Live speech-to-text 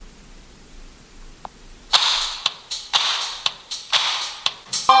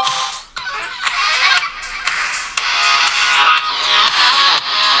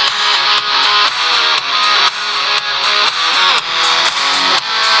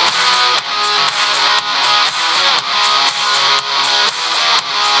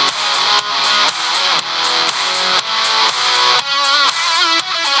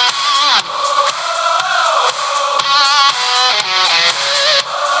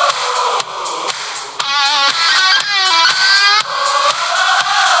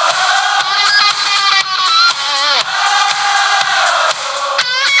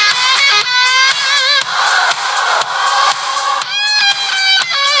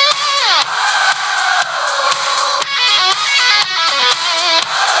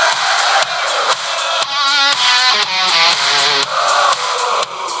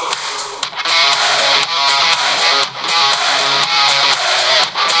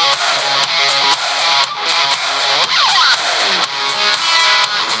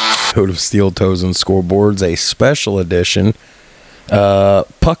episode of Steel Toes and Scoreboards, a special edition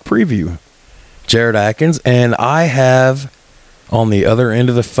puck preview. Jared Atkins, and I have on the other end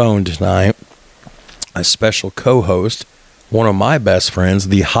of the phone tonight a special co-host, one of my best friends,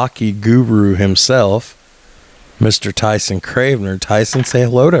 the hockey guru himself, Mr. Tyson Cravener. Tyson, say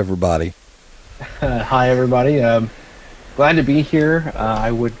hello to everybody. Hi, everybody. Glad to be here.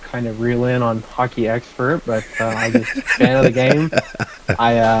 I would kind of reel in on hockey expert, but I'm just a fan of the game.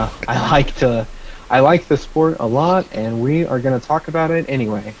 I like the sport a lot, and we are going to talk about it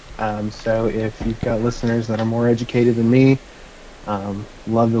anyway. So if you've got listeners that are more educated than me,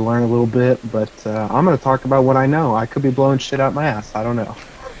 love to learn a little bit, but I'm going to talk about what I know. I could be blowing shit out my ass. I don't know.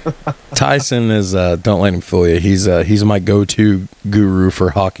 Tyson is, don't let him fool you. He's my go-to guru for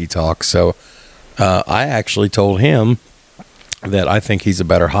hockey talk. So I actually told him that I think he's a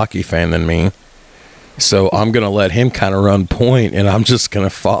better hockey fan than me. So I'm going to let him kind of run point, and I'm just going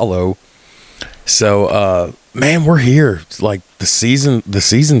to follow. So, man, we're here. It's like the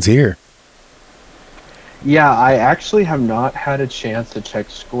season's here. Yeah, I actually have not had a chance to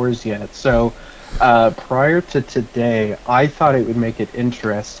check scores yet. So prior to today, I thought it would make it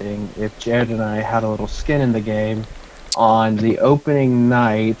interesting if Jared and I had a little skin in the game on the opening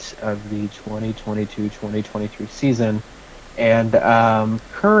night of the 2022-2023 season. And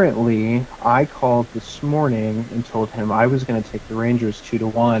currently, I called this morning and told him I was going to take the Rangers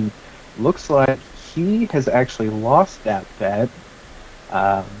 2-1. Looks like he has actually lost that bet.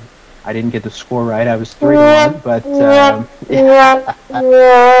 I didn't get the score right. I was 3-1, but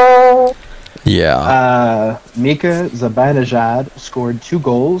yeah. Mika Zibanejad scored 2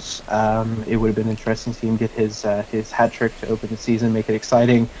 goals. It would have been interesting to see him get his hat trick to open the season, make it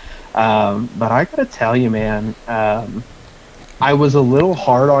exciting. But I gotta tell you, man, I was a little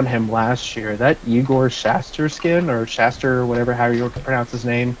hard on him last year. That Igor Shesterkin, or Shester, whatever, how you pronounce his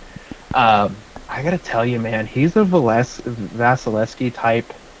name. I gotta tell you, man, he's a Vasilevsky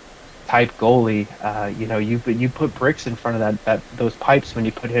type goalie. You put bricks in front of those pipes when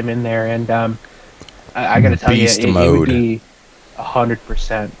you put him in there, and I gotta tell you, it would be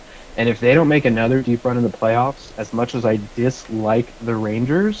 100%. And if they don't make another deep run in the playoffs, as much as I dislike the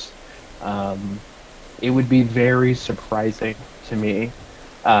Rangers, it would be very surprising to me.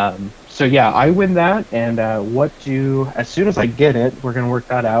 So yeah, I win that, and as soon as I get it, we're gonna work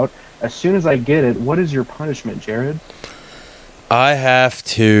that out. As soon as I get it, what is your punishment, Jared? I have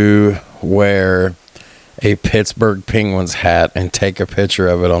to wear a Pittsburgh Penguins hat and take a picture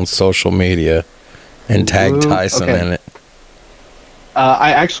of it on social media and tag Tyson in it.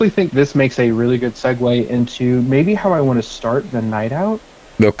 I actually think this makes a really good segue into maybe how I want to start the night out.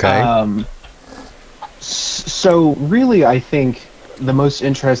 Okay. So really, I think the most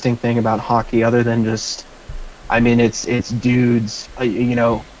interesting thing about hockey, other than just, it's dudes,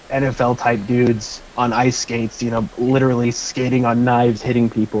 NFL type dudes on ice skates, literally skating on knives, hitting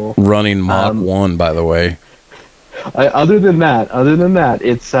people. Running Mach 1, by the way. Other than that,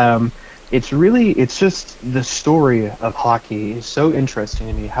 it's just the story of hockey is so interesting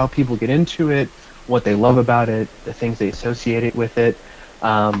to me. How people get into it, what they love about it, the things they associate it with it.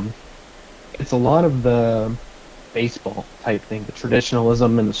 It's a lot of the baseball type thing, the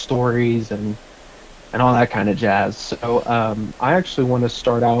traditionalism and the stories and all that kind of jazz. So I actually want to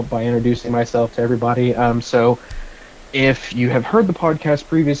start out by introducing myself to everybody. So if you have heard the podcast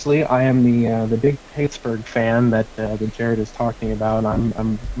previously, I am the big Pittsburgh fan that Jared is talking about.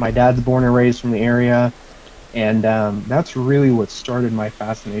 My dad's born and raised from the area, and that's really what started my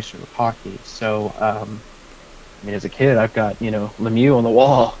fascination with hockey. So as a kid, I've got Lemieux on the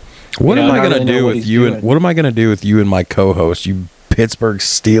wall. What am I going to do with you? What am I going to do with you and my co-host? You Pittsburgh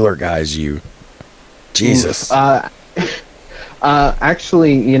Steeler guys, you. Jesus.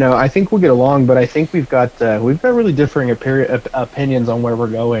 Actually, I think we'll get along, but I think we've got really differing opinions on where we're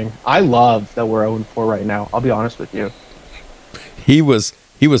going. I love that we're 0-4 right now. I'll be honest with you. He was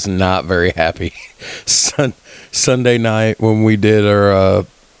not very happy Sunday night when we did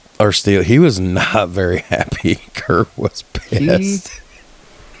our steal. He was not very happy. Kurt was pissed.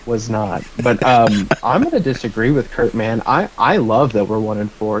 He was not, but I'm going to disagree with Kurt, man. I love that we're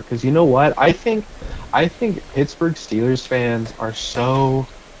 1-4 because you know what? I think Pittsburgh Steelers fans are so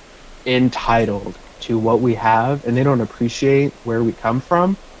entitled to what we have, and they don't appreciate where we come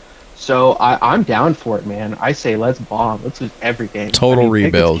from. So I'm down for it, man. I say let's bomb. Let's lose every game. Total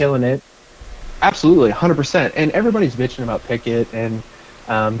rebuild. Pickett's killing it. Absolutely, 100%. And everybody's bitching about Pickett, and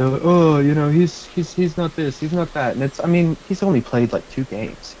they're like, oh, he's not this, he's not that. And he's only played like 2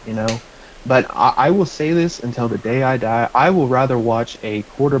 games, But I will say this until the day I die. I will rather watch a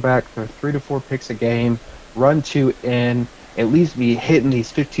quarterback throw 3 to 4 picks a game, run 2 in, at least be hitting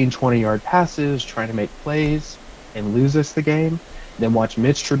these 15, 20-yard passes, trying to make plays, and lose us the game, than watch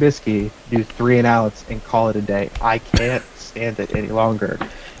Mitch Trubisky do 3-and-outs and call it a day. I can't stand it any longer.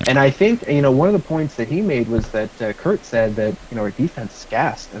 And I think, one of the points that he made was that Kurt said that, our defense is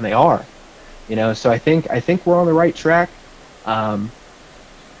gassed, and they are. So I think we're on the right track.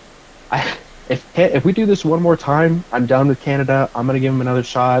 If we do this one more time, I'm done with Canada. I'm going to give them another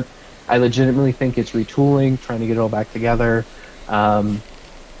shot. I legitimately think it's retooling, trying to get it all back together.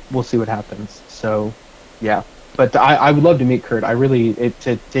 We'll see what happens. So, yeah. But I would love to meet Kurt. I really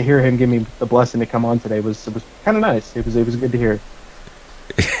to hear him give me the blessing to come on today was kind of nice. It was good to hear.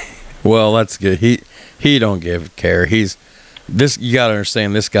 Well, that's good. He don't care. He's this. You got to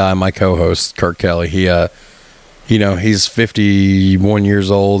understand this guy, my co-host Kurt Kelly. He's 51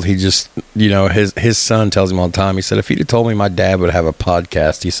 years old. He just, his son tells him all the time. He said, if he'd have told me my dad would have a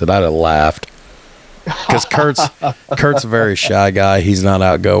podcast, he said, I'd have laughed. Because Kurt's a very shy guy. He's not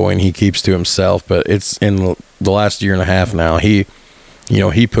outgoing. He keeps to himself. But it's in the last year and a half now. He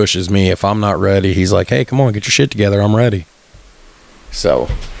pushes me. If I'm not ready, he's like, hey, come on, get your shit together. I'm ready. So,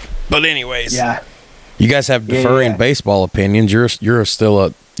 but anyways, yeah. You guys have differing baseball opinions. You're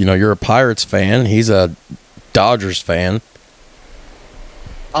still you're a Pirates fan. He's a Dodgers fan.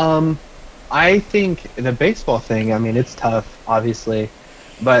 I think the baseball thing, it's tough, obviously,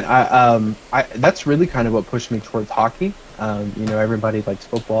 but I that's really kind of what pushed me towards hockey. Everybody likes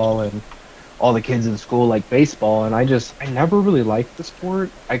football, and all the kids in school like baseball, and I never really liked the sport.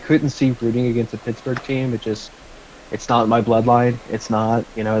 I couldn't see rooting against a Pittsburgh team. It's not my bloodline. It's not,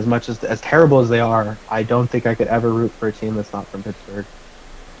 as much as terrible as they are, I don't think I could ever root for a team that's not from Pittsburgh.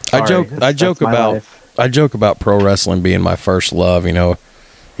 Sorry, I joke about pro wrestling being my first love.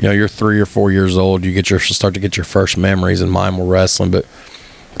 You're 3 or 4 years old. You start to get your first memories, and mine were wrestling. But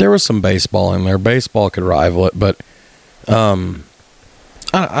there was some baseball in there. Baseball could rival it, but I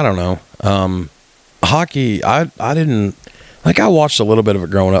don't know. Hockey, I didn't I watched a little bit of it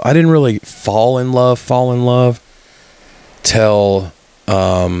growing up. I didn't really fall in love till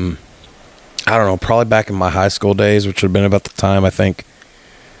I don't know, probably back in my high school days, which would have been about the time I think.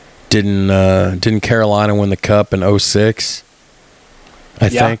 Didn't Carolina win the cup in 2006? I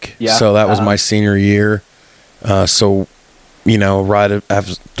think. Yeah. So that was my senior year. So, right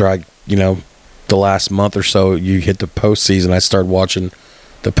after the last month or so, you hit the postseason. I started watching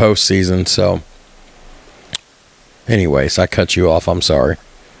the postseason. So, anyways, I cut you off. I'm sorry.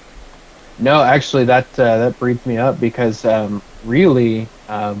 No, actually, that breathed me up because really,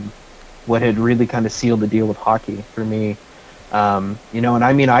 what had really kind of sealed the deal with hockey for me. And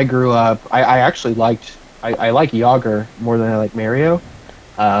I grew up. I actually liked. I like Yager more than I like Mario.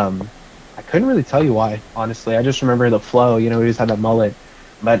 I couldn't really tell you why, honestly. I just remember the flow. He just had that mullet.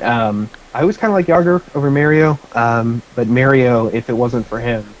 But I always kind of like Yager over Mario. But Mario, if it wasn't for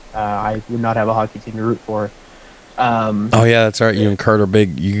him, I would not have a hockey team to root for. Oh yeah, that's right. You and Kurt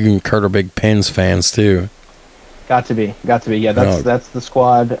are big Pens fans too. Got to be. Yeah, that's the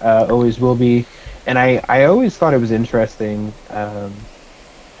squad. Always will be. And I always thought it was interesting, kind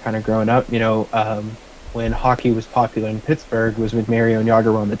of growing up, when hockey was popular in Pittsburgh was with Mario and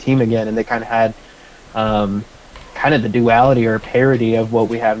Yager on the team again, and they kind of had kind of the duality or parody of what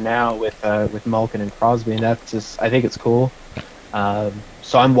we have now with Malkin and Crosby, and that's just, I think it's cool.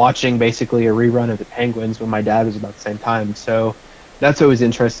 So I'm watching basically a rerun of the Penguins when my dad was about the same time, so that's always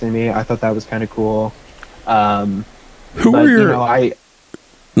interesting to me. I thought that was kind of cool. Who were your...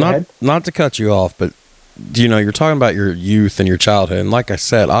 Not to cut you off, but you're talking about your youth and your childhood, and like I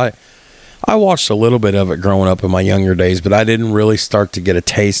said, I watched a little bit of it growing up in my younger days, but I didn't really start to get a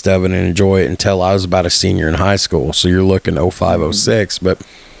taste of it and enjoy it until I was about a senior in high school. So you're looking 05, 06. But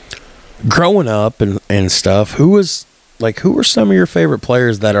growing up and stuff, who were some of your favorite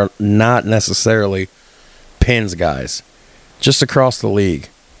players that are not necessarily Pens guys, just across the league?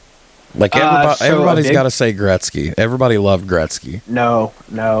 Everybody's got to say Gretzky. Everybody loved Gretzky. No,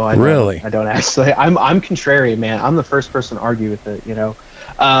 I don't actually. I'm contrary, man. I'm the first person to argue with it,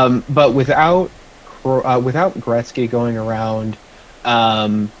 But without Gretzky going around,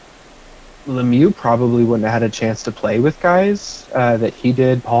 Lemieux probably wouldn't have had a chance to play with guys that he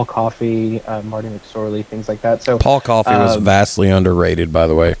did. Paul Coffey, Marty McSorley, things like that. So Paul Coffey was vastly underrated, by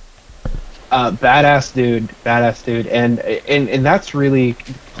the way. Badass dude, and that's really,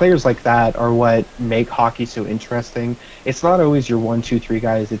 players like that are what make hockey so interesting. It's not always your 1, 2, 3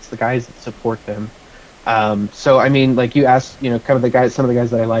 guys; it's the guys that support them. So I mean, like you asked, some of the guys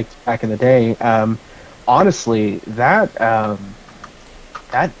that I liked back in the day. Honestly, that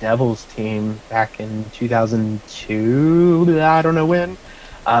Devils team back in 2002, I don't know when,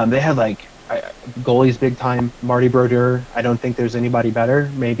 they had goalies big time. Marty Brodeur. I don't think there's anybody better.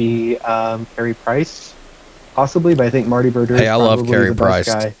 Maybe Carey Price, possibly, but I think Marty Brodeur Hey, is I probably love Carey the Price.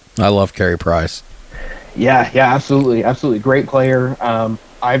 best guy. I love Carey Price. Yeah, absolutely, great player.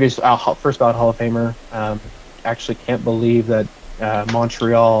 Obviously, first ballot Hall of Famer. Actually, can't believe that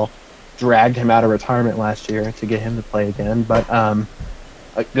Montreal dragged him out of retirement last year to get him to play again. But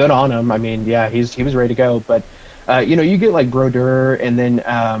good on him. I mean, yeah, he was ready to go. But you get like Brodeur, and then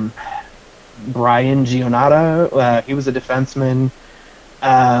Brian Gionata. He was a defenseman.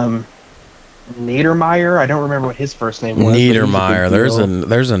 Niedermeyer. I don't remember what his first name was. Niedermeyer.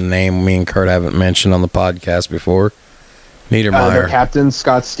 There's a name me and Kurt haven't mentioned on the podcast before. Niedermeyer. Their captain,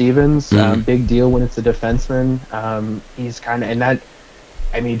 Scott Stevens. Big deal when it's a defenseman. He's kind of, and that,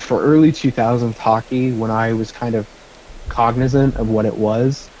 I mean, for early 2000s hockey, when I was kind of cognizant of what it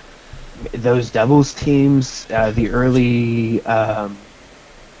was, those Devils teams, the early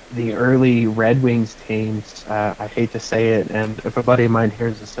Red Wings teams, I hate to say it, and if a buddy of mine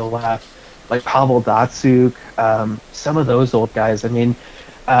hears this, he'll laugh, like Pavel Datsyuk, some of those old guys. I mean,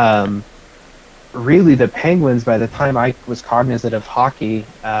 really the Penguins, by the time I was cognizant of hockey,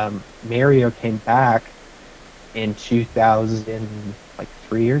 Mario came back in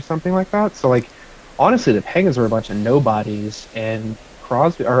 2003 or something like that. So, like, honestly, the Penguins were a bunch of nobodies, and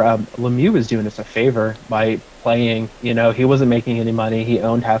Crosby or Lemieux was doing us a favor by playing. He wasn't making any money. He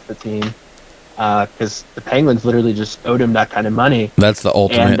owned half the team because the Penguins literally just owed him that kind of money. That's the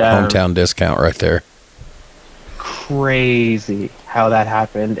ultimate hometown discount right there. Crazy how that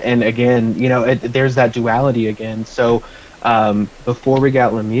happened. And again, there's that duality again. So before we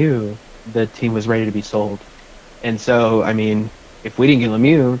got Lemieux, the team was ready to be sold. And so, I mean, if we didn't get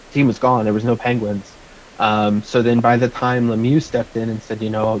Lemieux, the team was gone. There was no Penguins. So then by the time Lemieux stepped in and said,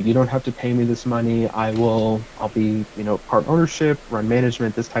 you don't have to pay me this money. I'll be, part ownership, run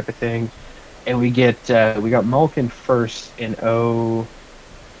management, this type of thing. And we got Malkin first in I want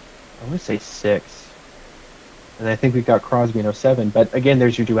to say 6. And I think we got Crosby in 07. But again,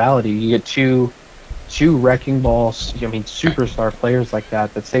 there's your duality. You get two wrecking balls, superstar players like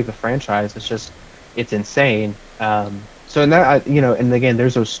that save the franchise. It's insane. So in that, and again,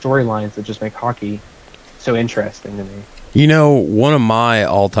 there's those storylines that just make hockey so interesting to me. One of my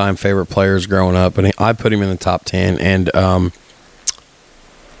all-time favorite players growing up, and I put him in the top 10, and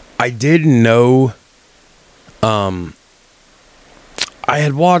I didn't know. I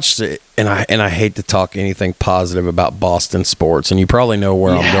had watched it, and I hate to talk anything positive about Boston sports, and you probably know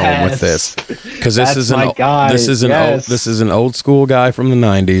where I'm going with this, because this is an old school guy from the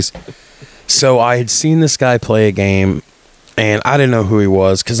 90s. So I had seen this guy play a game, and I didn't know who he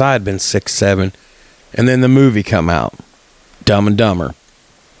was because I had been 6, 7, and then the movie come out, Dumb and Dumber,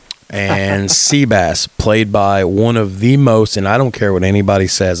 and Seabass, played by one of the most, and I don't care what anybody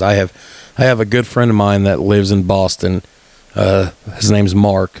says. I have a good friend of mine that lives in Boston. His name's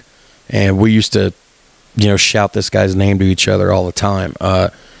Mark, and we used to, shout this guy's name to each other all the time.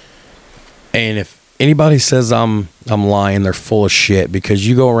 And if anybody says I'm lying, they're full of shit, because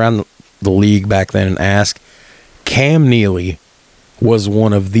you go around the league back then and ask, Cam Neely was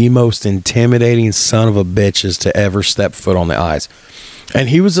one of the most intimidating son of a bitches to ever step foot on the ice. And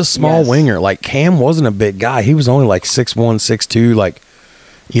he was a small winger. Like, Cam wasn't a big guy. He was only like 6'1", 6'2", like,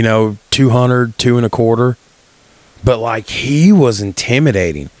 200, 2.25. But, like, he was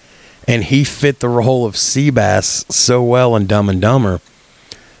intimidating. And he fit the role of Seabass so well in Dumb and Dumber.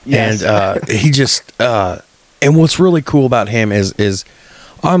 Yes. And he just and what's really cool about him is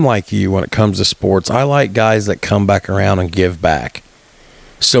I'm like you when it comes to sports. I like guys that come back around and give back.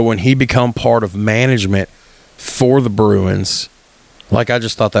 So when he become part of management for the Bruins, like, I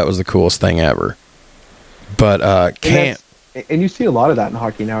just thought that was the coolest thing ever. But and you see a lot of that in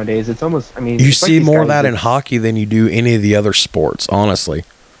hockey nowadays. It's almost, you see more of that in hockey than you do any of the other sports, honestly.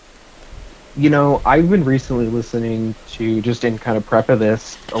 I've been recently listening to, just in kind of prep of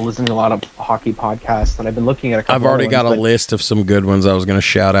this, listening to a lot of hockey podcasts, and I've been looking at a couple. I've already got a list of some good ones I was going to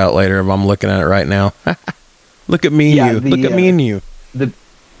shout out later, but I'm looking at it right now. Look at me and you. Look at me and you.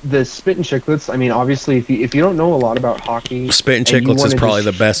 The Spit and Chicklets, obviously, if you don't know a lot about hockey... Spit and Chicklets is probably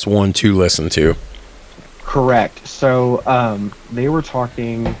the best one to listen to. Correct. So they were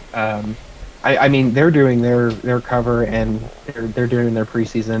talking... they're doing their cover, and they're doing their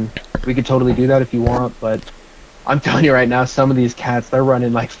preseason. We could totally do that if you want, but I'm telling you right now, some of these cats, they're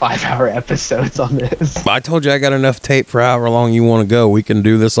running like 5-hour episodes on this. I told you I got enough tape for however long you want to go. We can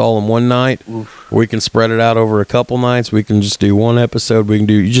do this all in one night. Oof. We can spread it out over a couple nights. We can just do one episode. We can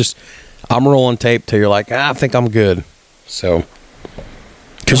do I'm rolling tape till you're like, I think I'm good. So,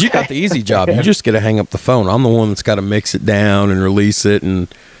 because you got the easy job. You just get to hang up the phone. I'm the one that's got to mix it down and release it and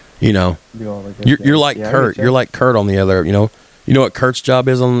You know, Do all the good you're things. like Yeah, I Kurt. get ya. You're like Kurt on the other. You know what Kurt's job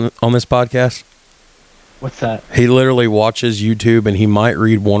is on this podcast? What's that? He literally watches YouTube and he might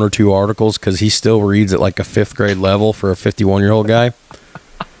read one or two articles because he still reads at like a 5th grade level for a 51-year-old guy.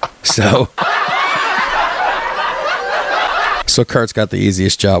 So Kurt's got the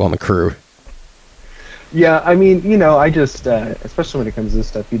easiest job on the crew. Yeah, I mean, I just, especially when it comes to this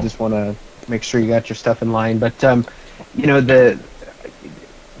stuff, you just want to make sure you got your stuff in line. But,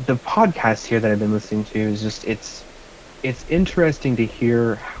 the podcast here that I've been listening to is just, it's interesting to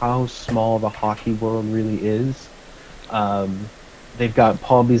hear how small the hockey world really is. They've got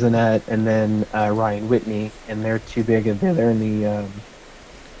Paul Bissonnette and then Ryan Whitney, and they're too big. They're in the,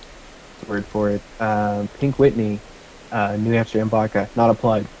 what's the word for it? Pink Whitney, New Amsterdam vodka, not a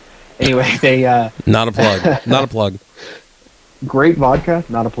plug. Anyway, they Not a plug. Not a plug. Great vodka,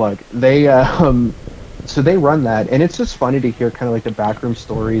 not a plug. They so they run that, and it's just funny to hear kind of like the backroom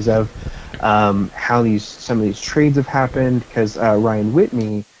stories of how some of these trades have happened. Because Ryan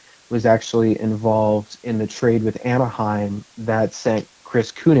Whitney was actually involved in the trade with Anaheim that sent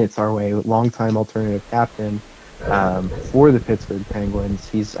Chris Kunitz our way, longtime alternative captain for the Pittsburgh Penguins.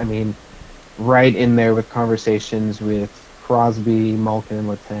 He's, right in there with conversations with Crosby, Malkin, and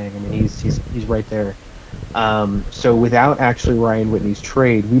Letang. He's right there. So without actually Ryan Whitney's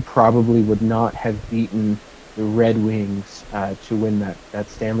trade, we probably would not have beaten the Red Wings to win that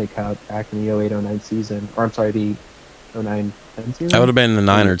Stanley Cup back in the 08-09 season. Or I'm sorry, the 09-10 season? That would have been the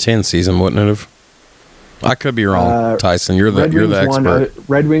 9 or 10 season, wouldn't it have? I could be wrong, Tyson. You're the expert.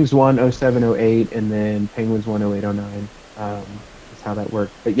 Red Wings won 07-08, and then Penguins won 08-09. That's how that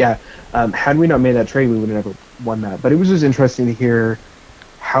worked. But yeah, had we not made that trade, we would have never won that. But it was just interesting to hear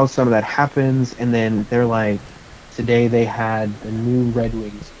how some of that happens. And then they're like, today they had the new Red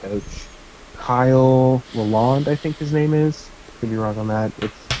Wings coach, Kyle Lalonde, I think his name is. Could be wrong on that.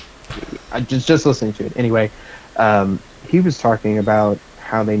 I just listening to it. Anyway, he was talking about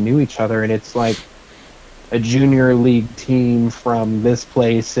how they knew each other, and it's like a junior league team from this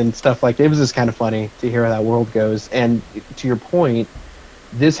place and stuff like that. It was just kind of funny to hear how that world goes. And to your point,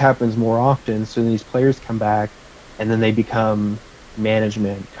 this happens more often. So these players come back and then they become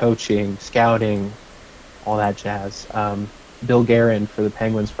management, coaching, scouting, all that jazz. Bill Guerin for the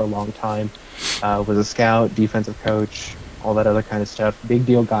Penguins for a long time was a scout, defensive coach, all that other kind of stuff. Big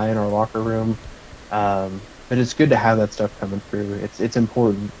deal guy in our locker room. But it's good to have that stuff coming through. It's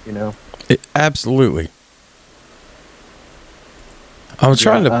important, Absolutely. I'm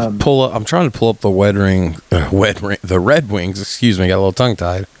trying to pull up the Red Wings. Excuse me, got a little tongue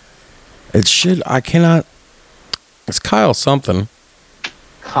tied. It's Kyle something.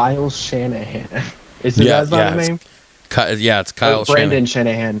 Kyle Shanahan. Is it not a name? It's Kyle Brandon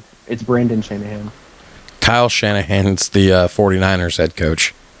Shanahan. It's Brandon Shanahan. Kyle Shanahan's the 49ers head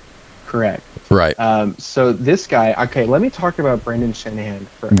coach. Correct. Right. So this guy, okay, let me talk about Brandon Shanahan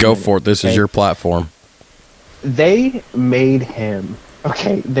for a Go minute, for it. This is your platform. They made him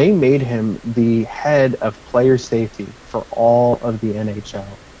the head of player safety for all of the NHL.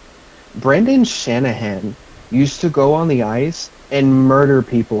 Brandon Shanahan used to go on the ice and murder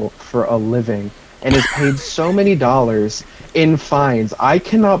people for a living and is paid so many dollars in fines. I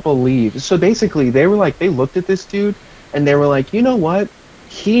cannot believe. So basically, they looked at this dude and they were like, you know what?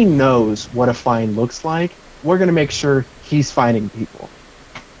 He knows what a fine looks like. We're going to make sure he's fining people.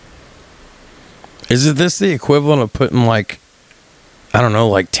 Is this the equivalent of putting like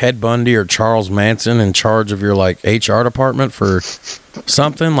Ted Bundy or Charles Manson in charge of your HR department for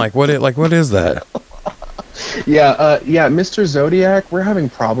something? What is that? Yeah, Mr. Zodiac, we're having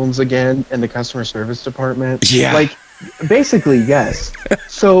problems again in the customer service department. Yeah. Basically, yes.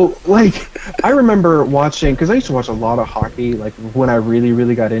 So, I remember watching, because I used to watch a lot of hockey, when I really,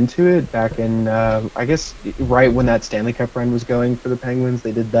 really got into it, back in, I guess, right when that Stanley Cup run was going for the Penguins.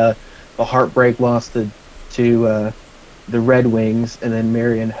 They did the heartbreak loss to the Red Wings, and then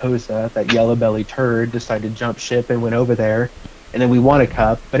Marian Hossa, that yellow-belly turd, decided to jump ship and went over there, and then we won a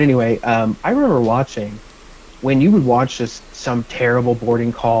cup. But anyway, I remember watching, when you would watch just some terrible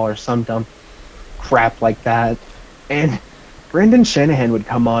boarding call or some dumb crap like that, and Brendan Shanahan would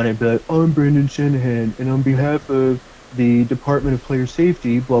come on and be like, I'm Brendan Shanahan, and on behalf of the Department of Player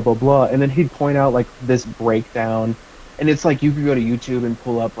Safety, blah, blah, blah, and then he'd point out, this breakdown, and it's you could go to YouTube and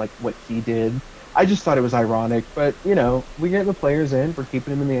pull up, what he did. I just thought it was ironic, but, we get the players in, we're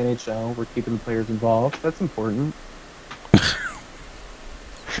keeping them in the NHL, we're keeping the players involved, that's important.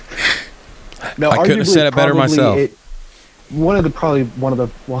 No, I couldn't have said it better myself. One of the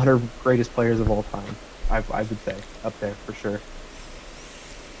 100 greatest players of all time, I would say, up there for sure.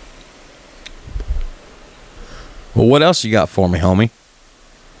 Well, what else you got for me, homie?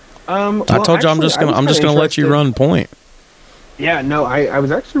 I told you I'm just gonna let you run point. Yeah, no, I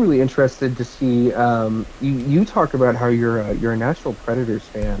was actually really interested to see you talk about how you're a Nashville Predators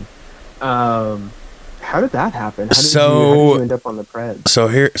fan. How did that happen? How did you end up on the Preds? So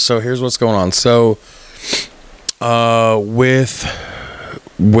here's what's going on. So with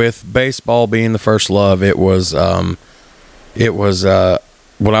baseball being the first love, it was when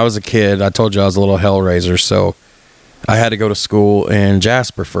I was a kid, I told you I was a little hellraiser, so I had to go to school in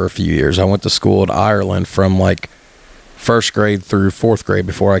Jasper for a few years. I went to school in Ireland from like first grade through fourth grade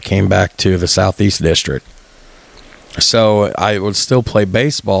before I came back to the Southeast District. So I would still play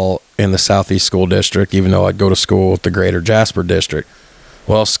baseball in the Southeast School District, even though I'd go to school with the Greater Jasper District.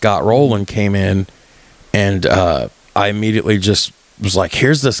 Well, Scott Rowland came in, and I immediately just was like,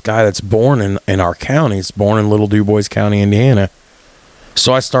 here's this guy that's born in our county. He's born in Little DuBois County, Indiana.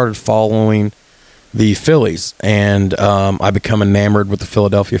 So I started following the Phillies, and I become enamored with the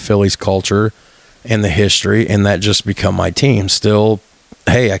Philadelphia Phillies culture and the history, and that just become my team. Still,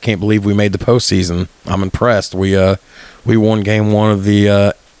 hey, I can't believe we made the postseason. I'm impressed. We won game 1 of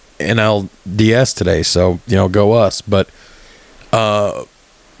the NLDS today, so go us. But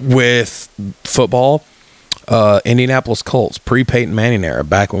with football, Indianapolis Colts, pre-Peyton Manning era,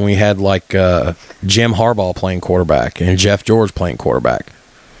 back when we had like Jim Harbaugh playing quarterback and Jeff George playing quarterback.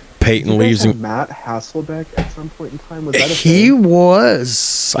 Peyton leaves. Matt Hasselbeck at some point in time, was that a he thing?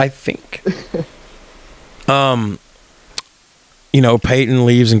 was, I think. Peyton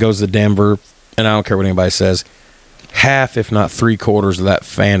leaves and goes to Denver, and I don't care what anybody says. Half, if not 3/4 of that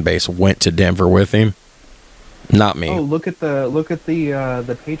fan base went to Denver with him. Not me. Oh, look at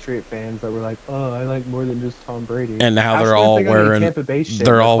the Patriot fans that were like, "Oh, I like more than just Tom Brady." And now they're all wearing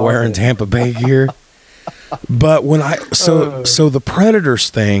Tampa Bay gear. But when so the Predators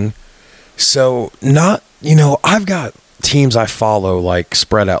thing, so not I've got teams I follow like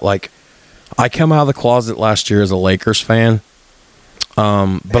spread out. Like I come out of the closet last year as a Lakers fan,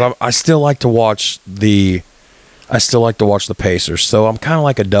 but I still like to watch the Pacers. So I'm kind of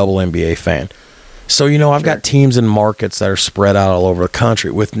like a double NBA fan. So I've got teams and markets that are spread out all over the country.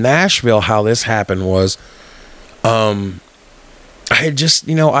 With Nashville, how this happened was, I had just,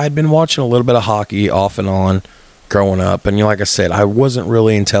 I had been watching a little bit of hockey off and on growing up. And, like I said, I wasn't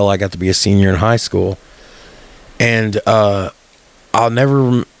really until I got to be a senior in high school. And I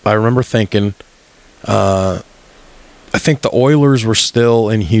remember thinking, I think the Oilers were still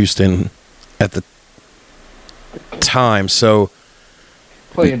in Houston at the time. So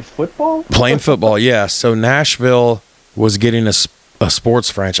playing football, yeah. So Nashville was getting a sports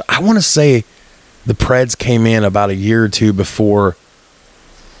franchise. I want to say the Preds came in about a year or two before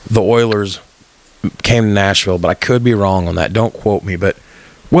the Oilers came to Nashville, but I could be wrong on that. Don't quote me, but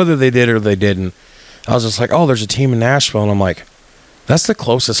whether they did or they didn't, I was just like, oh, there's a team in Nashville, and I'm like, that's the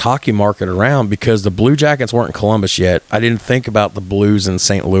closest hockey market around, because the Blue Jackets weren't in Columbus yet. I didn't think about the Blues in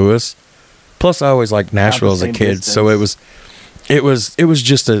St. Louis. Plus, I always liked Nashville as a kid, distance. So it was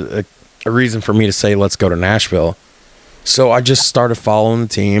just a reason for me to say, let's go to Nashville. So I just started following the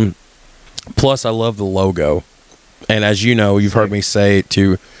team. Plus, I love the logo. And as you know, you've heard me say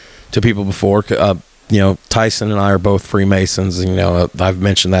to people before, Tyson and I are both Freemasons. And, I've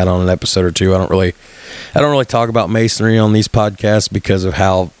mentioned that on an episode or two. I don't really talk about masonry on these podcasts because of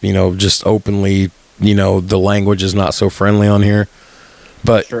how, just openly, the language is not so friendly on here.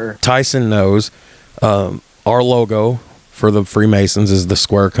 But sure. Tyson knows our logo for the Freemasons is the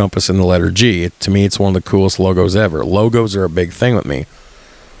square compass and the letter G. To me, it's one of the coolest logos ever. Logos are a big thing with me.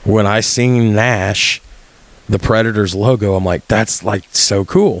 When I seen Nash, the Predators logo, I'm like, that's like so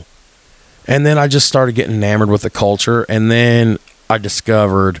cool. And then I just started getting enamored with the culture, and then I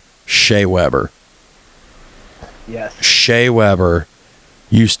discovered Shea Weber. Yes. Shea Weber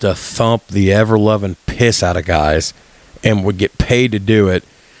used to thump the ever-loving piss out of guys and would get paid to do it.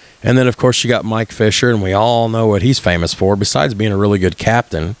 And then, of course, you got Mike Fisher, and we all know what he's famous for, besides being a really good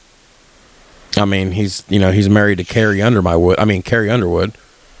captain. I mean, he's married to Carrie Underwood.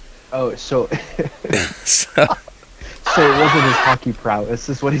 Oh, so so it wasn't his hockey prowess,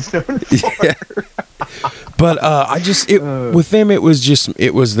 is what he's known for. Yeah. But with them, it was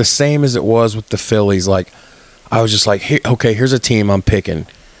the same as it was with the Phillies. Like, I was just like, here's a team I'm picking,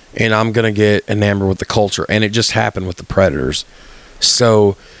 and I'm gonna get enamored with the culture, and it just happened with the Predators.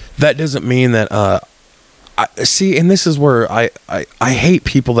 So that doesn't mean that and this is where I hate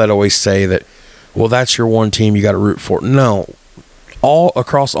people that always say that, well, that's your one team you got to root for. No. All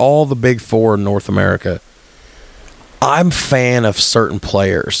across all the big four in North America, I'm a fan of certain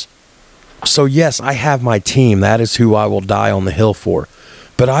players. So yes, I have my team. That is who I will die on the hill for.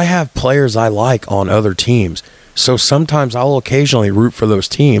 But I have players I like on other teams. So sometimes I'll occasionally root for those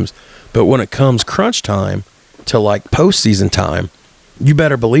teams, but when it comes crunch time to like postseason time, you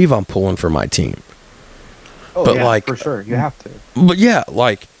better believe I'm pulling for my team. Oh, But yeah, like, for sure. You have to. but yeah,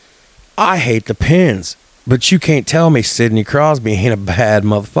 like I hate the Pens, but you can't tell me Sidney Crosby ain't a bad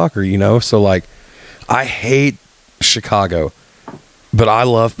motherfucker, you know? So like, I hate Chicago, but I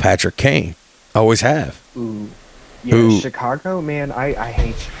love Patrick Kane. Always have. Ooh. Yeah, Ooh. Chicago, man, I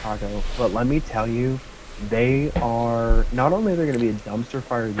hate Chicago. But let me tell you, they are, not only are they going to be a dumpster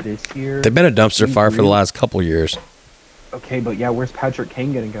fire this year. They've been a dumpster we fire for the really- last couple years. Okay, but yeah, where's Patrick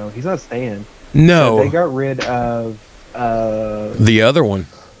Kane going to go? He's not staying. No, So they got rid of, the other one,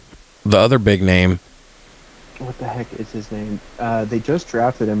 the other big name. what the heck is his name? They just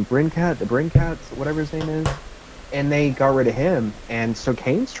drafted him, Brincats, whatever his name is, and they got rid of him. And so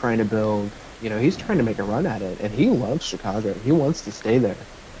Kane's trying to build, he's trying to make a run at it, and he loves Chicago. He wants to stay there,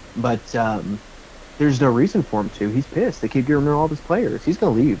 but there's no reason for him to. He's pissed. They keep giving him all of his players. He's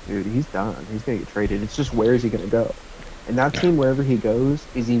gonna leave, dude. He's done. He's gonna get traded. It's just where is he gonna go? And that team, wherever he goes,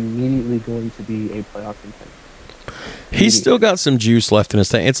 is immediately going to be a playoff contender. He's still got some juice left in his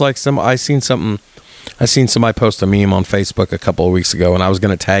tank. It's like I seen somebody post a meme on Facebook a couple of weeks ago, and I was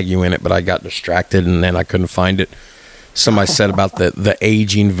going to tag you in it, but I got distracted, and then I couldn't find it. Somebody said about the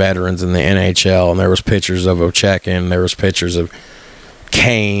aging veterans in the NHL, and there was pictures of Ovechkin, there was pictures of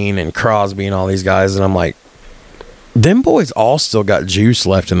Kane and Crosby and all these guys, and I'm like, them boys all still got juice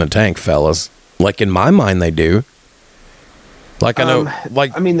left in the tank, fellas. Like, in my mind, they do. Like, I know,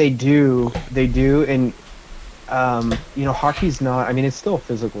 like... I mean, they do, and, hockey's not, I mean, it's still a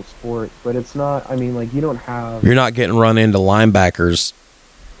physical sport, but it's not, I mean, like, you don't have... You're not getting run into linebackers,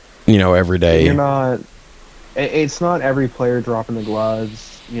 every day. You're not... It's not every player dropping the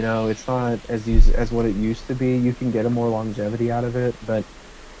gloves, it's not as what it used to be. You can get a more longevity out of it, but,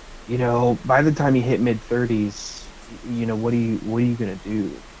 by the time you hit mid-30s, what are you going to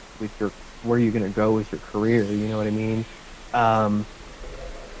do with where are you going to go with your career, you know what I mean?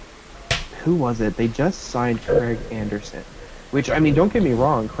 Who was it? They just signed Craig Anderson, which, I mean, don't get me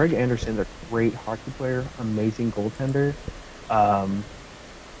wrong, Craig Anderson's a great hockey player, amazing goaltender.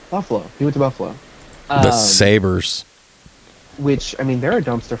 Buffalo. He went to Buffalo. The Sabres. Which, I mean, they're a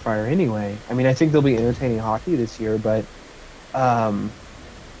dumpster fire anyway. I mean, I think they'll be entertaining hockey this year, but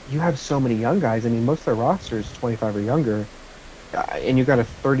you have so many young guys. I mean, most of their roster is 25 or younger. And you got a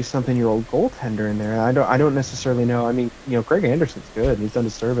 30-something-year-old goaltender in there. I don't necessarily know. I mean, Craig Anderson's good. He's done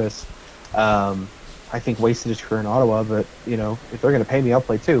his service. I think wasted his career in Ottawa, but if they're going to pay me, I'll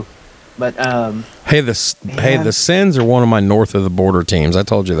play too. But the Sens are one of my north of the border teams. I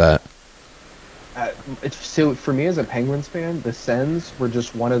told you that. So for me as a Penguins fan, the Sens were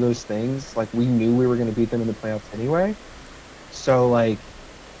just one of those things. Like, we knew we were going to beat them in the playoffs anyway. So like,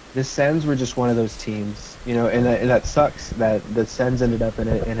 the Sens were just one of those teams, and that sucks that the Sens ended up in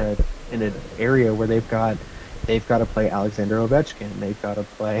an area where they've got to play Alexander Ovechkin. They've got to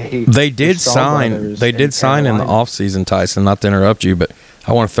play. They did sign in the offseason, Tyson. Not to interrupt you, but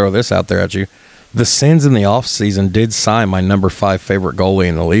I want to throw this out there at you. The Sens in the offseason did sign my number 5 favorite goalie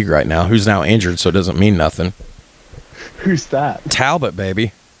in the league right now, who's now injured, so it doesn't mean nothing. Who's that? Talbot,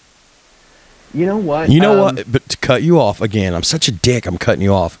 baby. You know what? But to cut you off again, I'm such a dick. I'm cutting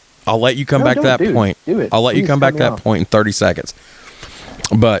you off. I'll let you come back to that point. Do it. I'll let you come back to that point in 30 seconds.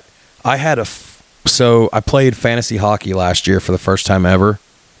 But I had so I played fantasy hockey last year for the first time ever,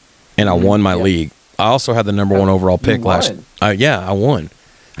 and I won my league. I also had the number 1 overall pick last. Yeah, I won.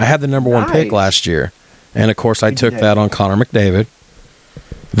 I had the number 1 pick last year, and of course I took that on Connor McDavid.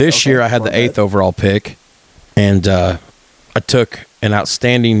 This year I had the 8th overall pick, and I took an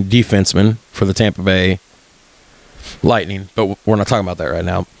outstanding defenseman for the Tampa Bay Lightning, but we're not talking about that right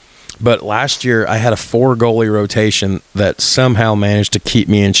now. But last year I had a 4 goalie rotation that somehow managed to keep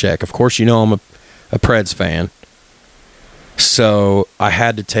me in check. Of course, I'm a Preds fan, so I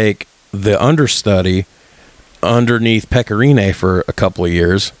had to take the understudy underneath Pecorine for a couple of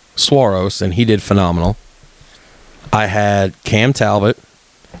years, Swaros, and he did phenomenal. I had Cam Talbot.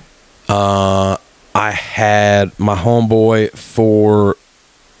 I had my homeboy for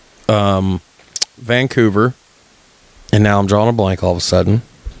Vancouver, and now I'm drawing a blank all of a sudden.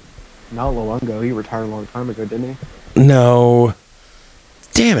 Not Luongo. He retired a long time ago, didn't he? No.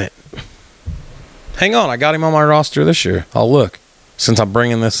 Damn it. Hang on, I got him on my roster this year. I'll look, since I'm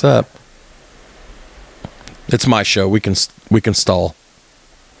bringing this up. It's my show. We can stall.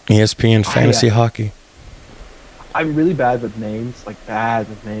 ESPN Fantasy Hockey. I'm really bad with names,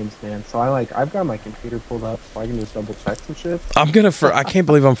 man. So I've got my computer pulled up so I can just double check some shit. I can't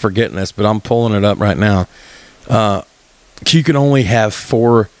believe I'm forgetting this, but I'm pulling it up right now. You can only have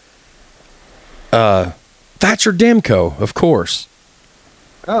 4 Thatcher Demko, of course.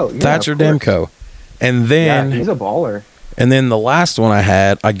 Oh, yeah. Thatcher of course. Demko. And then Yeah, he's a baller. And then the last one I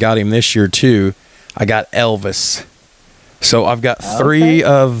had, I got him this year too. I got Elvis. So I've got three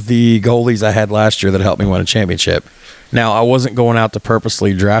of the goalies I had last year that helped me win a championship. Now, I wasn't going out to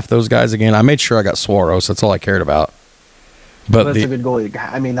purposely draft those guys again. I made sure I got Swaros. That's all I cared about. But That's a good goalie.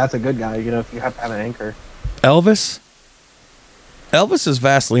 I mean, that's a good guy, you know, if you have to have an anchor. Elvis is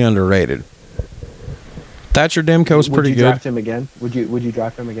vastly underrated. Thatcher Demko's pretty Would good. you draft him again? Would you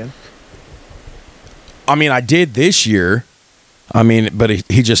draft him again? I mean, I did this year. I mean, but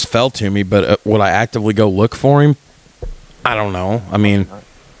he just fell to me. But would I actively go look for him? I don't know. I mean,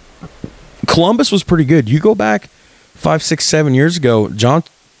 Columbus was pretty good. You go back 5, 6, 7 years ago, John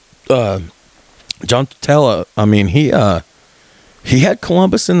Tutela, I mean, he had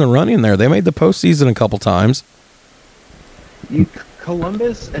Columbus in the running there. They made the postseason a couple times.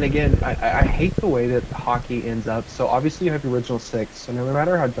 Columbus, and again, I hate the way that hockey ends up. So obviously you have your original six. So no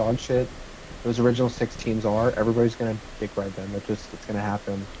matter how dog shit those original six teams are, everybody's going to dick ride them. It's going to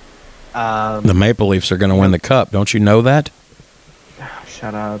happen. The Maple Leafs are going to win the cup. Don't you know that?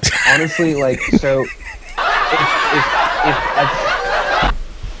 Shut up. Honestly, like, so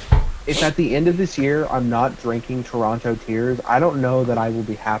if at the end of this year I'm not drinking Toronto tears, I don't know that I will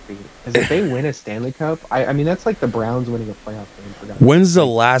be happy. Because if they win a Stanley Cup, I mean, that's like the Browns winning a playoff game. For God's When's the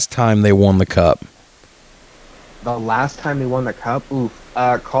last time they won the cup? The last time they won the cup? Oof.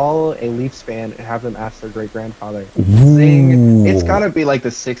 Call a Leafs fan and have them ask their great-grandfather. It's got to be like the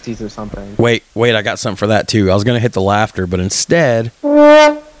 60s or something. Wait, I got something for that too. I was going to hit the laughter, but instead...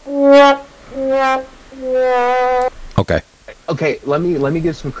 Okay. Okay, let me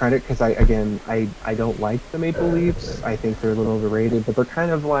give some credit because I don't like the Maple Leafs. I think they're a little overrated, but they're kind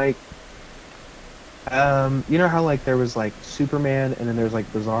of like, you know how like there was like Superman and then there's like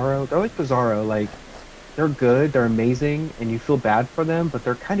Bizarro. They're like Bizarro, like they're good, they're amazing, and you feel bad for them, but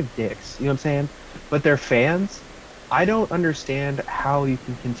they're kind of dicks. You know what I'm saying? But they're fans. I don't understand how you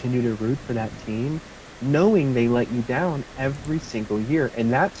can continue to root for that team, knowing they let you down every single year,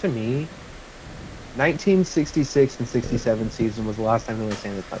 and that to me. 1966 and 67 season was the last time they won the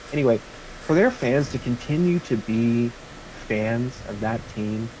Stanley Cup. Anyway, for their fans to continue to be fans of that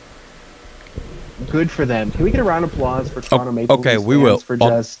team, good for them. Can we get a round of applause for Toronto Maple Leafs we will. for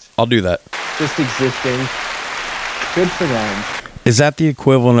I'll do that. Just existing. Good for them. Is that the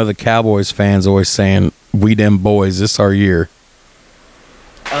equivalent of the Cowboys fans always saying, "We them boys, this our year"?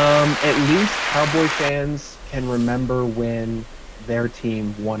 At least Cowboy fans can remember when their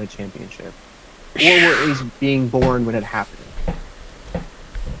team won a championship. Or were at least being born when it happened.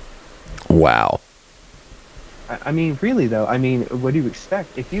 Wow. I mean, really though. I mean, what do you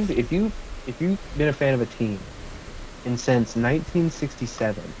expect? If you've been a fan of a team, and since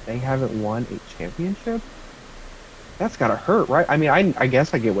 1967 they haven't won a championship, that's gotta hurt, right? I mean, I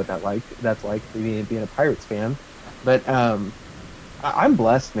guess I get what that's like being a Pirates fan, but I'm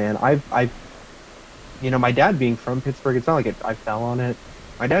blessed, man. I've my dad being from Pittsburgh, it's not like I fell on it.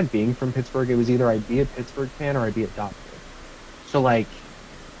 My dad being from Pittsburgh, it was either I'd be a Pittsburgh fan or I'd be adopted. So, like,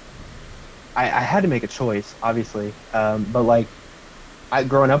 I had to make a choice, obviously. But, like,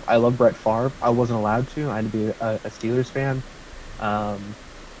 growing up, I loved Brett Favre. I wasn't allowed to. I had to be a Steelers fan.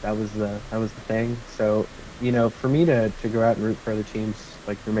 That was the thing. So, for me to go out and root for other teams,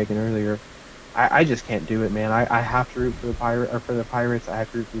 like you're making earlier, I just can't do it, man. I have to root for the Pirates. I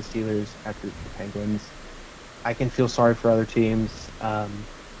have to root for the Steelers. I have to root for the Penguins. I can feel sorry for other teams.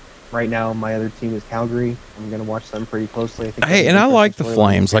 Right now, my other team is Calgary. I'm going to watch them pretty closely. I think I like the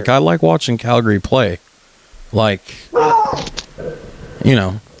Flames. Like, I like watching Calgary play. Like,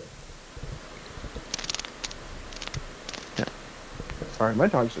 Yeah. Sorry, my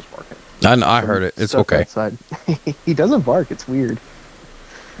dog's just barking. I heard it. It's okay. Outside. He doesn't bark. It's weird.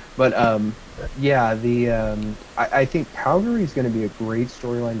 But, yeah, I think Calgary is going to be a great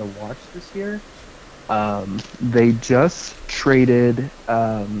storyline to watch this year. They just traded.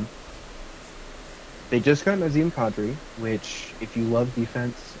 They just got Nazem Kadri, which, if you love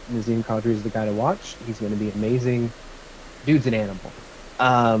defense, Nazem Kadri is the guy to watch. He's going to be amazing. Dude's an animal.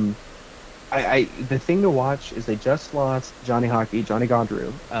 The thing to watch is they just lost Johnny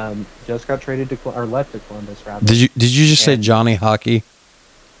Gaudreau. Just got traded to left to Columbus rather. Did you just say Johnny Hockey?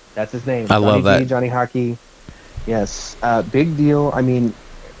 That's his name. Love that. Johnny Hockey. Yes. Big deal. I mean,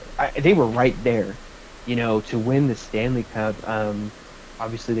 they were right there, to win the Stanley Cup.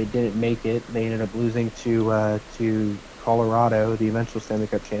 Obviously, they didn't make it. They ended up losing to Colorado, the eventual Stanley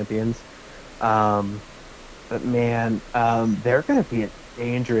Cup champions. But man, they're going to be a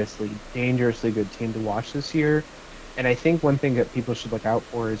dangerously good team to watch this year. And I think one thing that people should look out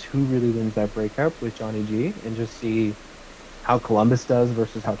for is who really wins that breakup with Johnny G, and just see how Columbus does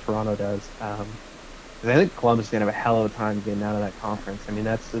versus how Toronto does. 'Cause I think Columbus is gonna have a hell of a time getting out of that conference. I mean,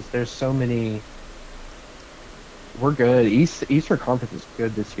 that's just, there's so many. We're good. Eastern Conference is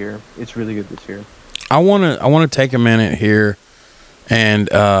good this year. It's really good this year. I wanna take a minute here, and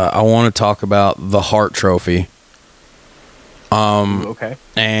I want to talk about the Hart Trophy. Ooh, okay.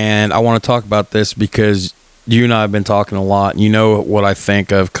 And I want to talk about this because you and I have been talking a lot. You know what I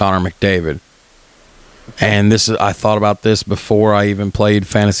think of Connor McDavid. And I thought about this before I even played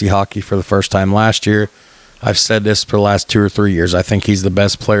fantasy hockey for the first time last year. I've said this for the last 2 or 3 years. I think he's the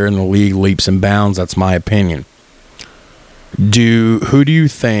best player in the league, leaps and bounds. That's my opinion. Who do you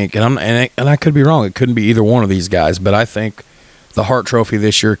think? And I could be wrong. It couldn't be either one of these guys. But I think the Hart Trophy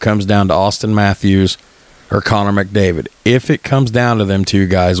this year comes down to Austin Matthews or Connor McDavid. If it comes down to them two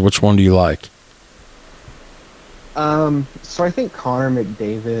guys, which one do you like? So I think Connor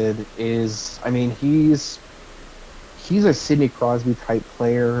McDavid is. I mean, he's a Sidney Crosby type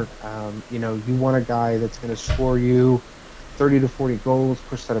player. You want a guy that's going to score you 30 to 40 goals,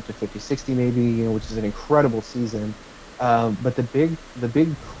 push that up to 50, 60 maybe, which is an incredible season. But the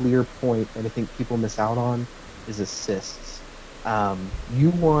big clear point that I think people miss out on is assists. You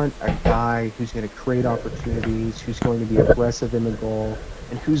want a guy who's going to create opportunities, who's going to be aggressive in the goal,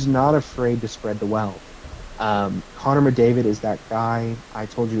 and who's not afraid to spread the wealth. Connor McDavid is that guy. I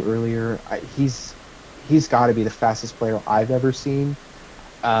told you earlier, he's got to be the fastest player I've ever seen.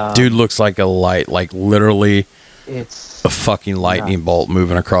 Dude looks like a light, like literally it's a fucking lightning bolt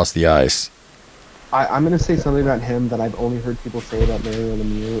moving across the ice. I'm going to say something about him that I've only heard people say about Mario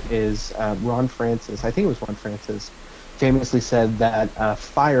Lemieux is Ron Francis. I think it was Ron Francis famously said that a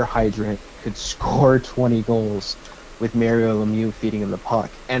fire hydrant could score 20 goals with Mario Lemieux feeding him the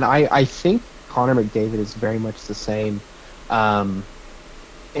puck. And I think Connor McDavid is very much the same.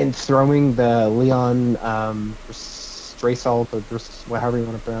 In throwing the Leon Draisaitl, or however you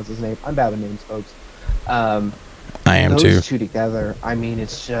want to pronounce his name. I'm bad with names, folks. I am those too. Those two together, I mean,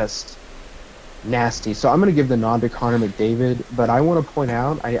 it's just nasty. So I'm going to give the nod to Connor McDavid, but I want to point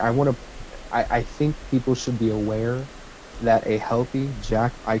out, I think people should be aware that a healthy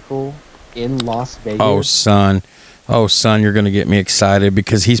Jack Eichel in Las Vegas. Oh, son, you're going to get me excited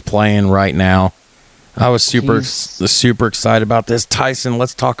because he's playing right now. I was super excited about this. Tyson,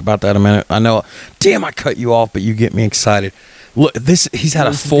 let's talk about that a minute. I know, damn, I cut you off, but you get me excited. Look, he's had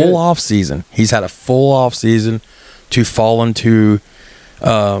a full off season. He's had a full off season to fall into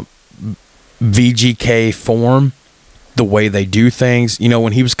VGK form, the way they do things.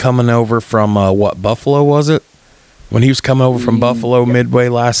 When he was coming over from Buffalo, was it? When he was coming over from Buffalo midway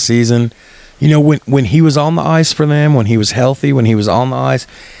last season, when he was on the ice for them, when he was healthy, when he was on the ice,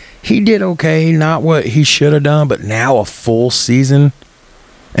 he did okay, not what he should have done, but now a full season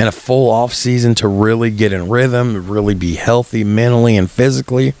and a full off season to really get in rhythm, really be healthy mentally and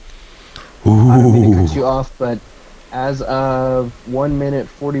physically. Ooh. I don't mean to cut you off, but as of 1 minute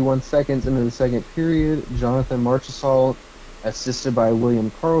 41 seconds into the second period, Jonathan Marchessault, assisted by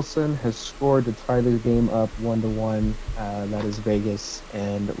William Karlsson, has scored to tie the game up 1-1. That is Vegas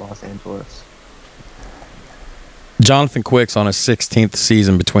and Los Angeles. Jonathan Quick's on his 16th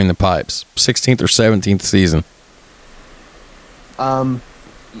season between the pipes. 16th or 17th season.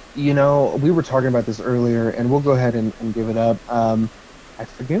 We were talking about this earlier, and we'll go ahead and give it up. I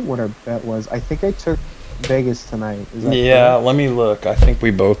forget what our bet was. I think I took Vegas tonight. Is that correct? Let me look. I think we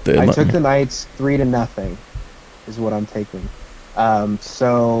both did. I took the Knights 3-0 is what I'm taking.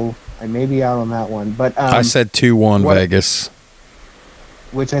 So I may be out on that one. But I said 2-1 Vegas.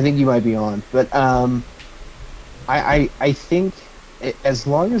 Which I think you might be on. But I think as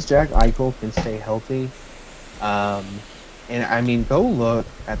long as Jack Eichel can stay healthy, and I mean, go look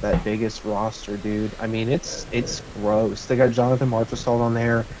at that Vegas roster, dude. I mean, it's gross. They got Jonathan Marchessault on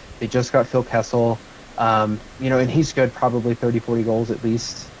there. They just got Phil Kessel. And he's good, probably 30, 40 goals at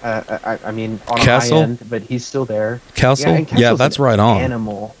least. I mean, on Kessel? a high end, but he's still there. Kessel? Yeah, that's right on.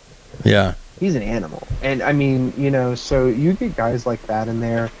 Animal. Yeah. He's an animal. And I mean, so you get guys like that in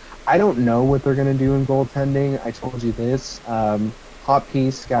there. I don't know what they're going to do in goaltending. I told you this. Hot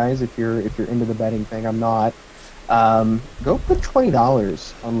piece, guys, if you're into the betting thing. I'm not. Go put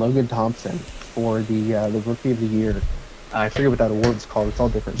 $20 on Logan Thompson for the Rookie of the Year. I forget what that award's called. It's all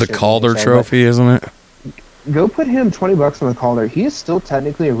different. The Calder Trophy, isn't it? Go put him $20 on the Calder. He is still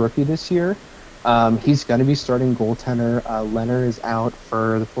technically a rookie this year. He's going to be starting goaltender. Leonard is out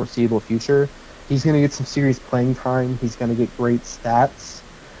for the foreseeable future. He's going to get some serious playing time. He's going to get great stats.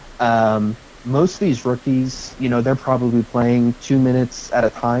 Most of these rookies, they're probably playing 2 minutes at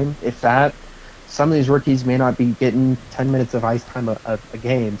a time, if that. some of these rookies may not be getting 10 minutes of ice time a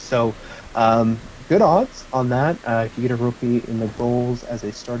game. So, good odds on that. If you get a rookie in the goals as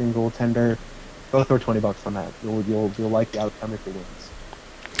a starting goaltender, go throw $20 on that. You'll like the outcome if it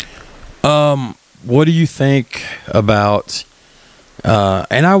wins. What do you think about?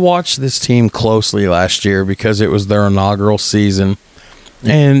 And I watched this team closely last year because it was their inaugural season,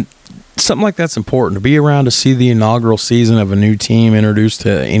 and something like that's important to be around to see the inaugural season of a new team introduced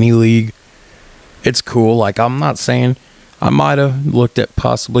to any league. It's cool. Like, I'm not saying I might have looked at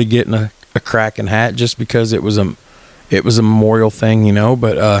possibly getting a Kraken hat just because it was a memorial thing, you know.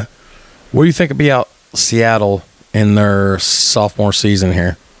 But what do you think about Seattle in their sophomore season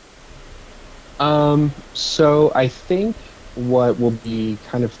here? So I think what will be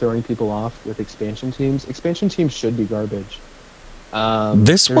kind of throwing people off with expansion teams should be garbage.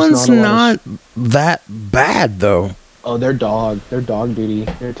 This one's not that bad, though. Oh, they're dog duty.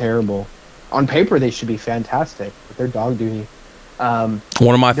 They're terrible. On paper, they should be fantastic, but they're dog duty. One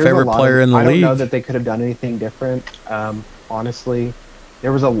of my favorite player in the league. I don't know that they could have done anything different. Honestly,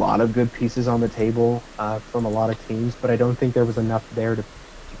 there was a lot of good pieces on the table from a lot of teams, but I don't think there was enough there to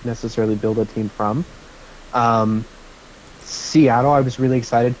necessarily build a team from. Seattle, I was really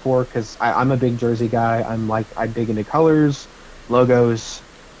excited for because I'm a big jersey guy. I'm big into colors, logos,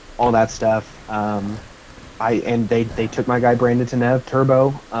 all that stuff. They took my guy Brandon Tanev,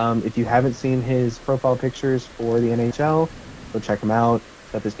 Turbo. If you haven't seen his profile pictures for the NHL, go check him out.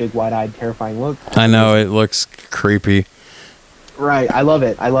 He's got this big, wide-eyed, terrifying look. I know, it looks creepy. Right, I love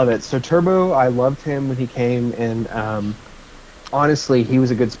it. So Turbo, I loved him when he came, and honestly, he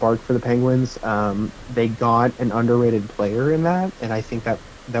was a good spark for the Penguins. They got an underrated player in that, and I think that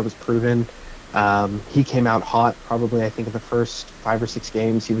was proven. He came out hot, probably. I think in the first 5 or 6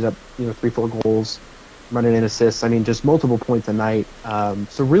 games, he was up, 3-4 goals, running in assists. I mean, just multiple points a night.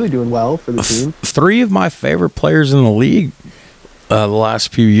 So really doing well for the team. 3 of my favorite players in the league the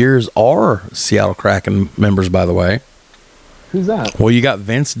last few years are Seattle Kraken members, by the way. Who's that? Well, you got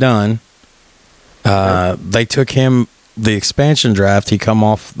Vince Dunn. They took him the expansion draft. He come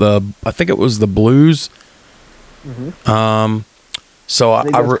off I think it was the Blues. Mm-hmm. So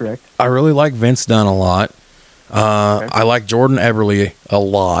I really like Vince Dunn a lot. I like Jordan Eberle a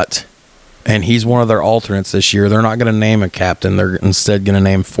lot, and he's one of their alternates this year. They're not going to name a captain. They're instead going to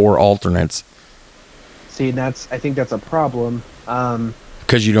name 4 alternates. See, I think that's a problem.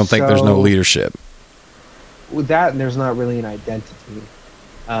 Because you don't think there's no leadership. With that, and there's not really an identity.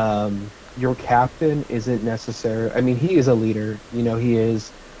 Your captain isn't necessary. I mean, he is a leader. He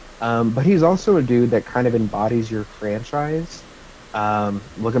is. But he's also a dude that kind of embodies your franchise.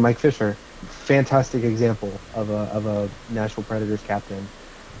 Look at Mike Fisher. Fantastic example of a Nashville Predators captain.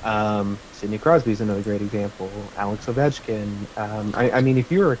 Sidney Crosby's another great example. Alex Ovechkin. I mean,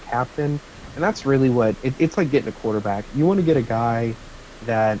 if you're a captain, and that's really what it's like getting a quarterback. You want to get a guy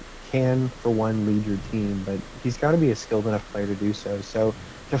that can, for one, lead your team, but he's got to be a skilled enough player to do so. So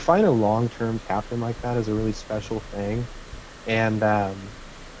to find a long-term captain like that is a really special thing. And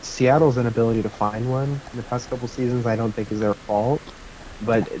Seattle's inability to find one in the past couple seasons, I don't think is their fault,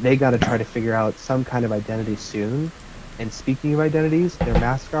 but they got to try to figure out some kind of identity soon. And speaking of identities, their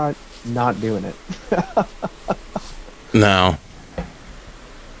mascot, not doing it. No.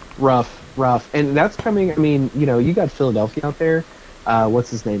 Rough. And that's coming, I mean, you got Philadelphia out there. What's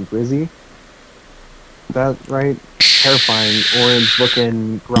his name? Grizzy? Is that right? Terrifying,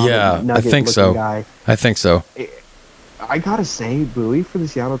 orange-looking, I think so. Guy. I think so. I gotta say, Bowie for the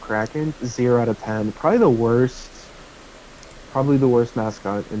Seattle Kraken, 0 out of 10. Probably the worst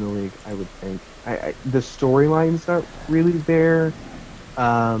mascot in the league, I would think. The storyline's not really there.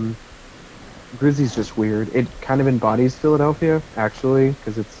 Grizzly's just weird. It kind of embodies Philadelphia, actually,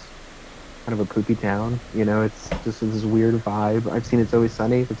 because it's kind of a poopy town. It's just this weird vibe. I've seen It's Always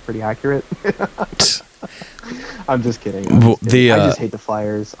Sunny. It's pretty accurate. I'm just kidding. I just hate the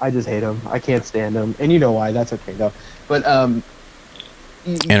Flyers. I just hate them. I can't stand them. And you know why. That's okay, though. But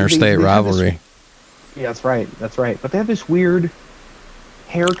interstate rivalry. Yeah, that's right. But they have this weird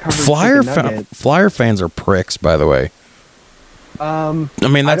hair-covered Flyer fans are pricks, by the way. I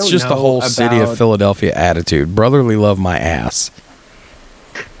mean, that's just the whole city of Philadelphia attitude. Brotherly love my ass.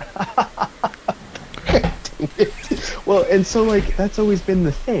 Well, and so, that's always been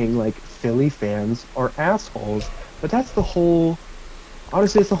the thing. Philly fans are assholes. But that's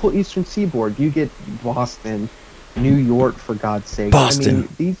honestly, it's the whole Eastern Seaboard. You get Boston, New York, for God's sake. Boston.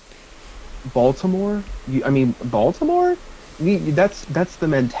 I mean, Baltimore? Baltimore? That's the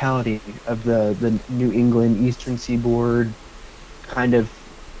mentality of the New England, Eastern Seaboard kind of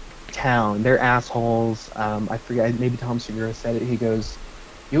town. They're assholes. I forget, maybe Tom Segura said it. He goes,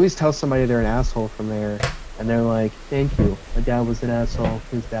 You always tell somebody they're an asshole from there, and they're like, "Thank you. My dad was an asshole.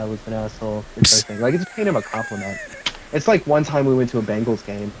 His dad was an asshole." It's like, it's paying him a compliment. It's like one time we went to a Bengals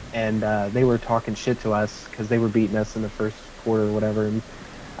game, and they were talking shit to us because they were beating us in the first quarter or whatever,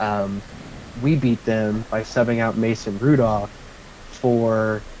 and we beat them by subbing out Mason Rudolph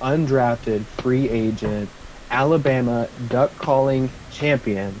for undrafted free agent Alabama duck calling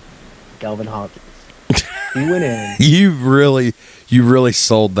champion Delvin Hawkins. He went in. You really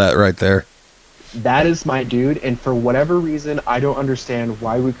sold that right there. That is my dude, and for whatever reason, I don't understand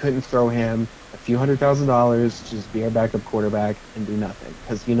why we couldn't throw him a few $100,000 to just be our backup quarterback and do nothing.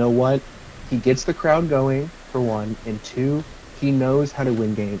 Because you know what? He gets the crowd going, for one, and two, he knows how to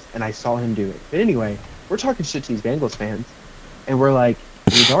win games, and I saw him do it. But anyway, we're talking shit to these Bengals fans, and we're like,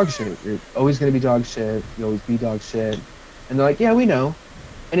 you're dog shit. You're always going to be dog shit. You always be dog shit. And they're like, yeah, we know.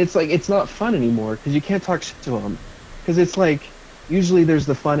 And it's like, it's not fun anymore because you can't talk shit to them. Because it's like, usually there's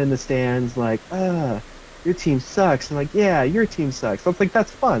the fun in the stands, like, your team sucks. And like, yeah, your team sucks. So it's like,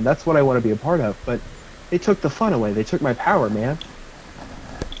 that's fun. That's what I want to be a part of. But they took the fun away. They took my power, man.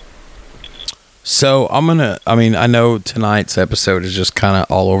 So I know tonight's episode is just kind of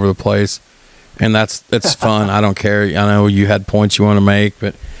all over the place. And it's fun. I don't care. I know you had points you want to make,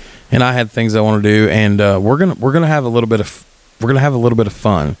 and I had things I want to do, and we're gonna have a little bit of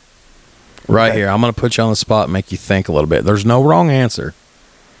fun right here. I'm gonna put you on the spot and make you think a little bit. There's no wrong answer.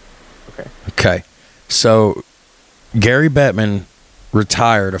 Okay. So Gary Bettman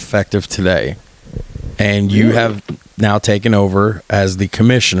retired effective today, and you have now taken over as the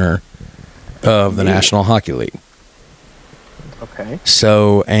commissioner of the National Hockey League. Okay.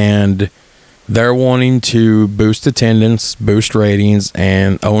 So, and they're wanting to boost attendance, boost ratings,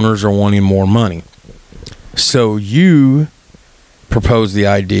 and owners are wanting more money. So you proposed the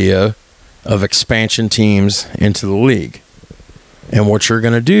idea of expansion teams into the league. And what you're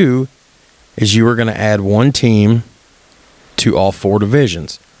going to do is you are going to add one team to all 4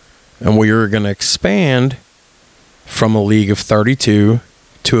 divisions. And we are going to expand from a league of 32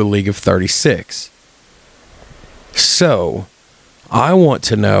 to a league of 36. So I want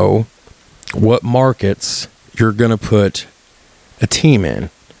to know what markets you're going to put a team in.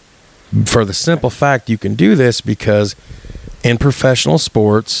 For the simple fact you can do this because in professional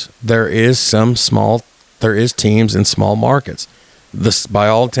sports, there is teams in small markets. This, by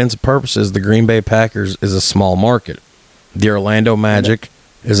all intents and purposes, the Green Bay Packers is a small market. The Orlando Magic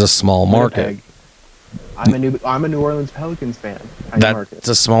is a small market. I'm a New Orleans Pelicans fan. That's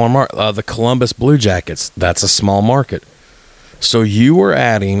a smaller market. The Columbus Blue Jackets, that's a small market. So you were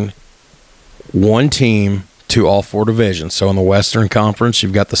adding one team to all 4 divisions. So in the Western Conference,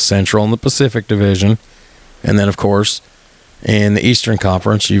 you've got the Central and the Pacific Division. And then, of course, in the Eastern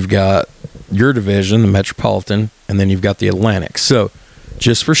Conference, you've got your division, the Metropolitan, and then you've got the Atlantic. So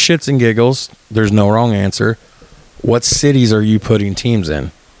just for shits and giggles, there's no wrong answer. What cities are you putting teams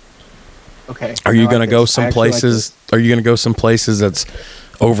in? Okay. Are you going to go some places? Are you going to go some places that's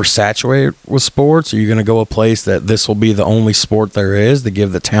oversaturated with sports? Are you going to go a place that this will be the only sport there is to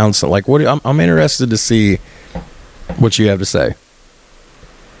give the town some, like, what? I'm interested to see what you have to say.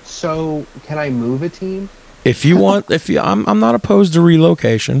 So can I move a team? If you want, I'm not opposed to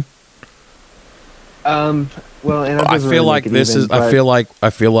relocation. Well, and I feel like this is. I feel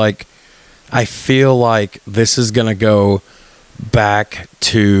like this is going to go back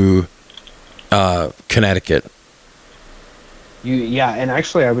to Connecticut. Yeah, and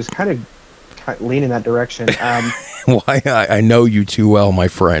actually, I was kind of leaning that direction. Why? I know you too well, my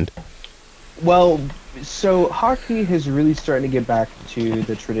friend. Well, so hockey is really starting to get back to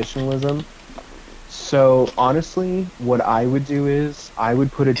the traditionalism. So honestly, what I would do is I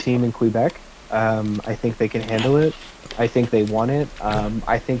would put a team in Quebec. I think they can handle it. I think they want it.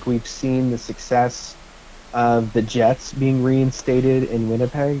 I think we've seen the success of the Jets being reinstated in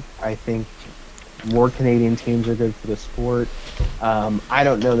Winnipeg. I think more Canadian teams are good for the sport. I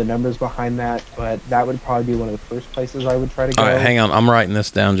don't know the numbers behind that, but that would probably be one of the first places I would try to go. All right, hang on. I'm writing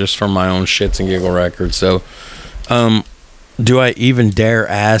this down just from my own shits and giggle record. So, do I even dare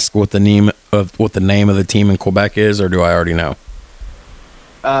ask what the name of the team in Quebec is, or do I already know?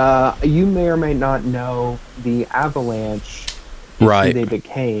 You may or may not know the Avalanche. Right. Who they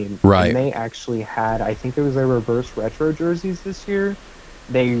became. Right. And they actually had, I think it was their reverse retro jerseys this year.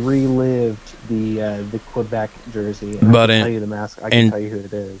 They relived the Quebec jersey. And but I can tell you the mask. I can tell you who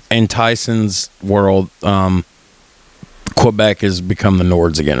it is. In Tyson's world, Quebec has become the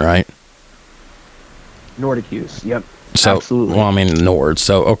Nords again, right? Nordic use. Yep. So, absolutely. Well, I mean Nords.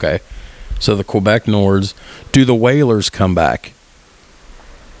 So okay. So the Quebec Nords. Do the Whalers come back?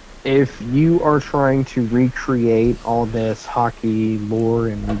 If you are trying to recreate all this hockey lore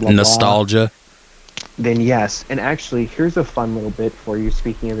and blah blah, Nostalgia. then yes. And actually, here's a fun little bit for you.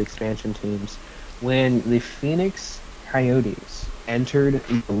 Speaking of expansion teams, when the Phoenix Coyotes entered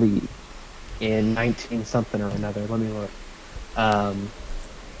the league in 19 something or another, let me look. Um,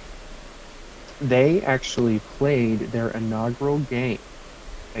 they actually played their inaugural game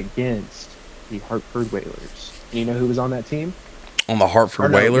against the Hartford Whalers. You know who was on that team? On the Hartford Or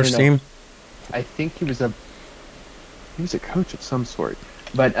no, Whalers no. team? I think he was a coach of some sort.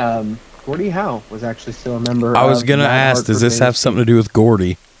 But Gordie Howe was actually still a member. I was of going to that ask, does Hartford this have Whalers something team. to do with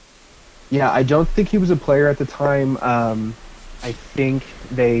Gordy? Yeah, I don't think he was a player at the time. I think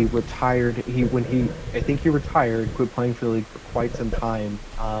they retired. I think he retired, quit playing for the league for quite some time.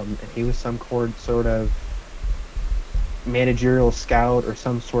 And he was some sort of managerial scout or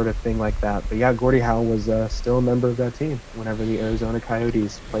some sort of thing like that. But yeah, Gordie Howe was still a member of that team whenever the Arizona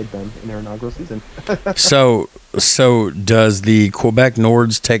Coyotes played them in their inaugural season. So does the Quebec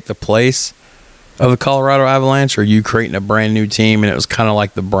Nords take the place of the Colorado Avalanche, or are you creating a brand new team and it was kind of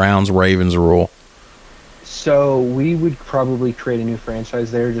like the Browns-Ravens rule? So we would probably create a new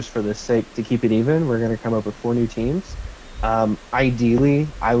franchise there just for the sake to keep it even. We're going to come up with 4 new teams. Ideally,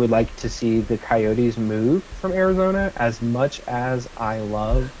 I would like to see the Coyotes move from Arizona. As much as I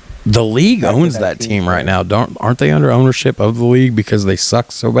love The league Back to owns that that team team right there. now. Aren't they under ownership of the league because they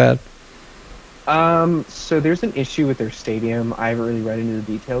suck so bad? So there's an issue with their stadium. I haven't really read into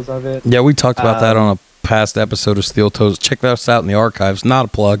the details of it. Yeah, we talked about that Um, on a past episode of Steel Toes. Check us out in the archives. Not a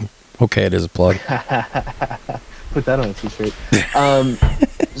plug. Okay, it is a plug. Put that on a t-shirt.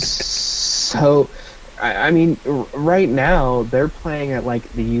 So, I mean, right now they're playing at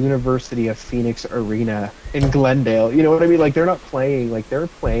like the University of Phoenix Arena in Glendale. You know what I mean? Like they're not playing they're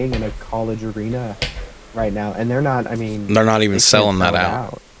playing in a college arena right now, and they're not. I mean, They're not even they can't selling that sell it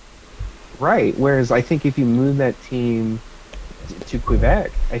out. Right. Whereas I think if you move that team to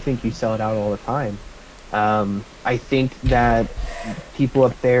Quebec, I think you sell it out all the time. I think that people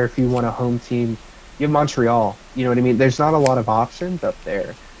up there, if you want a home team, you have Montreal. You know what I mean? There's not a lot of options up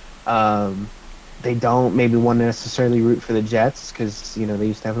there. They don't maybe want to necessarily root for the Jets because they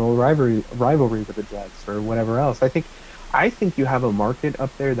used to have an old rivalry with the Jets or whatever else. I think you have a market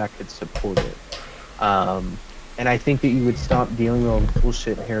up there that could support it. And I think that you would stop dealing with all the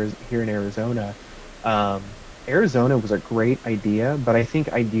bullshit here in Arizona. Arizona was a great idea, but I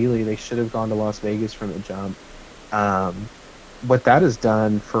think ideally they should have gone to Las Vegas from the jump. What that has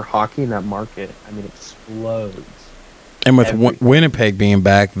done for hockey in that market, I mean, explodes. And with Everything. Winnipeg being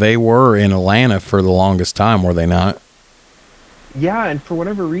back, they were in Atlanta for the longest time, were they not? Yeah, and for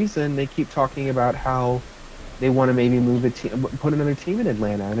whatever reason, they keep talking about how they want to maybe move a team, put another team in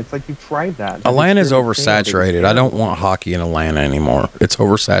Atlanta, and it's like you've tried that. Atlanta's oversaturated. I don't want hockey in Atlanta anymore. It's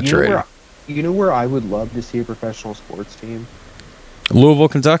oversaturated. You know where I would love to see a professional sports team? Louisville,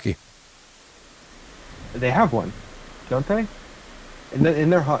 Kentucky. They have one, don't they? In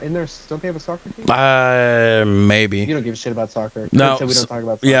their don't they have a soccer team? Maybe. You don't give a shit about soccer. No, So we don't talk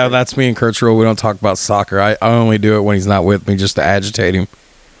about soccer. Yeah, that's me and Kurt's rule. We don't talk about soccer. I only do it when he's not with me, just to agitate him.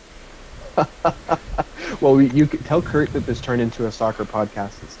 Well, you could tell Kurt that this turned into a soccer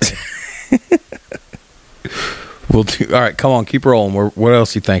podcast instead. We'll do. All right, come on, keep rolling. What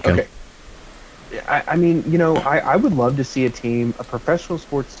else you thinking? Okay. I mean, I would love to see a professional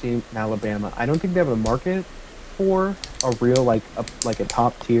sports team in Alabama. I don't think they have a market for a real like a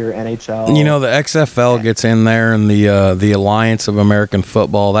top tier NHL. The XFL gets in there, and the Alliance of American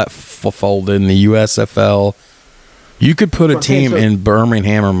Football that folded in the USFL. You could put a team in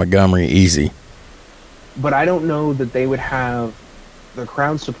Birmingham or Montgomery easy. But I don't know that they would have the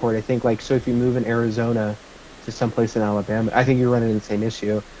crowd support. I think so if you move in Arizona to someplace in Alabama, I think you're running into the same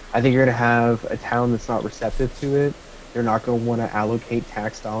issue. I think you're going to have a town that's not receptive to it. They're not going to want to allocate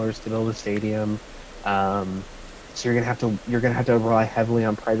tax dollars to build a stadium. So you're going to have to rely heavily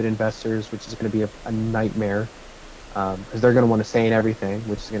on private investors, which is going to be a nightmare because they're going to want to say in everything,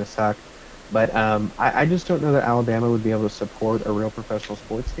 which is going to suck. But I just don't know that Alabama would be able to support a real professional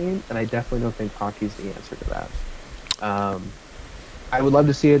sports team, and I definitely don't think hockey's the answer to that. I would love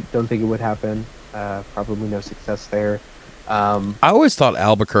to see it. Don't think it would happen. Probably no success there. I always thought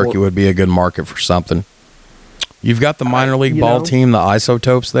Albuquerque would be a good market for something. You've got the minor league ball team, the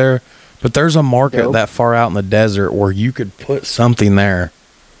Isotopes there, but there's a market that far out in the desert where you could put something there.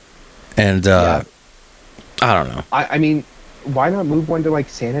 And I don't know. I mean, why not move one to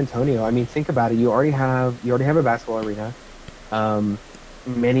San Antonio? I mean, think about it. You already have a basketball arena.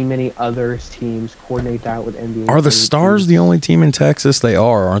 Many other teams coordinate that with NBA. Are the Stars the only team in Texas? They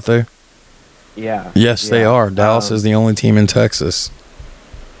are, aren't they? Yeah. Yes, they are. Dallas is the only team in Texas.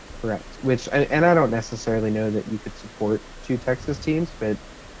 Correct. Which, and I don't necessarily know that you could support two Texas teams, but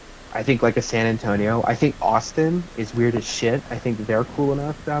I think like a San Antonio. I think Austin is weird as shit. I think they're cool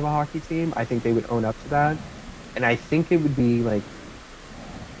enough to have a hockey team. I think they would own up to that, and I think it would be like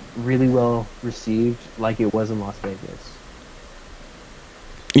really well received, like it was in Las Vegas.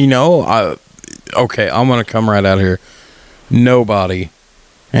 Okay, I'm going to come right out here. Nobody,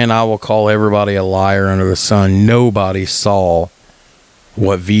 and I will call everybody a liar under the sun, nobody saw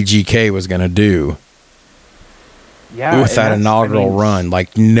what VGK was going to do with that inaugural run.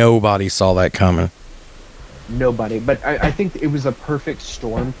 Like, nobody saw that coming. Nobody. But I think it was a perfect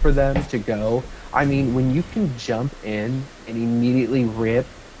storm for them to go. I mean, when you can jump in and immediately rip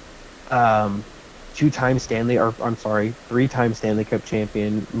three-time Stanley Cup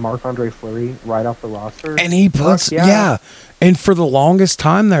champion Marc-Andre Fleury right off the roster. And he puts, yeah. And for the longest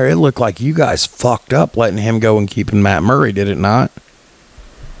time there, it looked like you guys fucked up letting him go and keeping Matt Murray, did it not?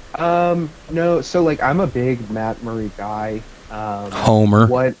 No. So, like, I'm a big Matt Murray guy.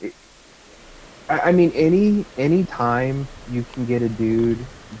 Homer. I mean, any time you can get a dude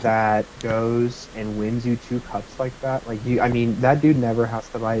that goes and wins you 2 cups like that, that dude never has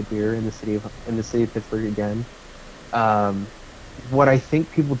to buy a beer in the city of Pittsburgh again. What I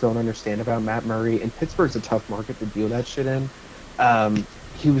think people don't understand about Matt Murray, and Pittsburgh's a tough market to deal that shit in.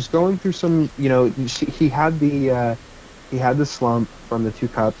 He was going through some, he had the slump from the 2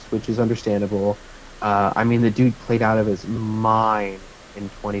 cups, which is understandable. The dude played out of his mind in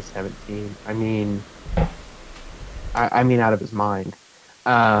 2017. I mean out of his mind.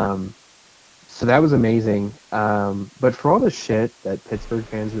 So that was amazing. But for all the shit that Pittsburgh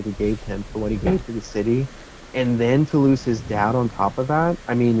fans really gave him for what he gave to the city, and then to lose his dad on top of that,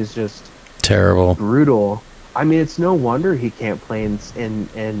 is just terrible, brutal. It's no wonder he can't play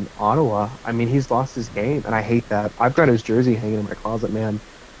in Ottawa. He's lost his game, and I hate that. I've got his jersey hanging in my closet, man.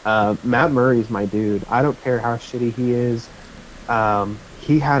 Matt Murray's my dude. I don't care how shitty he is.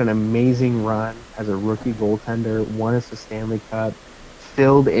 He had an amazing run as a rookie goaltender, won us the Stanley Cup,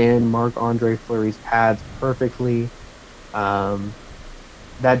 filled in Marc-Andre Fleury's pads perfectly.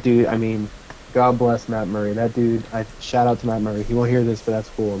 That dude, God bless Matt Murray. That dude, shout out to Matt Murray. He won't hear this, but that's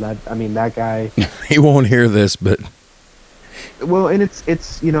cool. That guy. He won't hear this, but. Well, and it's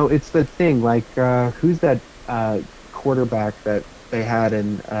the thing. Like, who's that quarterback that they had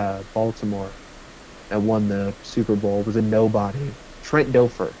in Baltimore that won the Super Bowl? Was a nobody. Trent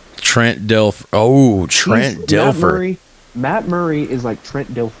Dilfer. Oh, Trent Dilfer. Matt Murray is like Trent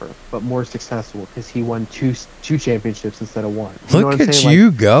Dilfer, but more successful because he won two championships instead of one. Look at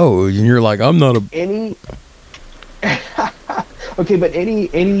you go, and you're like, I'm not any. Okay, but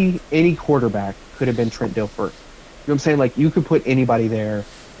any quarterback could have been Trent Dilfer. You know what I'm saying? Like, you could put anybody there,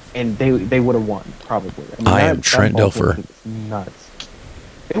 and they would have won probably. I am Trent Dilfer. Nuts.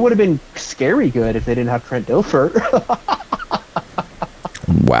 It would have been scary good if they didn't have Trent Dilfer.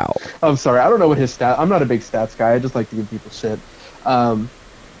 Wow. I'm sorry. I don't know what his stat. I'm not a big stats guy. I just like to give people shit.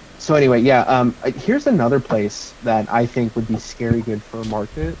 So anyway, here's another place that I think would be scary good for a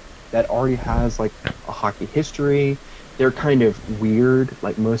market that already has like a hockey history. They're kind of weird,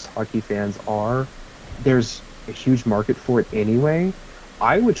 like most hockey fans are. There's a huge market for it anyway.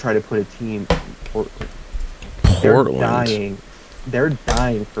 I would try to put a team in Portland. They're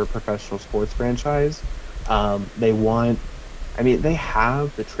dying for a professional sports franchise. They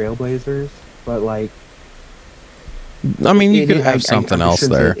have the Trailblazers, but like, you could have something else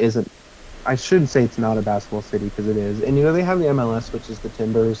there. I shouldn't say it's not a basketball city, because it is. And they have the MLS, which is the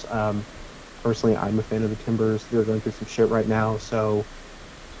Timbers. Personally, I'm a fan of the Timbers. They're going through some shit right now, so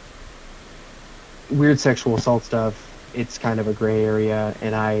weird sexual assault stuff. It's kind of a gray area,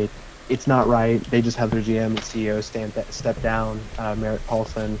 and it's not right. They just have their GM and CEO step down, Merritt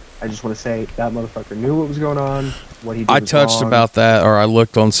Paulson. I just want to say that motherfucker knew what was going on, what he did. I touched wrong. about that, or I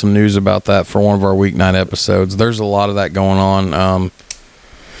looked on some news about that for one of our weeknight episodes. There's a lot of that going on.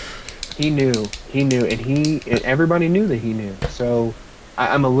 He knew, and everybody knew that he knew. So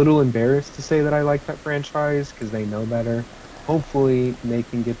I'm a little embarrassed to say that I like that franchise, because they know better. Hopefully, they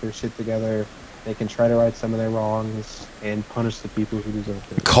can get their shit together. They can try to right some of their wrongs and punish the people who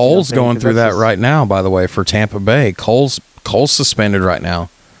deserve it. Cole's going through that right now, by the way, for Tampa Bay. Cole's suspended right now,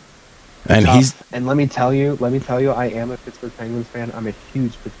 and let me tell you, I am a Pittsburgh Penguins fan. I'm a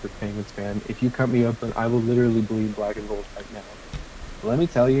huge Pittsburgh Penguins fan. If you cut me open, I will literally bleed black and gold right now. Let me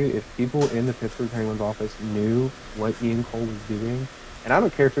tell you, if people in the Pittsburgh Penguins office knew what Ian Cole was doing, and I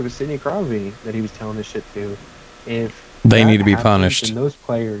don't care if it was Sidney Crosby that he was telling this shit to, if they need to be punished. And those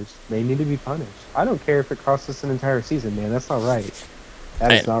players, they need to be punished. I don't care if it costs us an entire season, man. That's not right.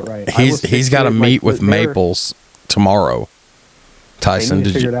 That is not right. He's got to meet with Maples tomorrow Tyson, need to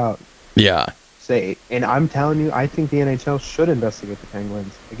did figure you? it out. Yeah. And I'm telling you, I think the NHL should investigate the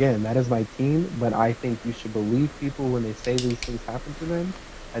Penguins. Again, that is my team, but I think you should believe people when they say these things happen to them.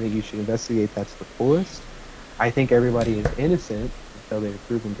 I think you should investigate that to the fullest. I think everybody is innocent until they're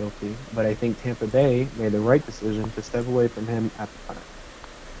proven guilty, but I think Tampa Bay made the right decision to step away from him at the time.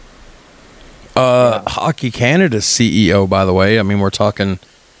 Hockey Canada's CEO, by the way. I mean, we're talking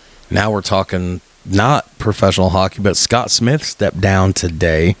not professional hockey, but Scott Smith stepped down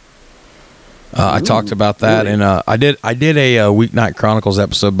today. I talked about that, really? and I did a Weeknight Chronicles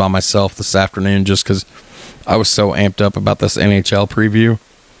episode by myself this afternoon just because I was so amped up about this NHL preview.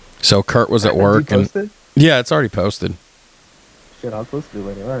 So Kurt was at work, Did you post it? Yeah, it's already posted. Shit, I'll post it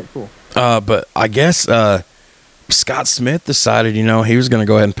later. All right, cool. But I guess Scott Smith decided, he was going to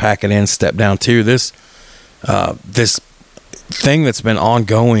go ahead and pack it in, step down too. This thing that's been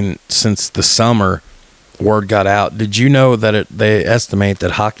ongoing since the summer, word got out. Did you know that they estimate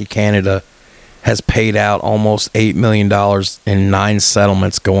that Hockey Canada has paid out almost $8 million in 9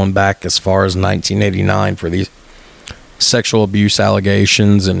 settlements going back as far as 1989 for these sexual abuse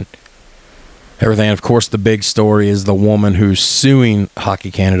allegations and everything? Of course, the big story is the woman who's suing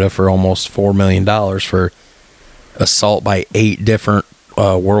Hockey Canada for almost $4 million for assault by 8 different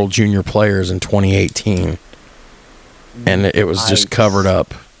World Junior players in 2018. And it was just covered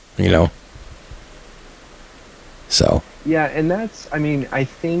up, So. Yeah, and that's, I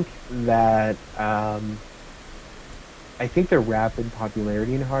think that, I think the rapid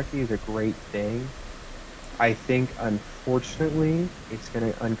popularity in hockey is a great thing. I think, unfortunately, it's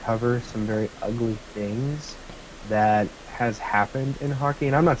going to uncover some very ugly things that has happened in hockey.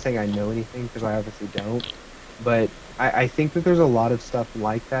 And I'm not saying I know anything, because I obviously don't. But I think that there's a lot of stuff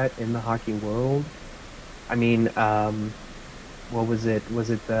like that in the hockey world. What was it? Was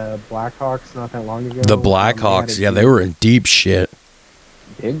it the Blackhawks not that long ago? The Blackhawks, they were in deep shit.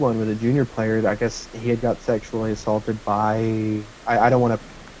 Big one with a junior player. I guess he had got sexually assaulted by. I don't want to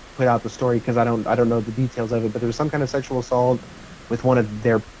put out the story because I don't know the details of it, but there was some kind of sexual assault with one of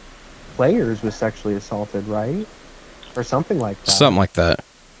their players was sexually assaulted, right? Or something like that. Something like that.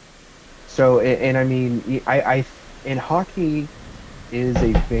 So, and in hockey is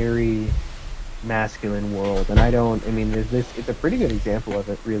a very masculine world, and there's this. It's a pretty good example of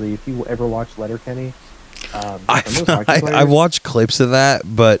it, really. If you ever watch Letterkenny, I watched clips of that,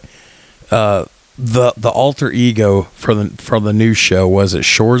 but the alter ego for the new show, was it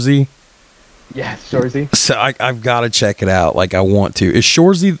Shorzy? Yeah, Shorzy. So I've got to check it out. Like, I want to. Is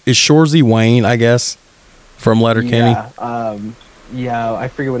Shorzy Wayne? I guess from Letterkenny. Yeah, I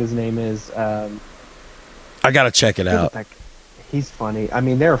forget what his name is. I got to check it out. He's funny.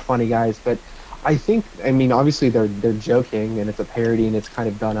 They're funny guys, but I think, obviously they're joking and it's a parody and it's kind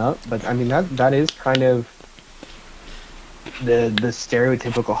of done up, but that is kind of the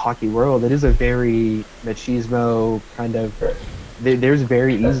stereotypical hockey world. It is a very machismo kind of. There's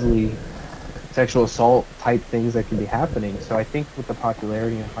very easily sexual assault type things that can be happening. So I think with the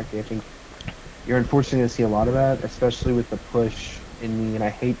popularity in hockey, I think you're unfortunately going to see a lot of that, especially with the push and I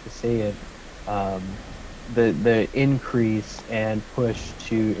hate to say it, the increase and push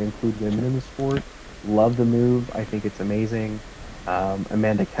to include women in the sport. Love the move. I think it's amazing.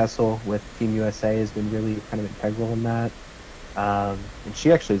 Amanda Kessel with Team USA has been really kind of integral in that. And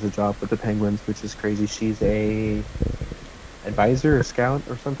she actually has a job with the Penguins, which is crazy. She's a advisor, a scout,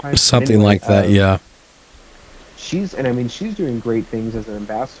 or something like that. Yeah. She's doing great things as an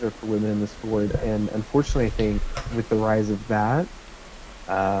ambassador for women in the sport. And unfortunately, I think with the rise of that,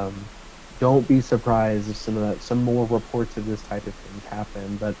 don't be surprised if some more reports of this type of things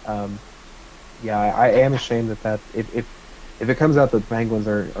happen. But I am ashamed that if it comes out that the Penguins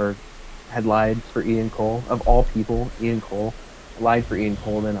had lied for Ian Cole, of all people, Ian Cole lied for Ian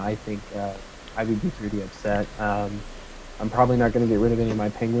Cole, then I think I would be pretty upset. I'm probably not going to get rid of any of my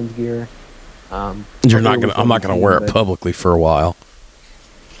Penguins gear. I'm not going to wear it publicly for a while.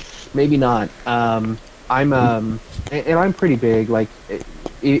 Maybe not. I'm pretty big. Like,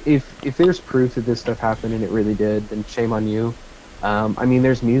 if there's proof that this stuff happened and it really did, then shame on you.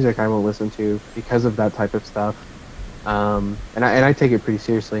 There's music I won't listen to because of that type of stuff. And I take it pretty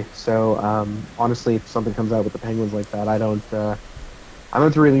seriously. So honestly, if something comes out with the Penguins like that, I don't. I'm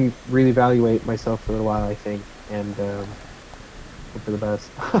going to really, really evaluate myself for a little while, I think, and hope for the best.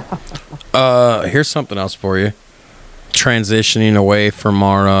 Here's something else for you. Transitioning away from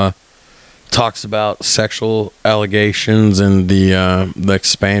our talks about sexual allegations and the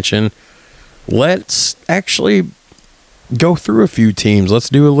expansion, let's actually go through a few teams. Let's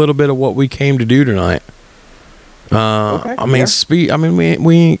do a little bit of what we came to do tonight. Okay,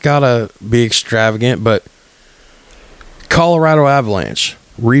 we ain't gotta be extravagant, but Colorado Avalanche.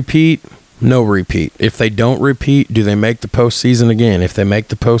 Repeat, no repeat. If they don't repeat, do they make the postseason again? If they make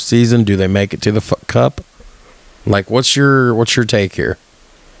the postseason, do they make it to the Cup? Like, what's your take here?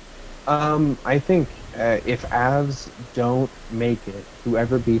 I think if Avs don't make it,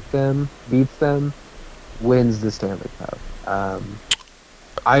 whoever beats them wins the Stanley Cup.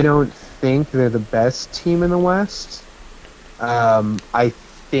 I don't think they're the best team in the West. I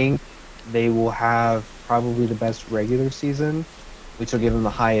think they will have probably the best regular season, which will give them the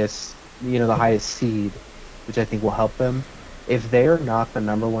highest seed, which I think will help them. If they're not the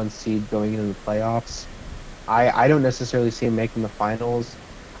number one seed going into the playoffs, I don't necessarily see them making the finals.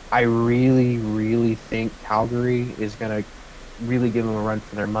 I really, really think Calgary is going to really give them a run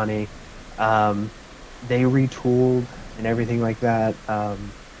for their money. They retooled and everything like that.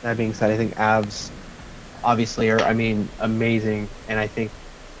 That being said, I think Avs obviously are, amazing. And I think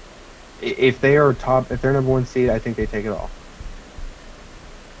if they're number one seed, I think they take it all.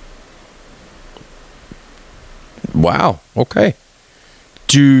 Wow. Okay.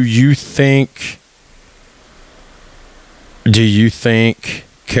 Do you think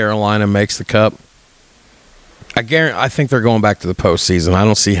Carolina makes the Cup? I think they're going back to the postseason. I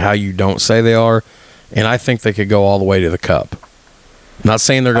don't see how you don't say they are, and I think they could go all the way to the Cup. I'm not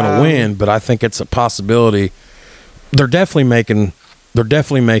saying they're going to win, but I think it's a possibility. They're definitely making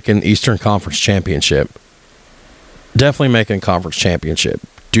Eastern Conference Championship. Definitely making Conference Championship.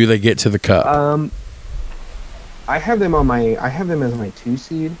 Do they get to the Cup? I have them as my 2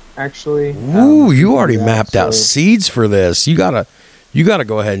 seed, actually. Ooh, you already mapped out seeds for this. You gotta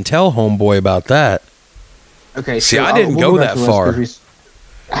go ahead and tell homeboy about that. Okay. See, I didn't go that far.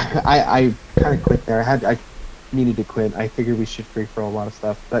 I kind of quit there. I needed to quit. I figured we should free for a lot of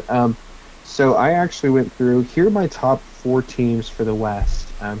stuff, but so I actually went through. Here are my top 4 teams for the West.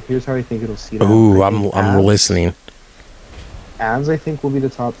 Here's how I think it'll seed. Ooh, I'm listening. Avs, I think, will be the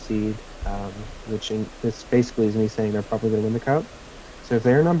top seed. This basically is me saying they're probably going to win the Cup. So if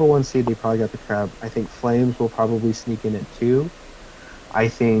they're number 1 seed, they probably got the Cup. I think Flames will probably sneak in at 2. I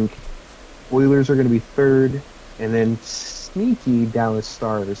think Oilers are going to be 3rd, and then sneaky Dallas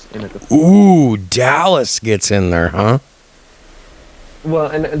Stars in at the 4th. Ooh, Dallas gets in there, huh? Well,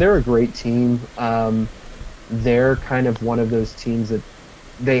 and they're a great team. They're kind of one of those teams that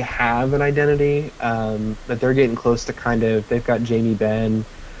they have an identity, but they're getting close to they've got Jamie Benn,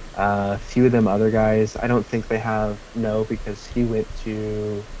 a few of them other guys. I don't think they have because he went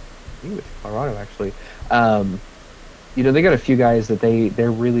to Colorado actually. They got a few guys that they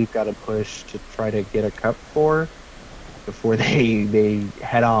really got to push to try to get a cup for before they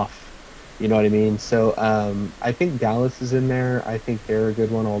head off. You know what I mean? So I think Dallas is in there. I think they're a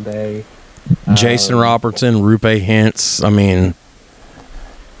good one all day. Jason Robertson, Rupe Hintz.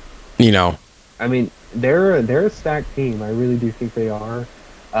 They're a stacked team. I really do think they are.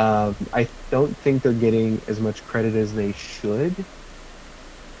 I don't think they're getting as much credit as they should.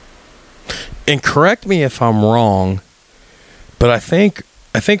 And correct me if I'm wrong, but I think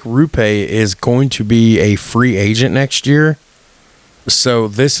Rupe is going to be a free agent next year. So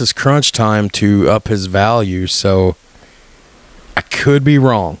this is crunch time to up his value. So I could be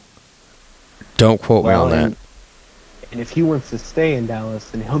wrong. Don't quote me on that. And if he wants to stay in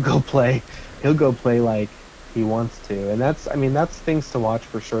Dallas, then he'll go play like he wants to. And that's things to watch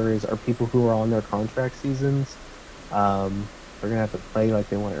for sure. Are people who are on their contract seasons, they're gonna have to play like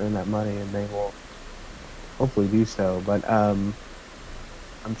they want to earn that money, and they will hopefully do so. But I'm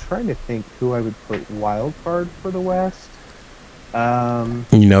trying to think who I would put wild card for the West.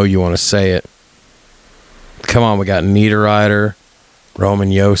 You want to say it. Come on, we got Niederreiter, Roman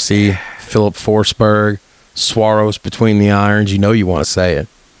Josi, Philip Forsberg, Swaros between the irons. You want to say it.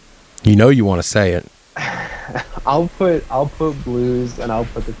 I'll put Blues and I'll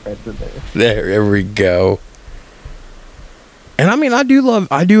put the Preds in there. There we go. And I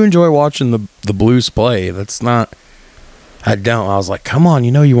do enjoy watching the Blues play. I was like, come on,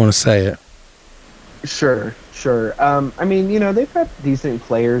 you want to say it. Sure. They've got decent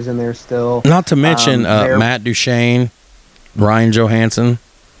players in there still. Not to mention Matt Duchene, Ryan Johansson.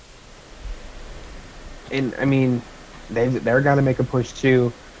 And they're got to make a push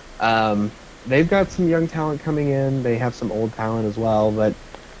too. They've got some young talent coming in. They have some old talent as well, but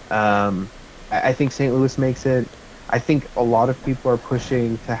I think St. Louis makes it. I think a lot of people are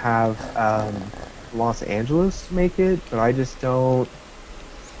pushing to have Los Angeles make it, but I just don't.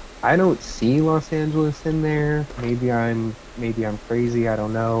 I don't see Los Angeles in there. Maybe I'm crazy. I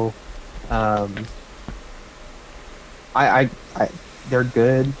don't know. They're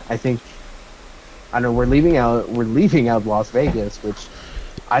good. I think. I don't know. We're leaving out Las Vegas, which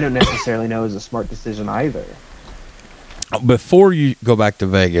I don't necessarily know is a smart decision either. Before you go back to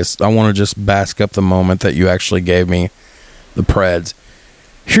Vegas, I want to just bask up the moment that you actually gave me the Preds.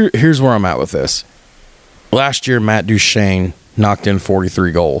 Here's where I'm at with this. Last year, Matt Duchene knocked in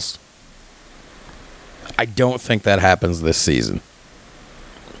 43 goals. I don't think that happens this season.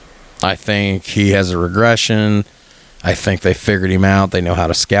 I think he has a regression. I think they figured him out. They know how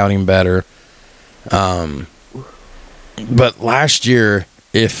to scout him better. But last year,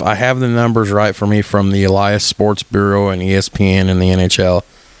 if I have the numbers right for me from the Elias Sports Bureau and ESPN and the NHL,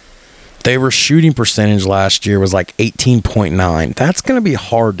 they were shooting percentage last year was like 18.9. That's going to be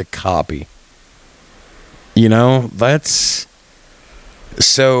hard to copy. You know, that's...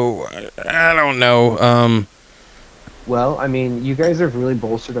 So, I don't know. Well, I mean, you guys have really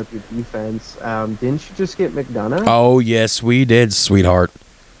bolstered up your defense. Didn't you just get McDonough? Oh, yes, we did, sweetheart.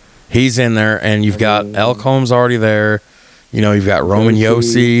 He's in there, and you've got Elkholm's already there. You know, you've got Roman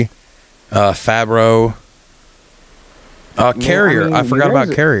Yossi, Fabro, Carrier. I forgot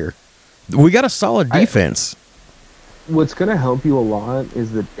about Carrier. We got a solid defense. What's going to help you a lot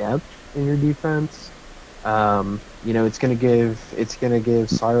is the depth in your defense. You know, it's going to give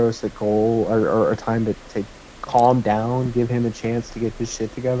Saros a goal or a time to calm down, give him a chance to get his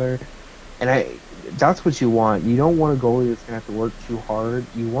shit together. And that's what you want. You don't want a goalie that's going to have to work too hard.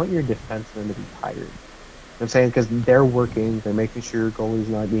 You want your defensemen to be tired. You know what I'm saying? Because they're working. They're making sure your goalie's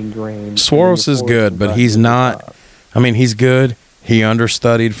not being drained. Saros is good, but he's not. I mean, he's good. He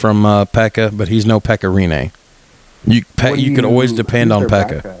understudied from Pekka, but he's no Pekka Rinne. You could always depend on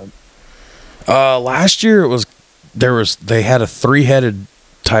Pekka. Last year they had a three-headed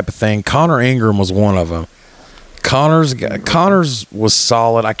type of thing. Connor Ingram was one of them. Connors was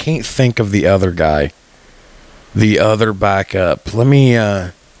solid. I can't think of the other guy. The other backup. Let me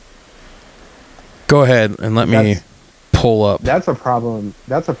go ahead and let me pull up. That's a problem.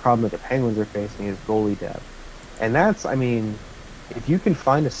 That's a problem that the Penguins are facing is goalie depth. And that's, I mean, if you can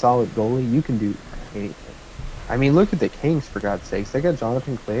find a solid goalie, you can do anything. I mean, look at the Kings, for God's sakes. They got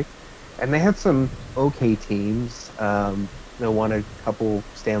Jonathan Quick, and they had some okay teams. They won a couple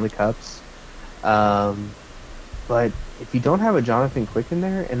Stanley Cups. But if you don't have a Jonathan Quick in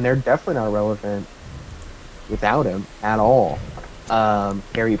there, and they're definitely not relevant without him at all.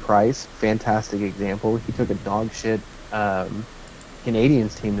 Carey Price, fantastic example. He took a dog shit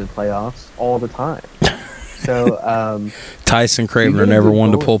Canadians team to the playoffs all the time. So Tyson Cravener never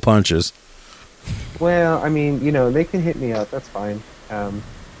wanted to pull punches. Well, I mean, you know, they can hit me up. That's fine.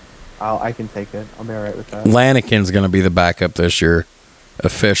 I can take it. I'll be all right with that. Lanikin's going to be the backup this year,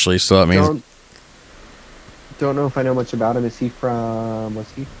 officially. So that means don't know if I know much about him. Was he from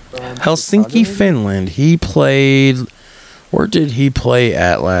Helsinki, Finland? He played. Where did he play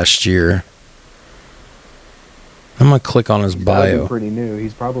at last year? I'm gonna click on his bio. Pretty new.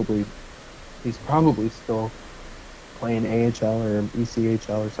 He's probably still playing AHL or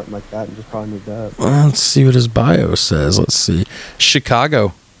ECHL or something like that, and just probably moved up. Let's see what his bio says. Let's see.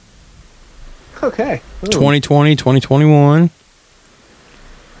 Chicago. Okay. Ooh. 2020, 2021.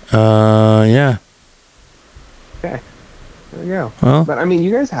 Yeah. Okay. There we go. Well, but I mean,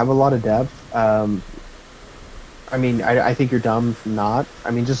 you guys have a lot of depth. I mean, I think you're dumb not.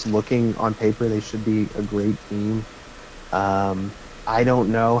 I mean, just looking on paper, they should be a great team. I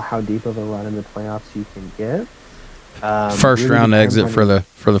don't know how deep of a run in the playoffs you can get. First really round exit for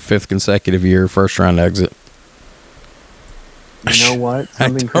the fifth consecutive year. First round exit. You know what?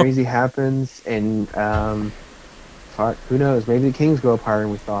 Something crazy happens, and who knows? Maybe the Kings go up higher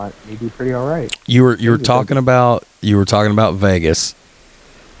than we thought. They'd be pretty all right. You were talking about Vegas,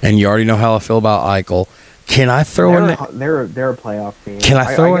 and you already know how I feel about Eichel. Can I throw they're a playoff team. Can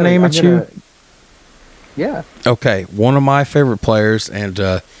I throw a name at you? Yeah. Okay, one of my favorite players, and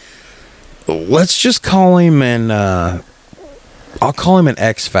let's just call him I'll call him an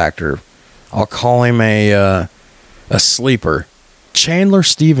X Factor. I'll call him a sleeper. Chandler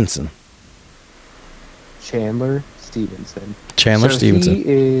Stevenson. Chandler Stevenson.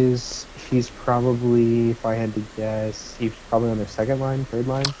 He's probably, if I had to guess, he's probably on their second line, third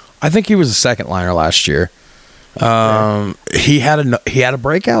line. I think he was a second liner last year. He had a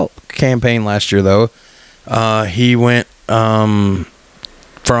breakout campaign last year though. He went from,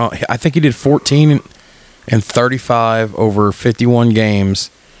 I think he did 14 and 35 over 51 games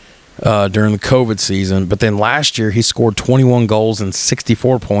during the COVID season. But then last year he scored 21 goals and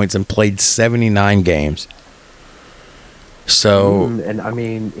 64 points and played 79 games. So and I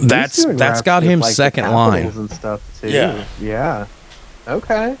mean that's got him like second line and stuff too. Yeah.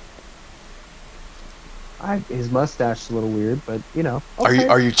 Okay. His mustache is a little weird, but you know. Okay,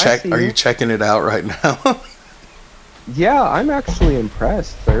 are you checking it out right now? Yeah, I'm actually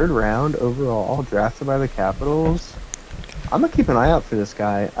impressed. Third round overall, drafted by the Capitals. I'm gonna keep an eye out for this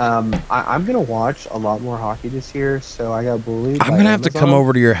guy. I'm gonna watch a lot more hockey this year. So I got bullied. I'm gonna have to come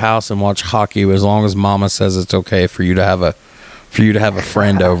over to your house and watch hockey as long as Mama says it's okay for you to have a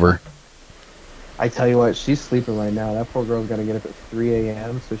friend over. I tell you what, she's sleeping right now. That poor girl's gonna get up at 3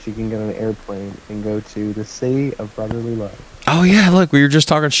 a.m. so she can get on an airplane and go to the city of brotherly love. Oh yeah, look, we were just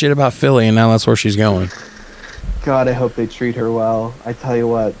talking shit about Philly, and now that's where she's going. God, I hope they treat her well. I tell you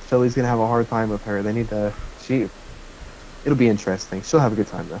what, Philly's gonna have a hard time with her. They need to. It'll be interesting. She'll have a good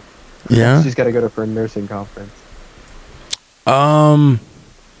time though. Yeah. She's got to go to for a nursing conference. I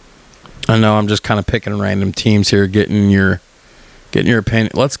know I'm just kind of picking random teams here, getting your opinion.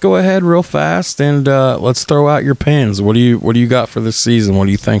 Let's go ahead real fast and let's throw out your pins. What do you got for this season? What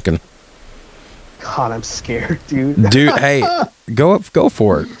are you thinking? God, I'm scared, dude. Dude, hey, go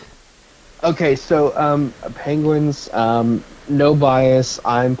for it. Okay, so Penguins, no bias.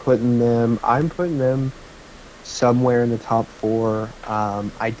 I'm putting them somewhere in the top 4.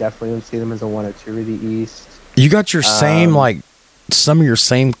 I definitely don't see them as a 1 or 2 of the East. You got your same some of your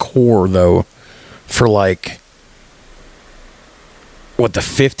same core though for the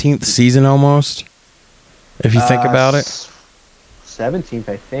 15th season almost, if you think about it. 17th,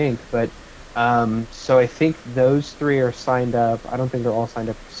 I think, but so I think those 3 are signed up. I don't think they're all signed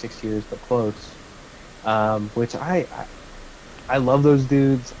up for 6 years, but close. Which I love those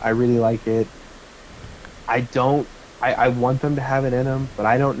dudes. I really like it. I want them to have it in them, but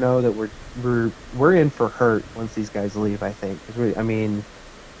I don't know that we're in for hurt once these guys leave. I think because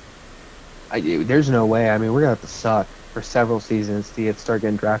there's no way. I mean, we're gonna have to suck for several seasons to start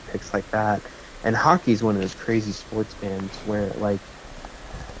getting draft picks like that. And hockey's one of those crazy sports fans where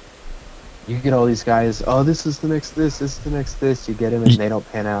you get all these guys. Oh, this is the next this. This is the next this. You get them and they don't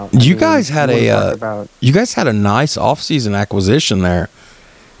pan out. You guys had a nice offseason acquisition there.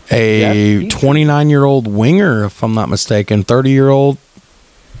 A 29-year-old winger, if I'm not mistaken, 30-year-old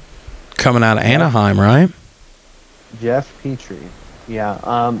coming out of Anaheim, right? Jeff Petrie. Yeah.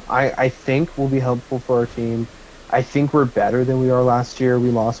 I think will be helpful for our team. I think we're better than we are last year. We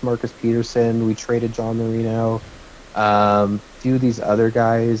lost Marcus Peterson. We traded John Marino. Few of these other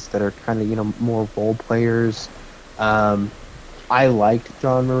guys that are kind of, more role players. I liked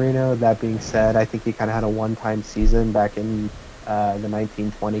John Marino. That being said, I think he kind of had a one-time season back in the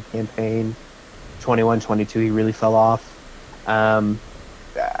 1920 campaign. 21-22, he really fell off.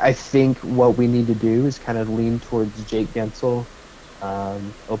 I think what we need to do is kind of lean towards Jake Gensel,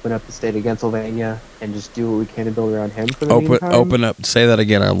 open up the state of Pennsylvania, and just do what we can to build around him for the meantime. Open up. Say that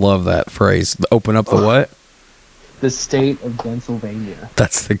again. I love that phrase. Open up the what? The state of Pennsylvania.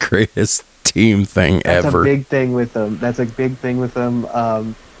 That's the greatest team thing ever. That's a big thing with them.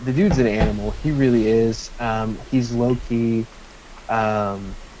 The dude's an animal. He really is. He's low key.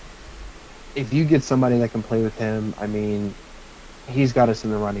 If you get somebody that can play with him, I mean, he's got us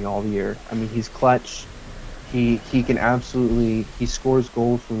in the running all year. I mean, he's clutch. He can absolutely. He scores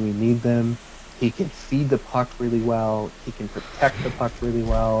goals when we need them. He can feed the puck really well. He can protect the puck really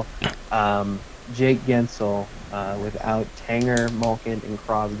well. Jake Gensel, without Tanger, Malkin, and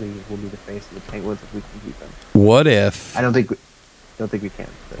Crosby, will be the face of the Penguins if we can keep them. What if? I don't think we can.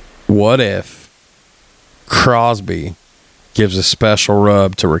 But. What if Crosby gives a special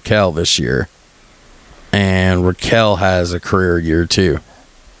rub to Raquel this year, and Raquel has a career year too?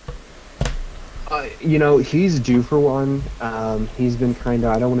 He's due for one. He's been kind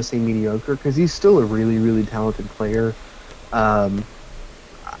of, I don't want to say mediocre, because he's still a really, really talented player.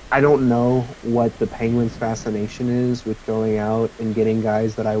 I don't know what the Penguins' fascination is with going out and getting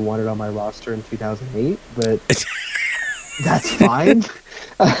guys that I wanted on my roster in 2008, but that's fine.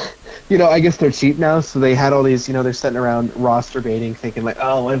 I guess they're cheap now, so they had all these, they're sitting around roster baiting, thinking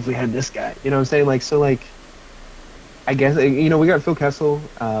oh, what if we had this guy? You know what I'm saying? I guess, we got Phil Kessel.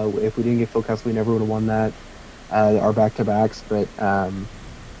 If we didn't get Phil Kessel, we never would have won that, our back-to-backs. But,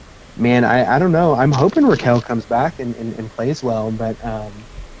 man, I don't know. I'm hoping Raquel comes back and plays well. But,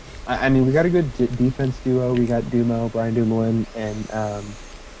 I mean, we got a good defense duo. We got Brian Dumoulin, and,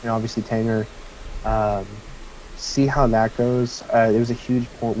 obviously Tanger. See how that goes. It was a huge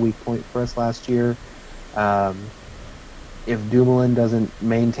weak point for us last year. If Dumoulin doesn't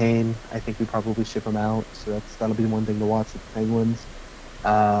maintain, I think we probably ship him out. So that'll be one thing to watch with the Penguins.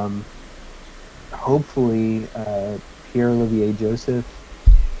 Hopefully, Pierre-Olivier Joseph,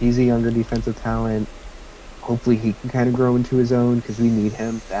 he's a younger defensive talent. Hopefully he can kind of grow into his own because we need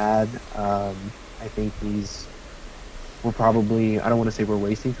him bad. I think we're probably, I don't want to say we're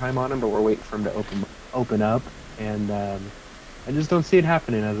wasting time on him, but we're waiting for him to open up. And I just don't see it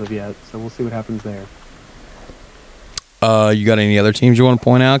happening as of yet. So we'll see what happens there. You got any other teams you want to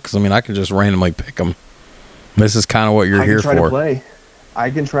point out? Because, I mean, I could just randomly pick them. This is kind of what you're I here can try for. to play. I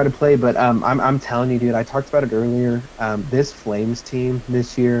can try to play, but I'm telling you, dude. I talked about it earlier. This Flames team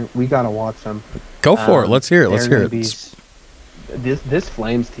this year, we gotta watch them. Go for it. Let's hear it. Let's hear it. This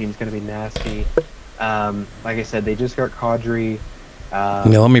Flames team's gonna be nasty. Like I said, they just got Kadri. Yeah,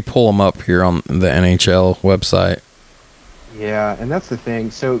 let me pull them up here on the NHL website. Yeah, and that's the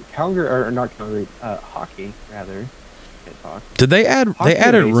thing. So Calgary, or not Calgary, hockey rather. Can't talk. Did they add? They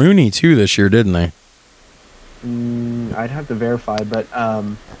added Rooney too this year, didn't they? I'd have to verify, but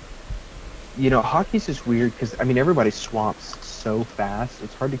hockey's just weird because everybody swaps so fast.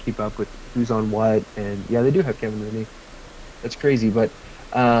 It's hard to keep up with who's on what, and yeah, they do have Kevin Rooney. That's crazy, but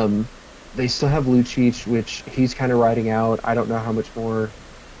they still have Lucic, which he's kind of riding out. I don't know how much more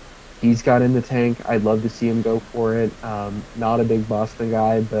he's got in the tank. I'd love to see him go for it. Not a big Boston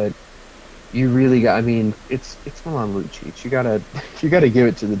guy, but you really got. It's Milan Lucic. You gotta give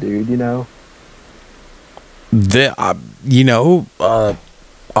it to the dude.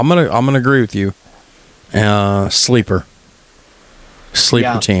 I'm gonna agree with you. Sleeper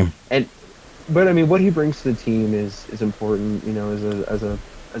team. But what he brings to the team is important.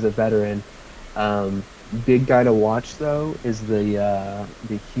 As a veteran. Big guy to watch though is the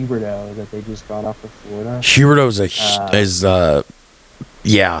Huberdeau that they just got off of Florida. Huberdeau's he's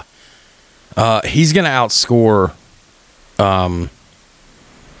gonna outscore.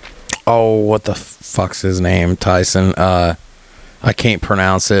 What the fuck's his name? Tyson. I can't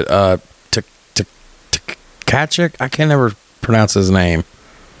pronounce it. Tkachuk. I can never pronounce his name.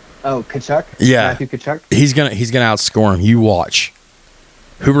 Oh, Tkachuk. Yeah, Matthew Tkachuk. He's gonna outscore him. You watch.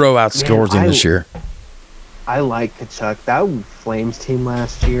 Huberdeau outscores him this year. I like Tkachuk. That Flames team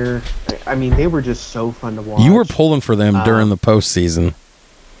last year. They were just so fun to watch. You were pulling for them during the postseason.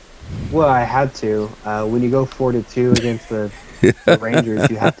 Well, I had to. When you go 4-2 against the Rangers,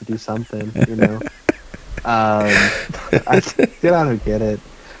 you have to do something. I don't get it.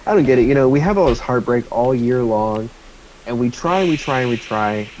 We have all this heartbreak all year long, and we try. We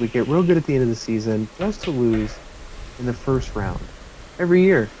get real good at the end of the season, just to lose in the first round every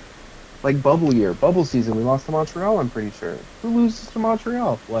year. Like bubble season, we lost to Montreal. I'm pretty sure. Who loses to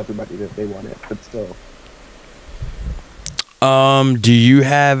Montreal? Well, everybody did. They won it, but still. Do you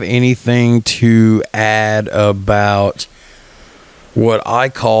have anything to add about what I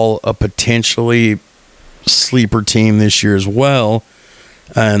call a potentially sleeper team this year as well?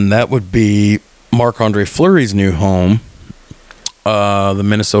 And that would be Marc-Andre Fleury's new home, the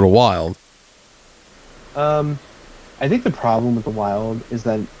Minnesota Wild. I think the problem with the Wild is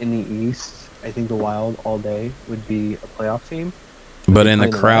that in the East, I think the Wild all day would be a playoff team. But in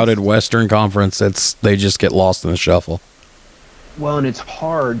the crowded Western Conference, they just get lost in the shuffle. Well, and it's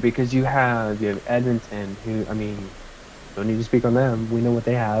hard because you have Edmonton, who don't need to speak on them. We know what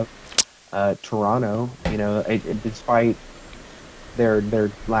they have. Toronto, despite their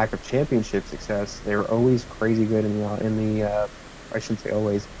lack of championship success, they were always crazy good in the I shouldn't say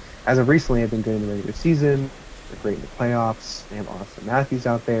always. As of recently, they've been good in the regular season. They're great in the playoffs. They have Austin Matthews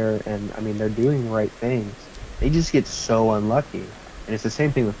out there, and they're doing the right things. They just get so unlucky, and it's the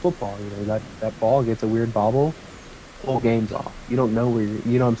same thing with football. That ball gets a weird bobble, whole game's off. You don't know where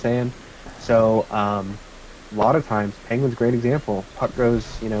you know what I'm saying. So a lot of times, Penguins great example. Puck goes,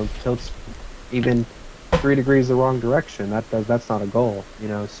 tilts even 3 degrees the wrong direction. That's not a goal.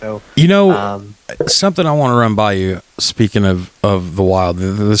 So something I want to run by you. Speaking of the Wild,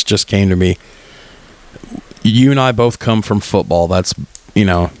 this just came to me. You and I both come from football. That's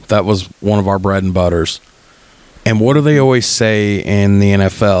that was one of our bread and butters. And what do they always say in the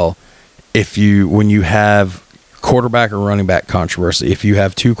NFL? When you have quarterback or running back controversy, if you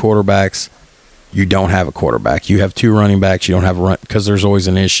have two quarterbacks, you don't have a quarterback. You have two running backs, you don't have a run, because there's always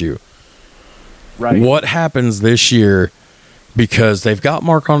an issue. Right. What happens this year? Because they've got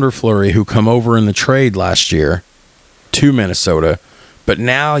Marc-Andre Fleury, who come over in the trade last year to Minnesota, but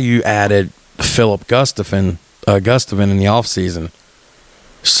now you added Philip Gustafson in the offseason.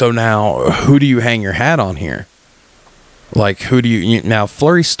 So now, who do you hang your hat on here? Like, now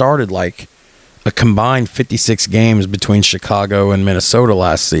Fleury started like a combined 56 games between Chicago and Minnesota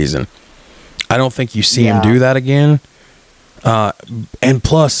last season. I don't think you see him do that again. And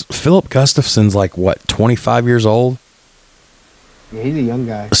plus, Philip Gustafson's like, 25 years old? Yeah, he's a young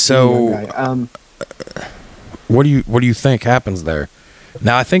guy. So, what do you think happens there?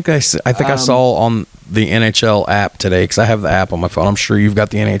 Now, I think I saw on the NHL app today, because I have the app on my phone. I'm sure you've got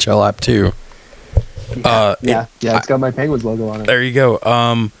the NHL app too. It's got my Penguins logo on it. There you go.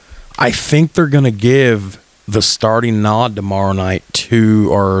 I think they're going to give the starting nod tomorrow night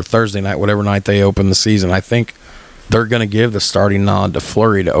or Thursday night, whatever night they open the season. I think they're going to give the starting nod to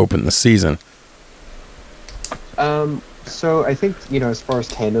Fleury to open the season. So I think, as far as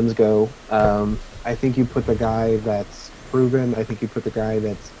tandems go, I think you put the guy that's proven. I think you put the guy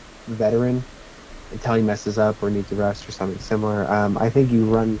that's veteran until he messes up or needs a rest or something similar. I think you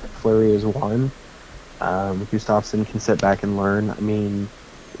run Fleury as one. Gustafsson can sit back and learn. I mean,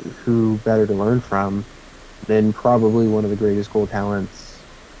 who better to learn from than probably one of the greatest goal talents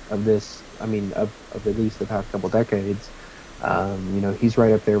of this? I mean, of at least the past couple decades. He's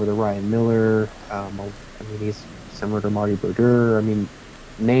right up there with a Ryan Miller. I mean, he's similar to Marty Brodeur. I mean,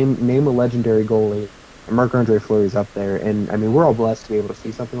 name a legendary goalie, and Marc-Andre Fleury's up there. And I mean, we're all blessed to be able to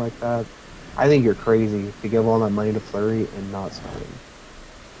see something like that. I think you're crazy to give all that money to Fleury and not sign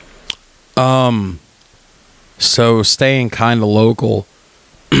him. So staying kind of local,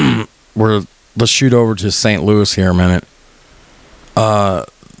 let's shoot over to St. Louis here a minute.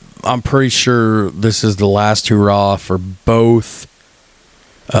 I'm pretty sure this is the last hurrah for both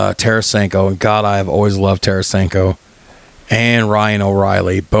Tarasenko, and God, I have always loved Tarasenko, and Ryan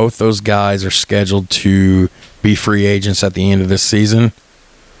O'Reilly. Both those guys are scheduled to be free agents at the end of this season.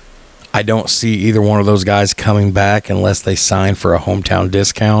 I don't see either one of those guys coming back unless they sign for a hometown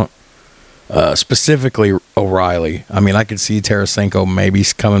discount. Specifically O'Reilly. I mean, I could see Tarasenko maybe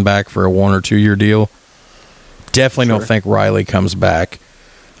coming back for a 1 or 2 year deal. Definitely don't think Riley comes back.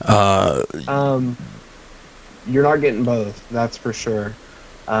 You're not getting both, that's for sure.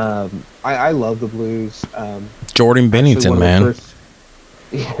 I love the Blues. Jordan Bennington, man.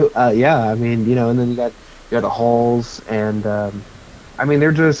 Yeah, I mean, and then you got the Halls, and I mean,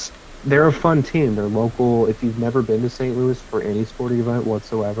 they're a fun team. They're local. If you've never been to St. Louis for any sporting event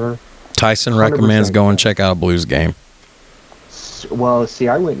whatsoever, Tyson recommends going check out a Blues game. Well, see,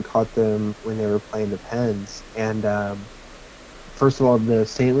 I went and caught them when they were playing the Pens, and first of all, the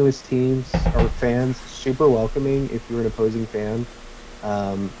St. Louis teams or fans super welcoming if you're an opposing fan.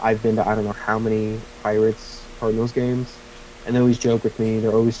 I've been to I don't know how many Pirates Cardinals games, and they always joke with me.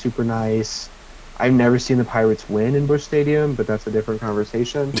 They're always super nice. I've never seen the Pirates win in Busch Stadium, but that's a different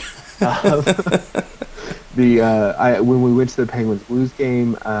conversation. When we went to the Penguins Blues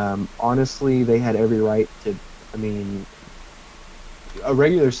game, honestly, they had every right to. I mean, a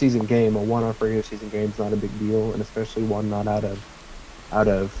regular season game, a one-off regular season game is not a big deal, and especially one not out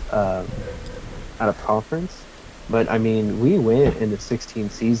of conference. But I mean, we went in the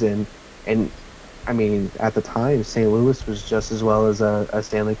 16th season, and I mean, at the time, St. Louis was just as well as a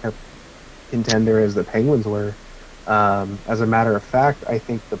Stanley Cup contender as the Penguins were. As a matter of fact, I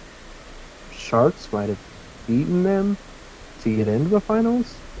think the Sharks might have beaten them to get into the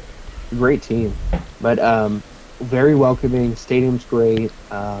finals. Great team, but very welcoming. Stadium's great.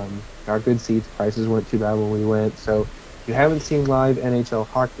 Got good seats. Prices weren't too bad when we went. So if you haven't seen live NHL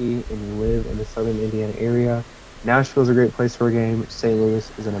hockey and you live in the southern Indiana area, Nashville's a great place for a game. St.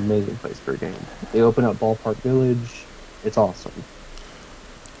 Louis is an amazing place for a game. They open up Ballpark Village. It's awesome.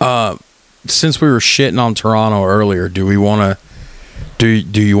 Since we were shitting on Toronto earlier, do you want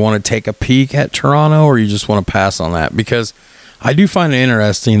to take a peek at Toronto, or you just want to pass on that? Because I do find it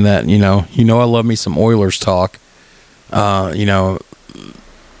interesting that I love me some Oilers talk.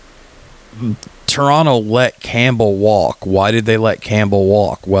 Toronto let Campbell walk. Why did they let Campbell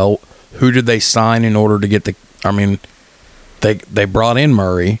walk? Well, who did they sign in order to get they brought in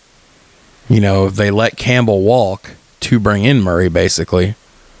Murray. They let Campbell walk to bring in Murray, basically.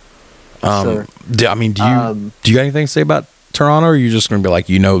 Sure. Do you got anything to say about Toronto, or are you just going to be like,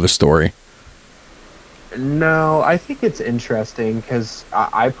 the story? No, I think it's interesting because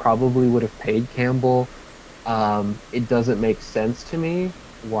I probably would have paid Campbell. It doesn't make sense to me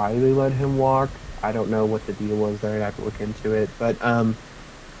why they let him walk. I don't know what the deal was there. I'd have to look into it. But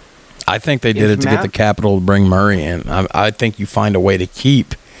I think they did it to get the capital to bring Murray in. I think you find a way to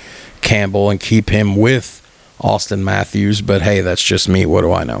keep Campbell and keep him with Austin Matthews. But hey, that's just me. What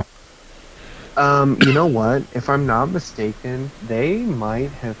do I know? You know what? If I'm not mistaken, they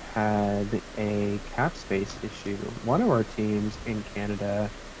might have had a cap space issue. One of our teams in Canada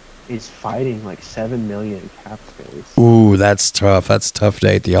is fighting like $7 million cap space. Ooh, that's tough. That's a tough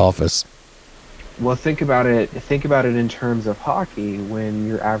day at the office. Well, think about it. Think about it in terms of hockey. When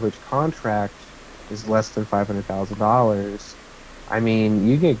your average contract is less than $500,000, I mean,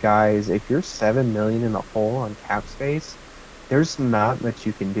 you get guys. If you're $7 million in the hole on cap space, there's not much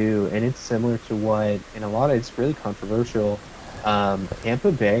you can do, and it's similar to what, in a lot of, it's really controversial.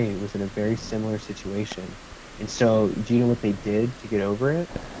 Tampa Bay was in a very similar situation, and so do you know what they did to get over it?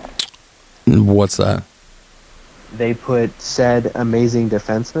 What's that? They put said amazing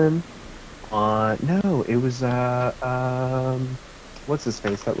defenseman on. No, it was what's his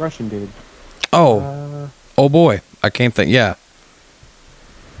face? That Russian dude. Oh boy, I can't think. Yeah.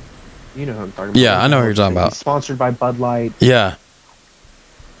 You know who I'm talking about. Yeah, I know who you're talking about. He's sponsored by Bud Light. Yeah.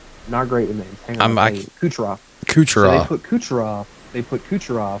 Not great with names. Hang on. Kucherov. Kucherov. So they put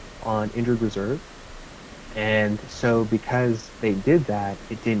Kucherov on injured reserve. And so because they did that,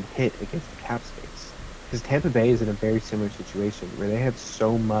 it didn't hit against the cap space. Because Tampa Bay is in a very similar situation where they have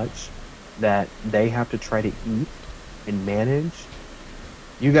so much that they have to try to eat and manage.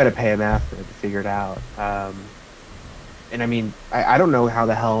 You got to pay them after to figure it out. And I mean, I don't know how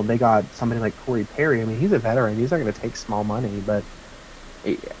the hell they got somebody like Corey Perry. I mean, he's a veteran. He's not going to take small money, but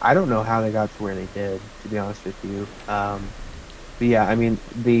I don't know how they got to where they did, to be honest with you. But yeah, I mean,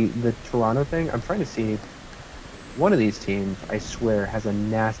 the Toronto thing, I'm trying to see. One of these teams, I swear, has a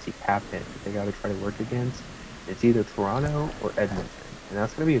nasty cap hit that they got to try to work against. It's either Toronto or Edmonton, and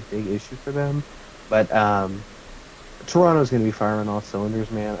that's going to be a big issue for them. But Toronto's going to be firing all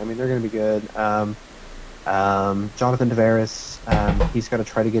cylinders, man. I mean, they're going to be good. Jonathan Tavares, he's got to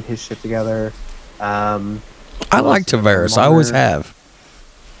try to get his shit together. I like Tavares. I always have.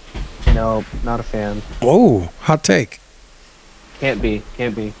 No, not a fan. Whoa, hot take. Can't be.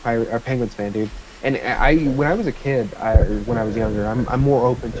 Our Penguins fan, dude. And when I was a kid, when I was younger, I'm more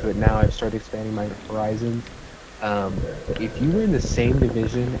open to it now. I've started expanding my horizons. If you were in the same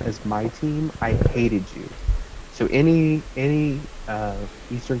division as my team, I hated you. So any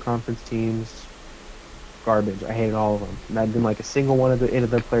Eastern Conference teams, garbage. I hated all of them. And I didn't like a single one of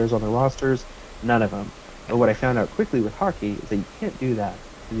the players on the rosters. None of them. But what I found out quickly with hockey is that you can't do that.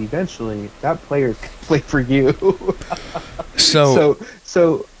 And eventually, that player can play for you. So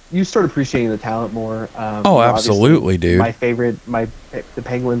you start appreciating the talent more. Absolutely, dude. My favorite, the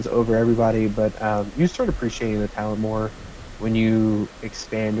Penguins over everybody, but you start appreciating the talent more when you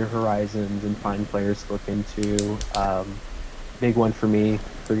expand your horizons and find players to look into. Big one for me,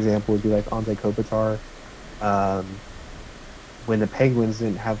 for example, would be like Anze Kopitar. When the Penguins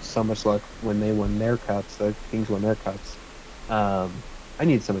didn't have so much luck when they won their cups, the Kings won their cups. I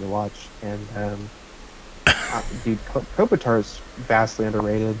need somebody to watch, and dude, Kopitar's vastly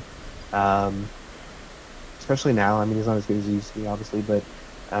underrated, especially now. I mean, he's not as good as he used to be, obviously, but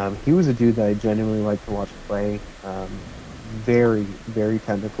he was a dude that I genuinely liked to watch play. Very, very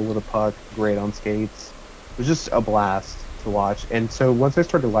technical with a puck, great on skates. It was just a blast to watch. And so once I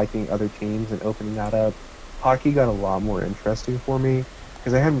started liking other teams and opening that up, hockey got a lot more interesting for me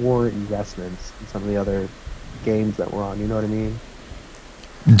because I had more investments in some of the other games that were on. You know what I mean?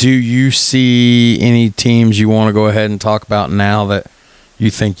 Do you see any teams you want to go ahead and talk about now that you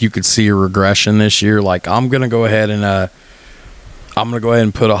think you could see a regression this year? Like, I'm going to go ahead and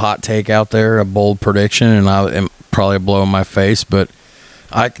put a hot take out there, a bold prediction, and I am probably blow in my face, but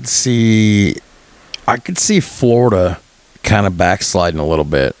I could see Florida kind of backsliding a little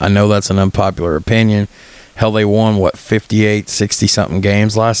bit. I know that's an unpopular opinion. Hell, they won 58, 60 something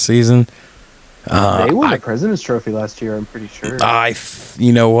games last season. They won the President's Trophy last year, I'm pretty sure.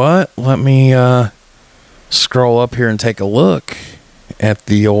 You know what? Let me scroll up here and take a look at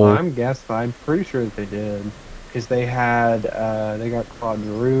the old. I'm pretty sure that they did, because they got Claude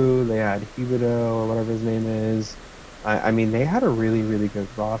Giroux, they had Huberdeau or whatever his name is. I mean, they had a really, really good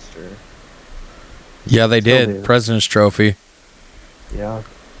roster. Yeah, they did. President's Trophy. Yeah.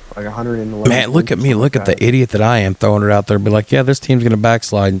 Like 111. Man, look at me. Look at the idiot that I am throwing it out there. Be like, yeah, this team's going to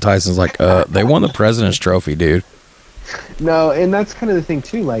backslide. And Tyson's like, they won the President's Trophy, dude. No, and that's kind of the thing,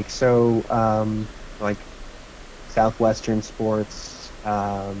 too. Like, so, like, Southwestern sports,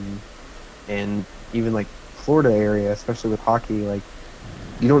 and even, like, Florida area, especially with hockey, like,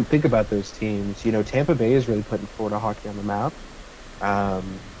 you don't think about those teams. You know, Tampa Bay is really putting Florida hockey on the map.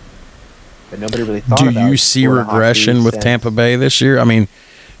 But nobody really thought about it. Do you see regression with Tampa Bay this year? I mean,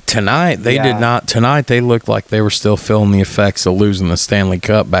 tonight they did not. Tonight they looked like they were still feeling the effects of losing the Stanley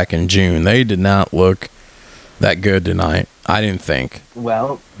Cup back in June. They did not look that good tonight. I didn't think.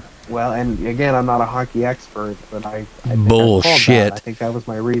 Well, and again, I'm not a hockey expert, but I bullshit. I think that was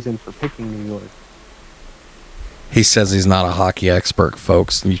my reason for picking New York. He says he's not a hockey expert,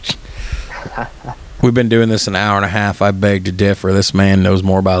 folks. We've been doing this an hour and a half. I beg to differ. This man knows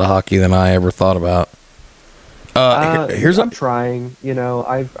more about hockey than I ever thought about. I'm trying. You know,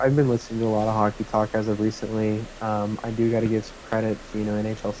 I've been listening to a lot of hockey talk as of recently. I do got to give some credit to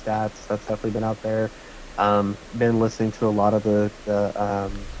NHL stats. That's definitely been out there. Been listening to a lot of the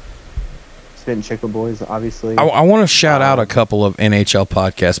Spit and Chickle boys, obviously. I want to shout out a couple of NHL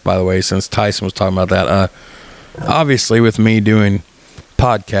podcasts, by the way, since Tyson was talking about that. Obviously, with me doing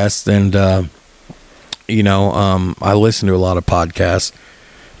podcasts and I listen to a lot of podcasts,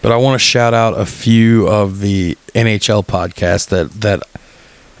 but I want to shout out a few of the NHL podcasts that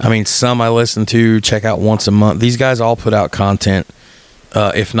some I listen to, check out once a month. These guys all put out content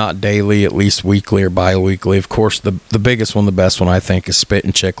if not daily, at least weekly or bi-weekly. Of course, the biggest one, the best one, I think, is Spit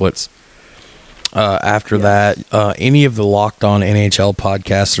and Chicklets. After that, any of the Locked On NHL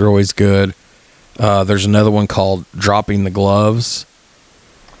podcasts are always good. There's another one called Dropping the Gloves.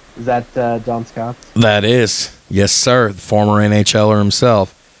 Is that John Scott? That is. Yes, sir. The former NHLer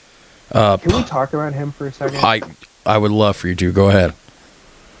himself. Can we talk about him for a second? I would love for you to. Go ahead.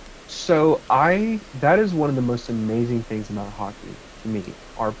 So that is one of the most amazing things about hockey to me,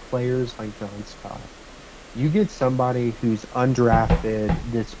 are players like John Scott. You get somebody who's undrafted,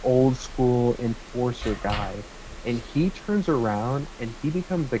 this old school enforcer guy, and he turns around and he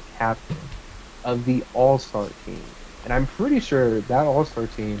becomes the captain of the All-Star team. And I'm pretty sure that All-Star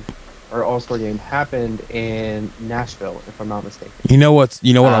team or All-Star game happened in Nashville, if I'm not mistaken. You know what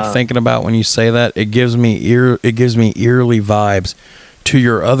I'm thinking about when you say that? It gives me eerily vibes to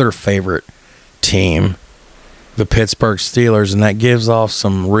your other favorite team, the Pittsburgh Steelers, and that gives off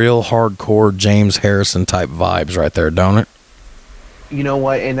some real hardcore James Harrison type vibes right there, don't it? You know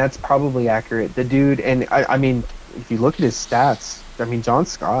what? And that's probably accurate. The dude, and I mean, if you look at his stats, I mean, John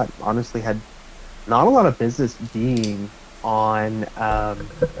Scott honestly had not a lot of business being on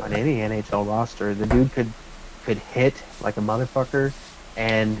any NHL roster. The dude could hit like a motherfucker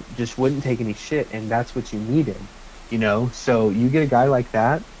and just wouldn't take any shit, and that's what you needed, you know? So you get a guy like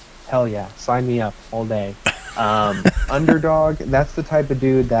that, hell yeah, sign me up all day. Underdog, that's the type of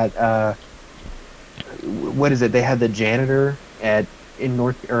dude that what is it? They had the janitor for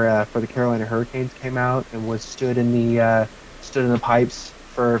the Carolina Hurricanes came out and stood in the pipes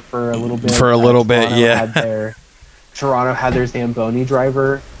for a little bit. For a little bit, yeah. Toronto had their Zamboni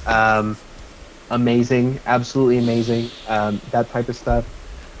driver. Amazing, absolutely amazing. That type of stuff.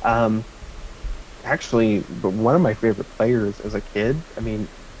 Actually, one of my favorite players as a kid, I mean,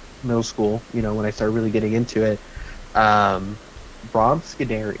 middle school, you know, when I started really getting into it, Brom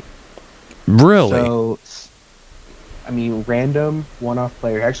Scuderi. Really? So, I mean, random one-off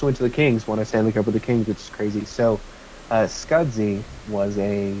player. Actually went to the Kings, won a Stanley Cup with the Kings, which is crazy. So, Scudsy was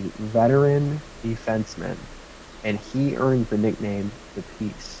a veteran defenseman, and he earned the nickname The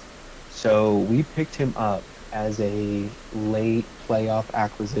Peace. So we picked him up as a late playoff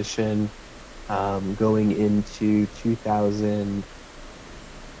acquisition going into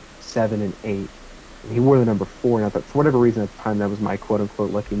 2007 and 8. And he wore the number 4. Now, for whatever reason at the time, that was my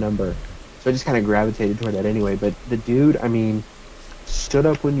quote-unquote lucky number. So I just kind of gravitated toward that anyway. But the dude, I mean, stood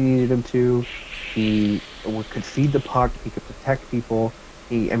up when you needed him to. He could feed the puck. He could protect people.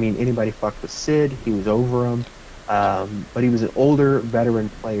 Anybody fucked with Sid. He was over him. But he was an older veteran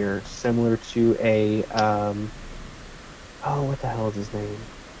player, similar to a what the hell is his name?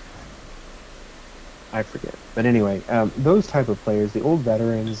 I forget. But anyway, those type of players, the old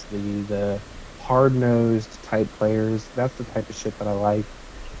veterans, the hard-nosed type players, that's the type of shit that I like.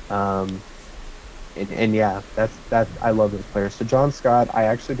 And yeah, that's I love those players. So John Scott, I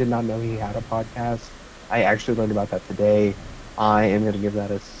actually did not know he had a podcast. I actually learned about that today. I am going to give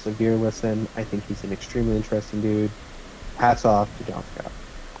that a severe listen. I think he's an extremely interesting dude. Hats off to John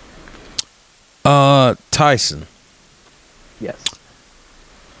Scott. Tyson. Yes.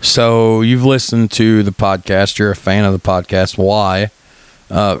 So you've listened to the podcast. You're a fan of the podcast. Why?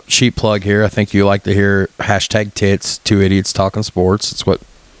 Cheap plug here. I think you like to hear #tits, 2 idiots talking sports. It's what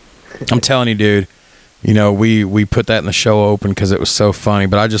I'm telling you, dude. You know, we put that in the show open because it was so funny.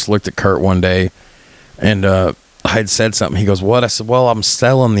 But I just looked at Kurt one day, and I had said something. He goes, "What?" I said, "Well, I'm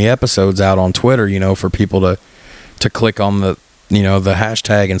selling the episodes out on Twitter, you know, for people to click on the, you know, the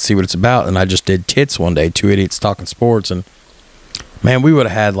hashtag and see what it's about." And I just did tits one day, 2 idiots talking sports, and man, we would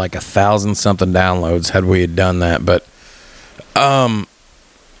have had like 1,000-something downloads had we had done that. But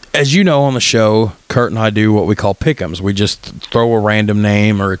as you know, on the show, Kurt and I do what we call pick'ems. We just throw a random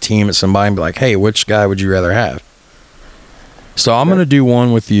name or a team at somebody and be like, "Hey, which guy would you rather have?" So I'm going to do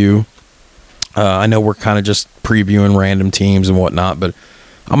one with you. I know we're kind of just previewing random teams and whatnot, but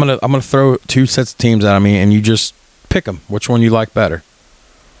I'm gonna throw 2 sets of teams at me, and you just pick them. Which one you like better?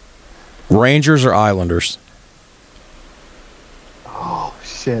 Rangers or Islanders? Oh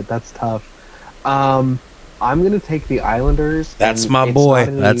shit, that's tough. I'm gonna take the Islanders. That's my boy.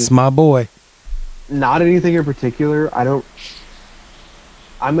 That's my boy. Not anything in particular. I'm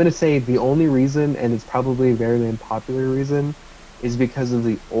gonna say the only reason, and it's probably a very unpopular reason, is because of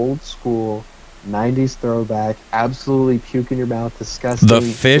the old school 90s throwback, absolutely puke in your mouth, disgusting. The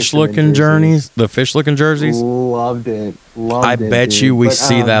fish-looking jerseys. The fish-looking jerseys. Loved it. I bet dude. you we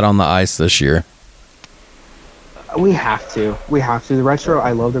see that on the ice this year. We have to. The retro.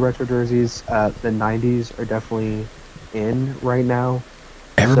 I love the retro jerseys. The 90s are definitely in right now.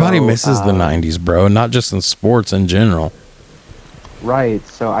 Everybody misses the 90s, bro. Not just in sports in general. Right.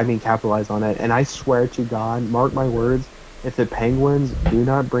 So I mean, capitalize on it. And I swear to God, mark my words, if the Penguins do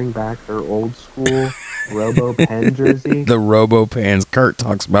not bring back their old school Robo Pen jersey, The Robo Pans. Kurt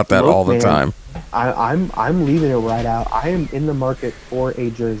talks about that all look, the man, time. I'm leaving it right out. I am in the market for a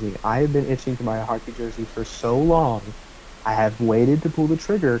jersey. I have been itching to buy a hockey jersey for so long. I have waited to pull the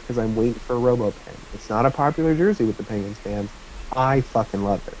trigger because I'm waiting for a Robo Pen. It's not a popular jersey with the Penguins fans. I fucking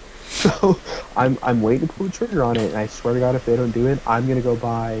love it. So I'm waiting to pull the trigger on it, and I swear to God, if they don't do it, I'm gonna go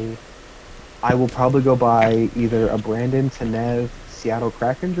buy. I will probably go buy either a Brandon Tanev Seattle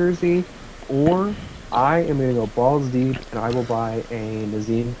Kraken jersey, or I am gonna go balls deep and I will buy a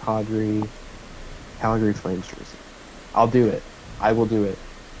Nazem Kadri Calgary Flames jersey. I'll do it. I will do it.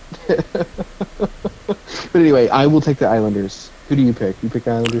 But anyway, I will take the Islanders. Who do you pick? You pick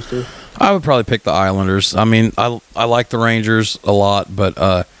the Islanders too? I would probably pick the Islanders. I mean, I like the Rangers a lot,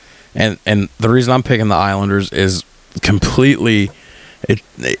 but and the reason I'm picking the Islanders is completely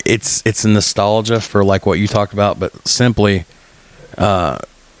it's a nostalgia for like what you talked about, but simply 4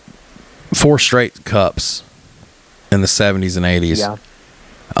 straight cups in the 70s and 80s. Yeah.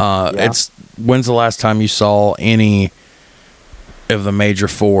 It's when's the last time you saw any of the major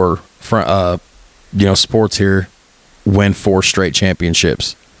 4 sports here win 4 straight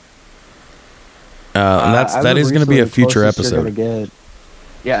championships? And that is going to be a future episode.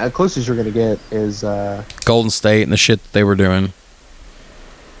 Yeah, the closest you're going to get is Golden State and the shit that they were doing.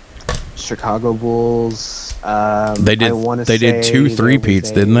 Chicago Bulls. They did 2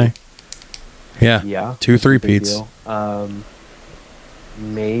 3-peats, didn't they? Yeah. 2 3-peats.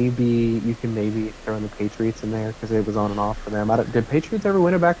 Maybe you can throw in the Patriots in there because it was on and off for them. Did Patriots ever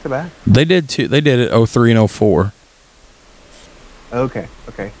win it back to back? They did too. They did it 03 and 04. Okay.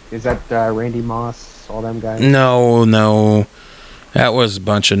 Is that Randy Moss, all them guys? No. That was a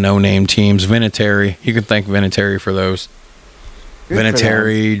bunch of no-name teams. Vinatieri. You can thank Vinatieri for those.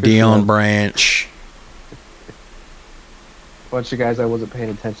 Vinatieri, Dion Branch. Bunch of guys I wasn't paying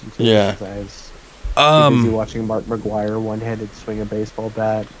attention to. Yeah. Because I was busy watching Mark McGuire one-handed swing a baseball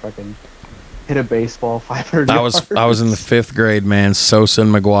bat, fucking hit a baseball 500 yards. I was in the 5th grade, man. Sosa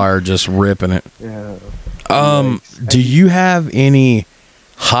and McGuire just ripping it. Yeah. Do you have any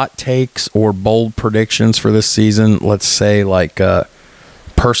hot takes or bold predictions for this season? Let's say like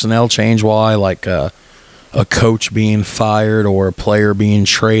personnel change wise, like a coach being fired or a player being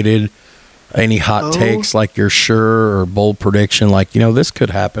traded. Any hot takes like you're sure or bold prediction like, this could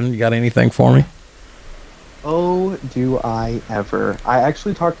happen? You got anything for me? Oh, do I ever. I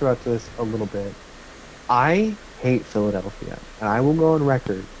actually talked about this a little bit. I hate Philadelphia, and I will go on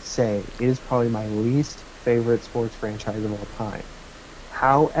record say it is probably my least favorite sports franchise of all time.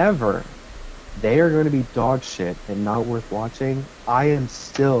 However, they are going to be dog shit and not worth watching. I am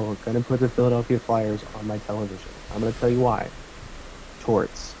still going to put the Philadelphia Flyers on my television. I'm going to tell you why.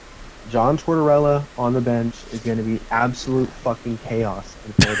 Torts. John Tortorella on the bench is going to be absolute fucking chaos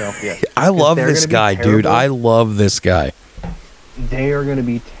in Philadelphia. I love this guy, dude. I love this guy. They are going to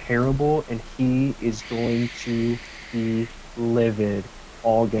be terrible, and he is going to be livid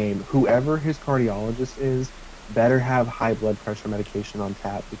all game. Whoever his cardiologist is better have high blood pressure medication on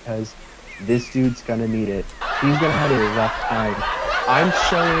tap because this dude's going to need it. He's going to have a rough time.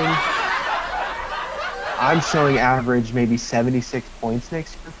 I'm showing average maybe 76 points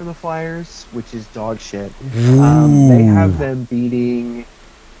next year for the Flyers, which is dog shit. They have them beating.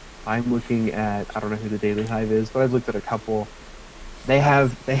 I'm looking at. I don't know who the Daily Hive is, but I've looked at a couple. They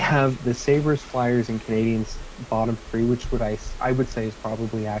have the Sabres, Flyers, and Canadiens bottom 3, which I would say is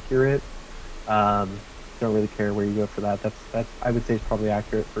probably accurate. Don't really care where you go for that. That's I would say is probably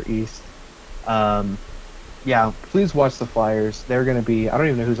accurate for East. Yeah, please watch the Flyers. They're going to be... I don't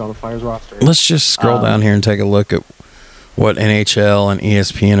even know who's on the Flyers roster. Let's just scroll down here and take a look at what NHL and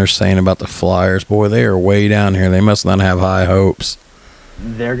ESPN are saying about the Flyers. Boy, they are way down here. They must not have high hopes.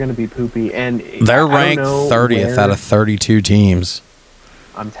 They're going to be poopy. And they're ranked 30th out of 32 teams.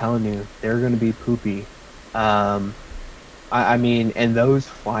 I'm telling you, they're going to be poopy. I mean, and those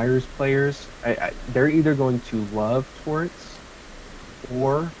Flyers players, they're either going to love Torts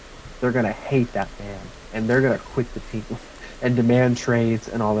or they're going to hate that man. And they're going to quit the team and demand trades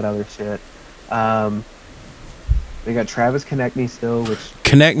and all that other shit. They got Travis Konechny still, which...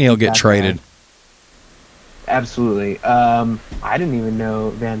 Konechny will get traded. Absolutely. I didn't even know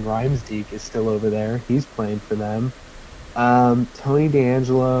Van Riemsdyk is still over there. He's playing for them. Tony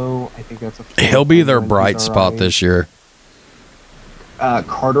DeAngelo, I think that's a... He'll be their bright spot this year.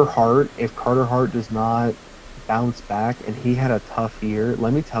 Carter Hart, if Carter Hart does not bounce back, and he had a tough year,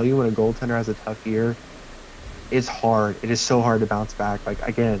 let me tell you, when a goaltender has a tough year, it's hard. It is so hard to bounce back. Like,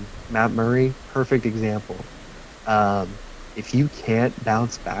 again, Matt Murray, perfect example. if you can't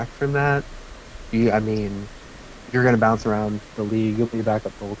bounce back from that, I mean, you're going to bounce around the league. You'll be a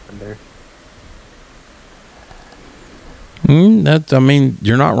backup goaltender. I mean,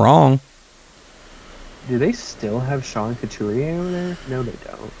 you're not wrong. Do they still have Sean Couturier over there? No, they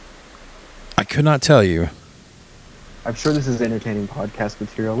don't. I could not tell you. I'm sure this is entertaining podcast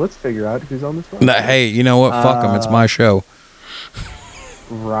material. Let's figure out who's on this one. Hey, you know what? Fuck them. It's my show.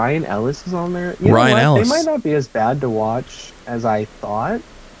 Ryan Ellis is on there. Ryan Ellis. They might not be as bad to watch as I thought.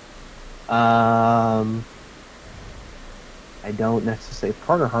 I don't necessarily. If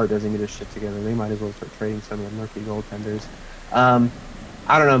Carter Hart doesn't get his shit together, they might as well start trading some of them rookie goaltenders.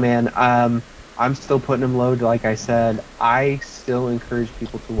 I don't know, man. I'm still putting them low. Like I said, I still encourage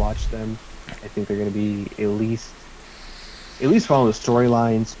people to watch them. I think they're going to be at least follow the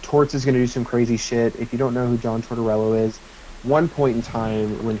storylines. Torts is going to do some crazy shit. If you don't know who John Tortorella is, one point in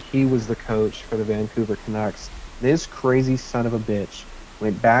time when he was the coach for the Vancouver Canucks, this crazy son of a bitch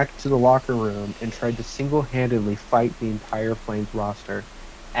went back to the locker room and tried to single-handedly fight the entire Flames roster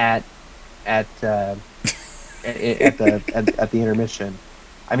at the intermission.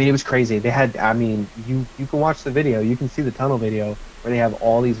 I mean, it was crazy. They had, I mean, you can watch the video. You can see the tunnel video where they have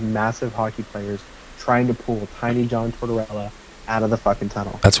all these massive hockey players trying to pull tiny John Tortorella out of the fucking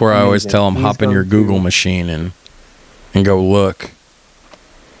tunnel. That's where I always tell them, hop in your Google machine and go look.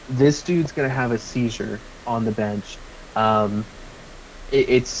 This dude's going to have a seizure on the bench.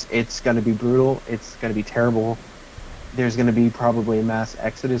 It's going to be brutal. It's going to be terrible. There's going to be probably a mass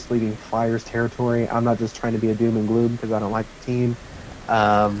exodus leaving Flyers territory. I'm not just trying to be a doom and gloom because I don't like the team.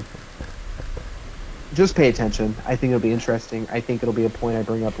 Just pay attention. I think it'll be interesting. I think it'll be a point I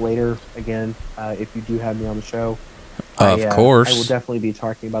bring up later again if you do have me on the show. Of course. I will definitely be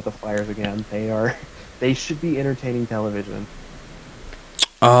talking about the Flyers again. They should be entertaining television.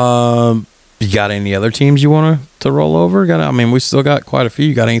 You got any other teams you want to roll over? I mean, we still got quite a few.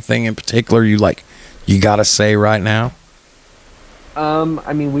 You got anything in particular you got to say right now?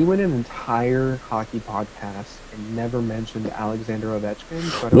 I mean, we went an entire hockey podcast and never mentioned Alexander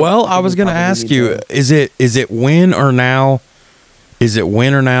Ovechkin. So I was going to ask you, is it win or now? Is it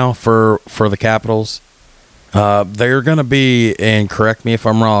win or now for the Capitals? They're going to be, and correct me if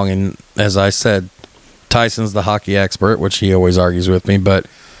I'm wrong, and as I said, Tyson's the hockey expert, which he always argues with me, but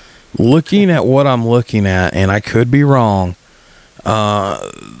looking at what I'm looking at, and I could be wrong,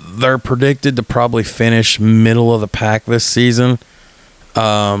 they're predicted to probably finish middle of the pack this season.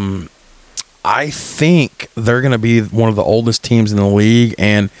 I think they're going to be one of the oldest teams in the league,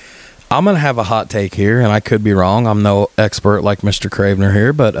 and I'm going to have a hot take here, and I could be wrong. I'm no expert like Mr. Cravener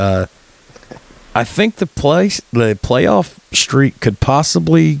here, but I think the playoff streak could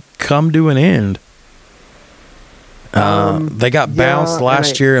possibly come to an end. They got bounced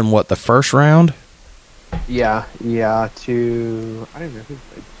last year in the first round? Yeah. I don't even know who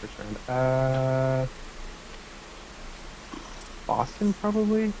played the first round. Boston,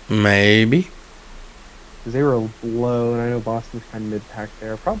 probably? Maybe. Because they were low, and I know Boston's kind of mid-pack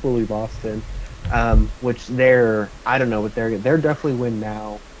there. Probably Boston. Which I don't know what they're definitely win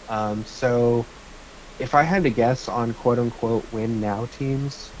now. So if I had to guess on quote-unquote win now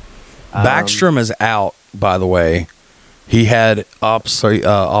teams. Backstrom is out, by the way. He had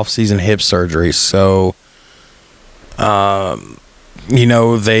off-season hip surgery, so they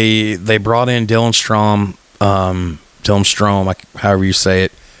brought in Dylan Strome, however you say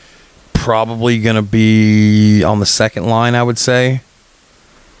it. Probably going to be on the second line, I would say,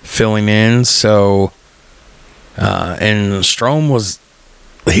 filling in. So, and Strome was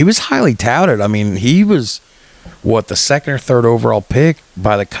highly touted. I mean, he was the second or third overall pick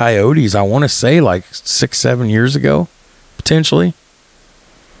by the Coyotes. I want to say 6-7 years ago. Potentially.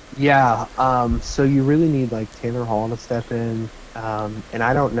 Yeah, so you really need Taylor Hall to step in, and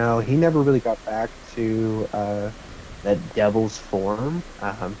I don't know. He never really got back to that Devils form.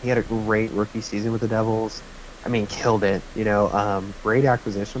 He had a great rookie season with the Devils. I mean, killed it. Great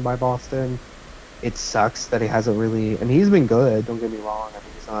acquisition by Boston. It sucks that he hasn't really. I mean, he's been good. Don't get me wrong.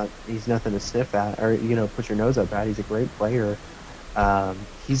 I mean, he's nothing to sniff at or put your nose up at. He's a great player.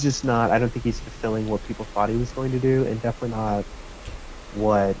 He's just not. I don't think he's fulfilling what people thought he was going to do, and definitely not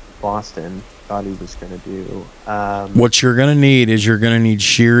what Boston thought he was going to do. What you're going to need is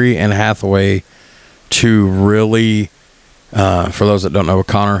Sheary and Hathaway to really, for those that don't know,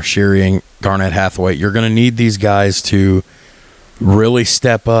 Connor Sheary and Garnett Hathaway, you're going to need these guys to really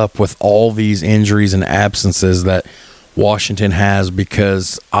step up with all these injuries and absences that Washington has,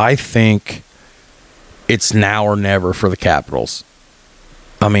 because I think it's now or never for the Capitals.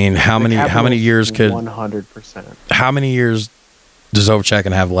 I mean, how many years could 100%? How many years does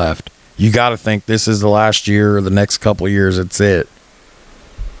Ovechkin have left? you got to think this is the last year or the next couple of years. It's it.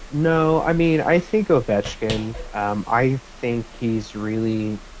 No, I mean, I think Ovechkin, I think he's,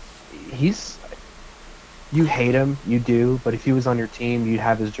 you hate him, you do, but if he was on your team, you'd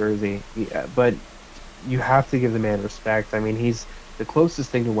have his jersey. Yeah, but you have to give the man respect. I mean, he's the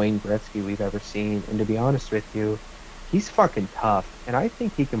closest thing to Wayne Gretzky we've ever seen, and to be honest with you, he's fucking tough, and I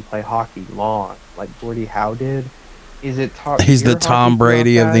think he can play hockey long, like Gordie Howe did. Is it top He's the tier Tom hockey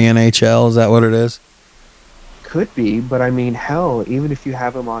Brady of the guy? NHL. Is that what it is? Could be, but I mean, hell, even if you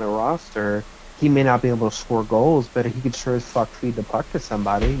have him on a roster, he may not be able to score goals, but he could sure as fuck feed the puck to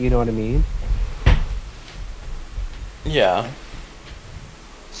somebody. You know what I mean? Yeah.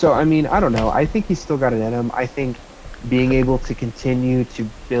 So, I mean, I don't know. I think he's still got it in him. I think being able to continue to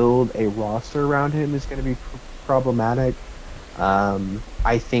build a roster around him is going to be problematic.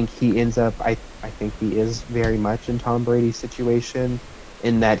 I think he ends up. I think he is very much in Tom Brady's situation,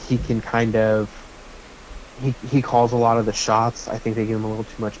 in that he can kind of. He calls a lot of the shots. I think they give him a little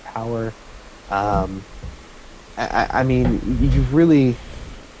too much power. I mean,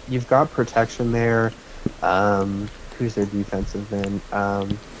 you've got protection there. Who's their defensive man?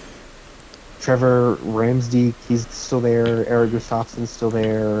 Trevor Ramsdijk, he's still there. Eric Gustafsson's still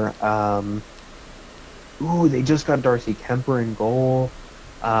there. They just got Darcy Kemper in goal.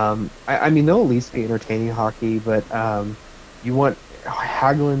 I mean, they'll at least be entertaining hockey, but you want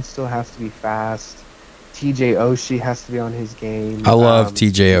Hagelin still has to be fast. TJ Oshie has to be on his game. I love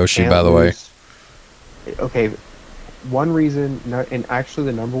TJ Oshie, by the way. Okay, one reason, and actually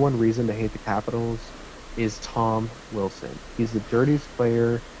the number one reason to hate the Capitals is Tom Wilson. He's the dirtiest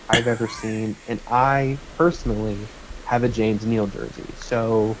player I've ever seen, and I personally have a James Neal jersey.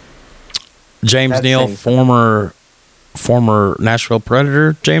 So James Neal, former Nashville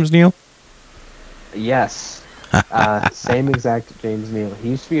Predator, James Neal? Yes. Same exact James Neal. He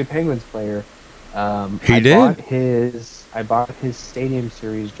used to be a Penguins player. I bought his Stadium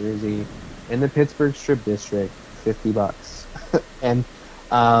Series jersey in the Pittsburgh Strip District, $50. And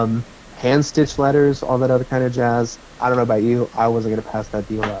hand-stitched letters, all that other kind of jazz. I don't know about you. I wasn't going to pass that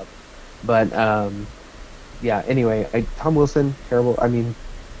deal up. But, yeah, anyway, Tom Wilson, terrible. I mean,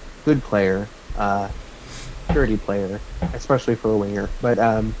 good player. Dirty player, especially for a winger.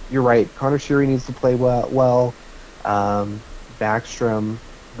 But you're right. Connor Sheary needs to play well.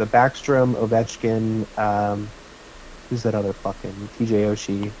 Backstrom, Ovechkin, who's that other fucking TJ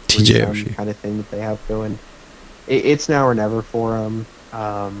Oshie kind of thing that they have going. It's now or never for them.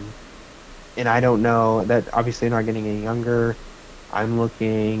 And I don't know that obviously they're not getting any younger. I'm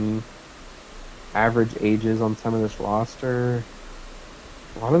looking average ages on some of this roster.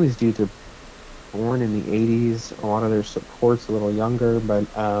 A lot of these dudes are born in the 80s. A lot of their support's a little younger, but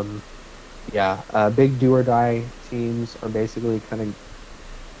big do or die teams are basically kind of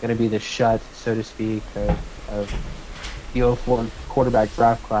going to be the shut, so to speak, of the 04 quarterback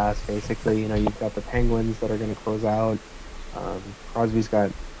draft class. Basically, you've got the Penguins that are going to close out. Crosby's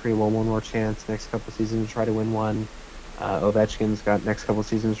got pretty well one more chance next couple seasons to try to win one. Ovechkin's got next couple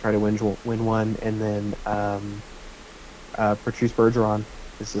seasons to try to win one, and then Patrice Bergeron.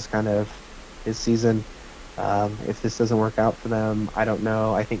 This is kind of his season. If this doesn't work out for them, I don't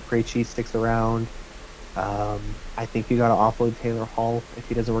know. I think Krejci sticks around. I think you got to offload Taylor Hall if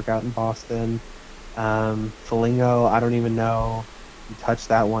he doesn't work out in Boston. Foligno, I don't even know. You touch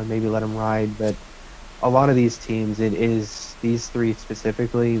that one, maybe let him ride. But a lot of these teams, it is these three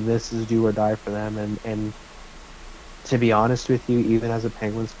specifically. This is do or die for them. And to be honest with you, even as a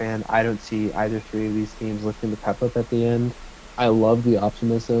Penguins fan, I don't see either three of these teams lifting the pep up at the end. I love the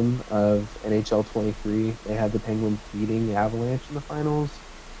optimism of NHL 23. They had the Penguins beating the Avalanche in the finals.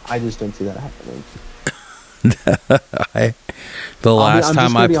 I just don't see that happening. The last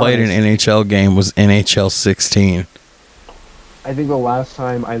time I played an NHL game was NHL 16. I think the last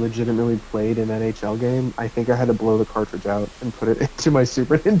time I legitimately played an NHL game, I think I had to blow the cartridge out and put it into my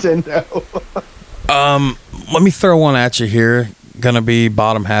Super Nintendo. Let me throw one at you here. Gonna be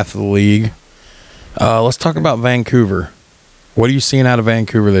bottom half of the league. Let's talk about Vancouver. What are you seeing out of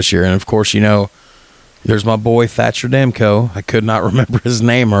Vancouver this year? And of course, there's my boy Thatcher Demko. I could not remember his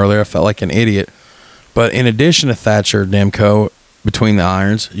name earlier. I felt like an idiot. But in addition to Thatcher Demko, between the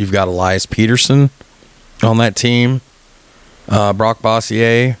irons, you've got Elias Peterson on that team. Brock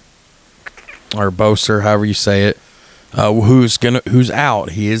Bossier, or Boser, however you say it, who's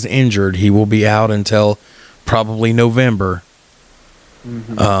out. He is injured. He will be out until probably November.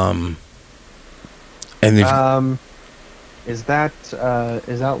 Mm-hmm. And is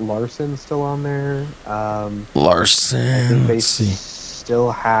that Larson still on there? Larson. I think they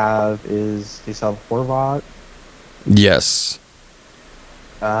still have Horvat. Yes.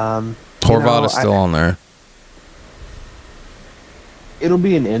 Horvat is still on there. It'll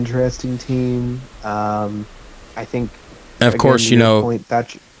be an interesting team. I think, and of again, course, to your point,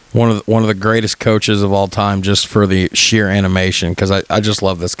 one of the greatest coaches of all time, just for the sheer animation. Because I just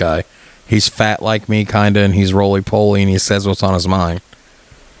love this guy. He's fat like me, kinda, and he's roly poly, and he says what's on his mind.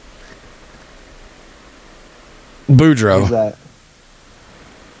 Boudreaux. Who's that?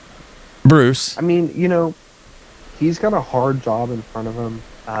 Bruce. I mean, he's got a hard job in front of him.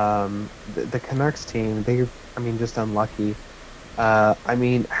 The Canucks team, just unlucky. How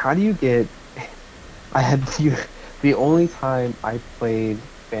do you get? The only time I played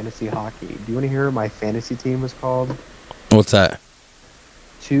fantasy hockey. Do you want to hear what my fantasy team was called? What's that?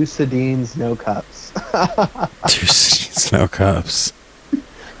 2 Sedins, no cups. 2 Sedins, no cups.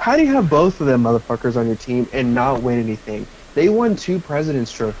 How do you have both of them motherfuckers on your team and not win anything? They won 2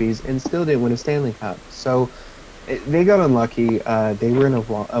 President's Trophies and still didn't win a Stanley Cup. So they got unlucky. They were in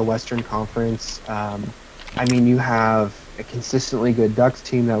a Western Conference. You have a consistently good Ducks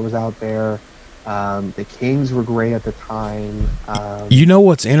team that was out there. The Kings were great at the time. You know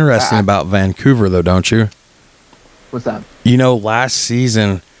what's interesting about Vancouver, though, don't you? What's that? Last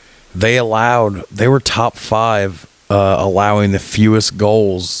season, they were top 5 allowing the fewest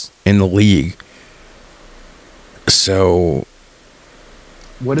goals in the league. So,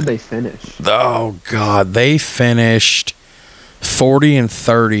 what did they finish? Oh God, they finished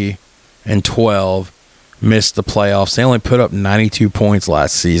 40-30-12. Missed the playoffs. They only put up 92 points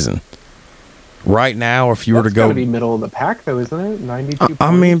last season. Right now, if you were to go, gotta be middle of the pack, though, isn't it? 92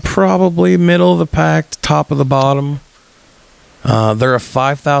 points. Probably middle of the pack, top of the bottom. They're a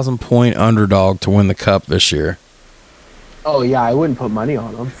 5,000 point underdog to win the cup this year. Oh yeah, I wouldn't put money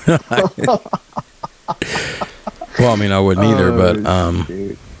on them. Well, I wouldn't either, but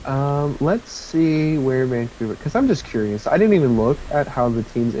let's see where Vancouver. Because I'm just curious. I didn't even look at how the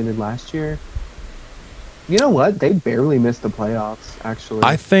teams ended last year. You know what? They barely missed the playoffs, actually.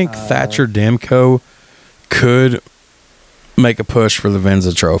 I think Thatcher Demko could make a push for the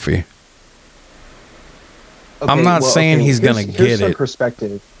Vezina Trophy. Okay, I'm not saying he's going to get it.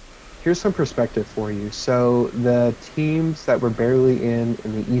 Here's some perspective for you. So the teams that were barely in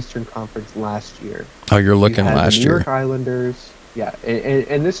the Eastern Conference last year. Oh, you're looking last year. The New York Islanders. Yeah,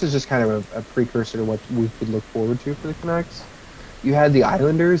 and this is just kind of a precursor to what we could look forward to for the Canucks. You had the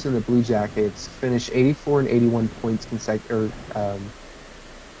Islanders and the Blue Jackets finish 84 and 81 points consecutively.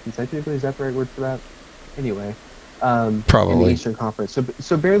 Is that the right word for that? Anyway, probably in the Eastern Conference.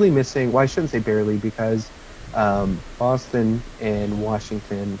 So barely missing. Well, I shouldn't say barely because Boston and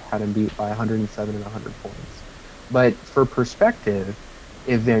Washington had them beat by 107 and 100 points. But for perspective,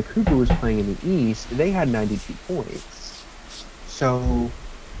 if Vancouver was playing in the East, they had 92 points. So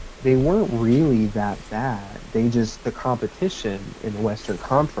they weren't really that bad. The competition in the Western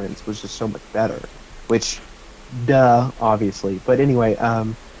Conference was just so much better, which, obviously. But anyway, I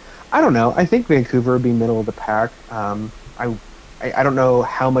don't know. I think Vancouver would be middle of the pack. I don't know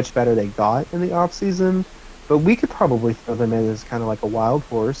how much better they got in the offseason, but we could probably throw them in as kind of like a wild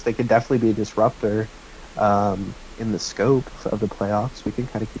horse. They could definitely be a disruptor in the scope of the playoffs. We can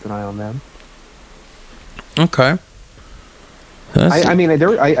kind of keep an eye on them. Okay.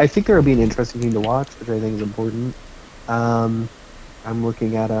 I think there will be an interesting team to watch, which I think is important. I'm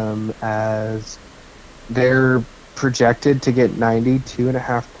looking at them as they're projected to get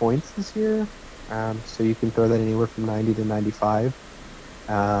 92.5 points this year. So you can throw that anywhere from 90 to 95.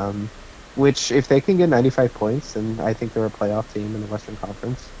 Which, if they can get 95 points, then I think they're a playoff team in the Western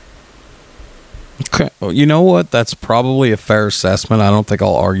Conference. Okay. Well, you know what? That's probably a fair assessment. I don't think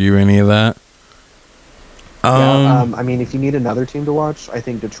I'll argue any of that. If you need another team to watch, I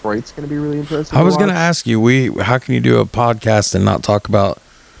think Detroit's going to be really interesting. I was going to ask you, how can you do a podcast and not talk about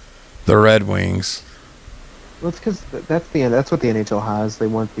the Red Wings? Well, it's because that's what the NHL has. They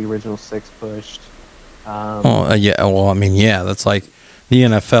want the original 6 pushed. That's like the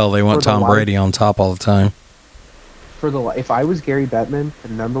NFL. They want Tom Brady on top all the time. If I was Gary Bettman, the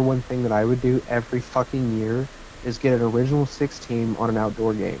number one thing that I would do every fucking year is get an original 6 team on an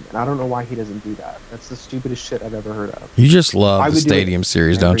outdoor game. And I don't know why he doesn't do that. That's the stupidest shit I've ever heard of. You just love the Stadium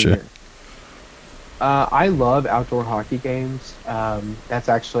Series, don't you? I love outdoor hockey games. That's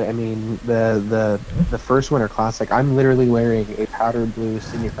actually, the first Winter Classic, I'm literally wearing a powder blue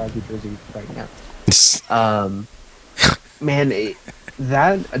Sidney Crosby jersey right now.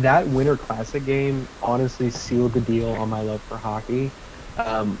 That Winter Classic game honestly sealed the deal on my love for hockey.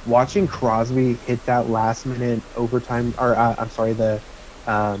 Watching Crosby hit that last minute overtime, the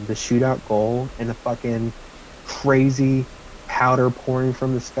shootout goal and the fucking crazy powder pouring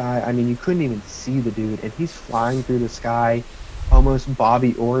from the sky. You couldn't even see the dude, and he's flying through the sky. almost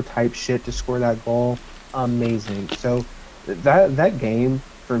Bobby Orr type shit to score that goal. Amazing. So that game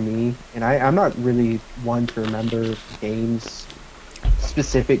for me, and I'm not really one to remember games,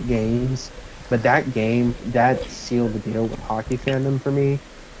 specific games, but that game that sealed the deal with hockey fandom for me.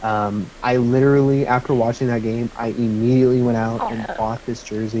 I literally, after watching that game, I immediately went out and bought this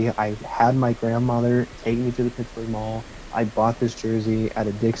jersey. I had my grandmother take me to the Pittsburgh Mall. I bought this jersey at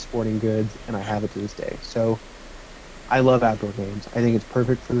a Dick's Sporting Goods, and I have it to this day. So I love outdoor games. I think it's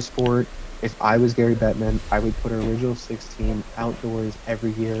perfect for the sport. If I was Gary Bettman, I would put an original six team outdoors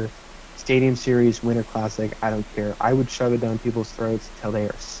every year. Stadium Series, Winter Classic, I don't care. I would shove it down people's throats until they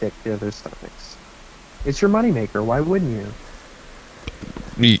are sick to their stomachs. It's your moneymaker. Why wouldn't you?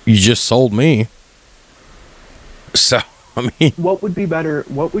 You just sold me. So, I mean, What would be better?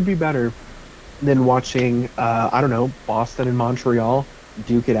 What would be better than watching? I don't know, Boston and Montreal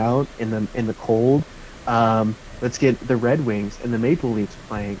duke it out in the cold. Let's get the Red Wings and the Maple Leafs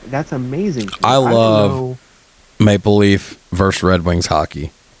playing. That's amazing. I love Maple Leaf versus Red Wings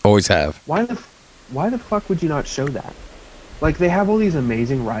hockey. Always have. Why the fuck would you not show that? Like, they have all these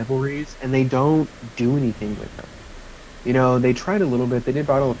amazing rivalries, and they don't do anything with them. You know, they tried a little bit. They did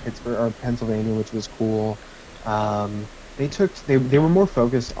Battle of Pittsburgh or Pennsylvania, which was cool. They were more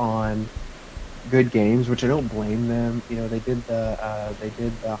focused on good games, which I don't blame them. You know, they did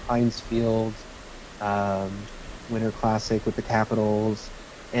the Heinz Field Winter Classic with the Capitals,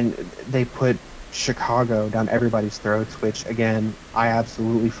 and they put Chicago down everybody's throats, which, again, I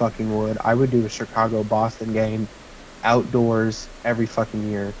absolutely fucking would. I would do a Chicago-Boston game outdoors every fucking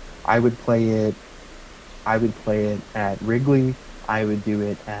year. I would play it at Wrigley. I would do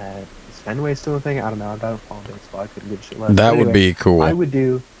it at, is Fenway still a thing? I don't know. I don't follow baseball. I couldn't give a shit less. That would be cool. I would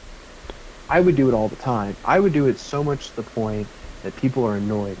do it all the time. I would do it so much to the point that people are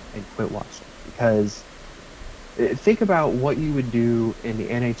annoyed and quit watching. Because think about what you would do in the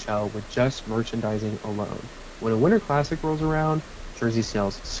NHL with just merchandising alone. When a Winter Classic rolls around, jersey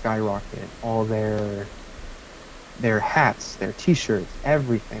sales skyrocket. All their hats, their T-shirts,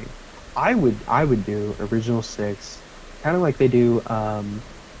 everything. I would do Original Six, kind of like they do.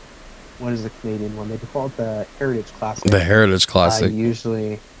 What is the Canadian one? They call it the Heritage Classic. The Heritage Classic.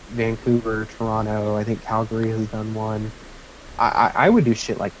 Usually Vancouver, Toronto. I think Calgary has done one. I would do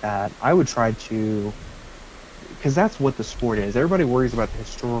shit like that. I would try to, because that's what the sport is. Everybody worries about the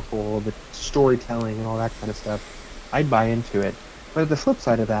historical, the storytelling, and all that kind of stuff. I'd buy into it. But at the flip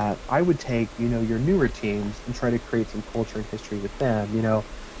side of that, I would take, you know, your newer teams and try to create some culture and history with them. You know,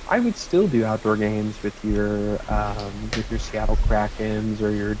 I would still do outdoor games with your Seattle Krakens or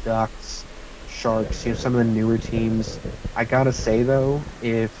your Ducks, Sharks, you know, some of the newer teams. I gotta say though,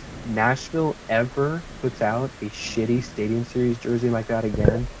 if Nashville ever puts out a shitty Stadium Series jersey like that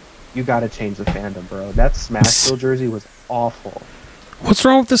again, you gotta change the fandom, bro. That Smashville jersey was awful. What's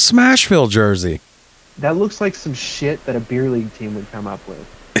wrong with the Smashville jersey? That looks like some shit that a beer league team would come up with.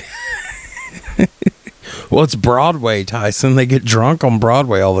 Well, it's Broadway, Tyson. They get drunk on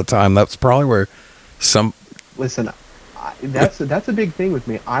Broadway all the time. That's probably where some... Listen, that's a big thing with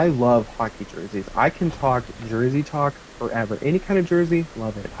me. I love hockey jerseys. I can talk jersey talk forever. Any kind of jersey,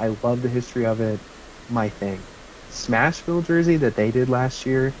 love it. I love the history of it. My thing. Smashville jersey that they did last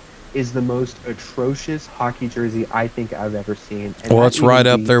year is the most atrocious hockey jersey I think I've ever seen. And well, it's right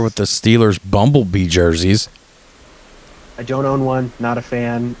up there with the Steelers Bumblebee jerseys. I don't own one. Not a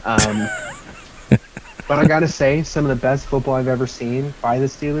fan. But I gotta say, some of the best football I've ever seen by the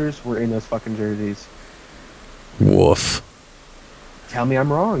Steelers were in those fucking jerseys. Woof. Tell me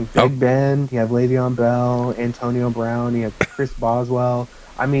I'm wrong. Big Ben, you have Le'Veon Bell, Antonio Brown, you have Chris Boswell.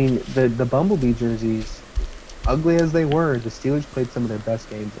 I mean, the Bumblebee jerseys, ugly as they were, the Steelers played some of their best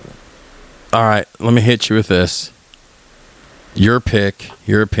games in it. All right, let me hit you with this. Your pick,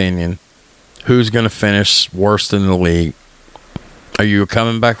 your opinion. Who's going to finish worst in the league? Are you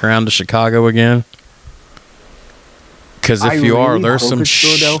coming back around to Chicago again? Because if you are, there's some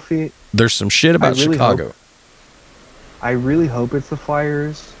shit about Chicago. I really hope it's the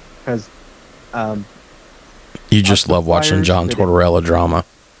Flyers, because you just love watching John Tortorella drama.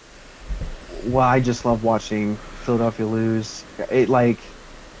 Well, I just love watching Philadelphia lose.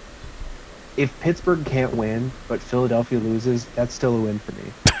 If Pittsburgh can't win, but Philadelphia loses, that's still a win for me.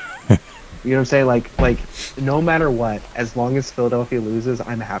 You know what I'm saying? Like no matter what, as long as Philadelphia loses,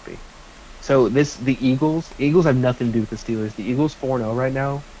 I'm happy. So the Eagles have nothing to do with the Steelers. The Eagles 4-0 right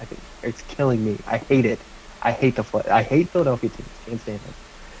now. I think it's killing me. I hate it. I hate Philadelphia teams. Can't stand it.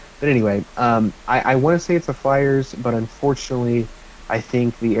 But anyway, I want to say it's the Flyers, but unfortunately, I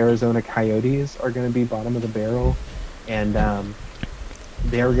think the Arizona Coyotes are going to be bottom of the barrel, and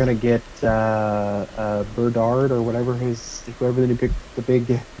they're gonna get Berdard or whoever the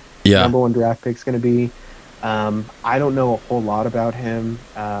big Yeah. number one draft pick's gonna be. I don't know a whole lot about him.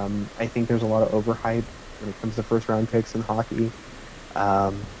 I think there's a lot of overhype when it comes to first round picks in hockey.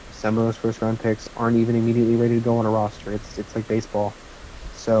 Some of those first round picks aren't even immediately ready to go on a roster. It's like baseball.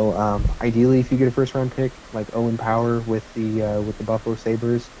 So ideally, if you get a first round pick like Owen Power with the Buffalo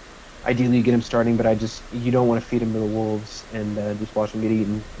Sabres, ideally you get him starting. But you don't want to feed him to the wolves and just watch him get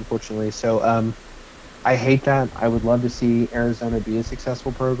eaten, unfortunately. So I hate that. I would love to see Arizona be a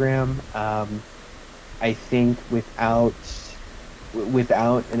successful program. I think without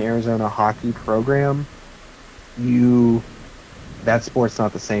an Arizona hockey program, that sport's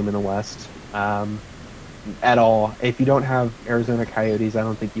not the same in the West at all. If you don't have Arizona Coyotes, I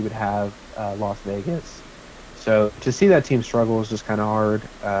don't think you would have Las Vegas. So to see that team struggle is just kind of hard.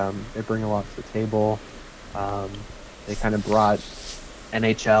 They bring a lot to the table. They kind of brought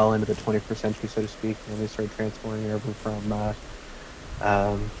NHL into the 21st century, so to speak. And they started transporting it over from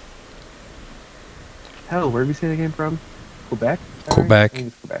where did we say they came from? Quebec? Quebec. I think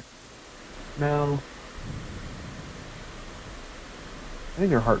it's Quebec. No. I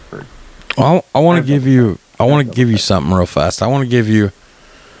think they're Hartford. Well, I want to give you something real fast. I want to give you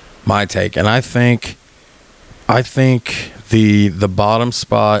my take, and I think the bottom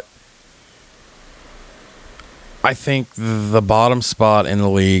spot. I think the bottom spot in the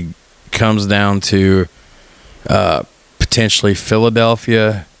league comes down to potentially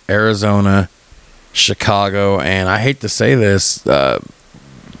Philadelphia, Arizona, Chicago, and I hate to say this,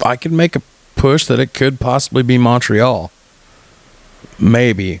 I could make a push that it could possibly be Montreal.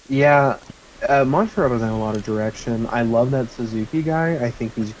 Maybe. Yeah, Montreal doesn't have a lot of direction. I love that Suzuki guy. I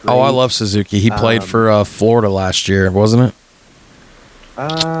think he's great. Oh, I love Suzuki. He played for Florida last year, wasn't it?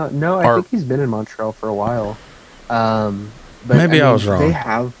 No, I think he's been in Montreal for a while. But maybe I was wrong.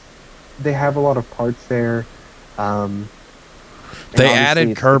 They have a lot of parts there. They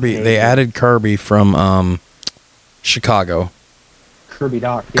added Kirby. They added Kirby from Chicago. Kirby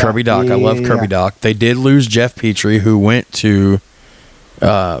Doc. Yeah. Kirby Doc. I love Kirby Doc. They did lose Jeff Petrie, who went to.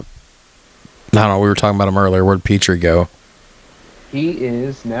 I don't know. We were talking about him earlier. Where'd Petrie go? He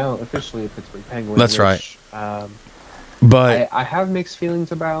is now officially a Pittsburgh Penguin. That's right. But I have mixed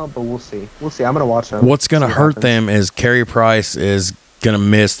feelings about, but we'll see. We'll see. I'm gonna watch them. What's gonna hurt them is Carey Price is gonna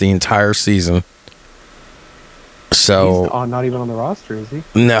miss the entire season. So he's not even on the roster, is he?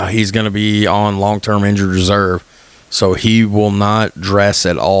 No, he's going to be on long-term injured reserve, so he will not dress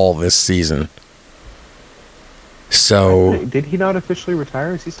at all this season. So did he not officially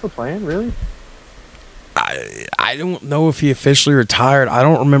retire? Is he still playing? Really? I don't know if he officially retired. I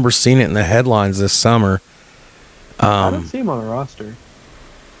don't remember seeing it in the headlines this summer. I don't see him on the roster.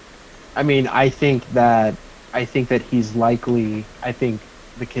 I mean, I think that he's likely. I think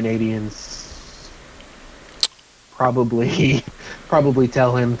the Canadians probably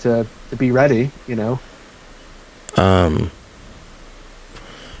tell him to be ready, you know.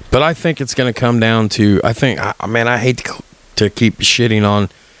 But I think it's going to come down to I hate to keep shitting on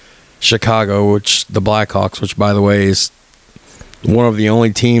Chicago, which the Blackhawks, which by the way is one of the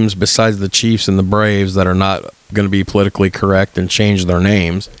only teams besides the Chiefs and the Braves that are not going to be politically correct and change their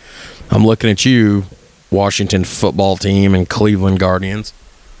names. I'm looking at you, Washington football team and Cleveland Guardians.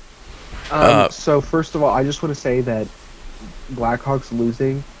 So first of all, I just want to say that Blackhawks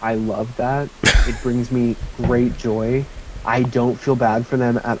losing, I love that. It brings me great joy. I don't feel bad for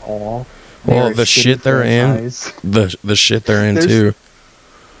them at all. Well, the shit they're in, the shit they're in too.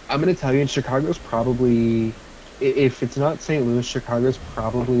 I'm going to tell you, Chicago's probably, if it's not St. Louis, Chicago's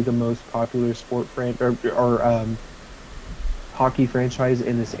probably the most popular sport or hockey franchise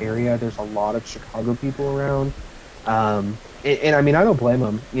in this area. There's a lot of Chicago people around. And I mean, I don't blame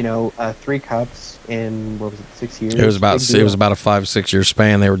them. You know, 3 cups in 6 years. It was about a 5-6 year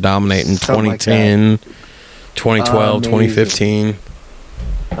span. They were dominating 2010, 2012, 2015.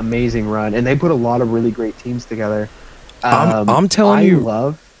 Amazing run, and they put a lot of really great teams together. I'm telling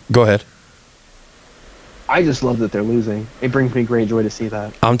you. Go ahead. I just love that they're losing. It brings me great joy to see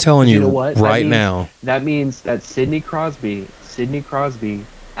that. I'm telling you, know what? now. That means that Sidney Crosby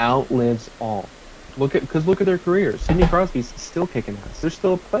outlives all. Look at their careers. Sidney Crosby's still kicking ass. They're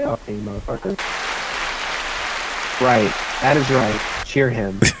still a playoff team, motherfucker. Right. That is right. Cheer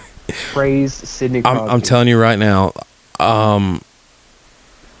him. Praise Sidney Crosby. I'm telling you right now. I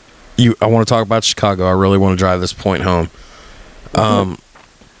want to talk about Chicago. I really want to drive this point home.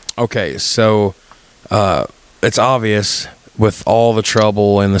 Okay, so it's obvious with all the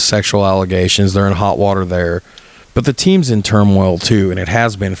trouble and the sexual allegations, they're in hot water there. But the team's in turmoil too, and it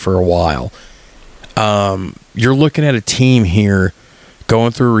has been for a while. You're looking at a team here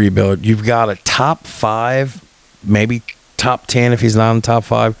going through a rebuild. You've got a top 5, maybe top 10 if he's not in the top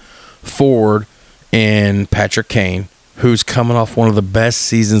 5 forward in Patrick Kane, who's coming off one of the best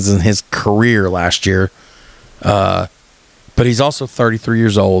seasons in his career last year. But he's also 33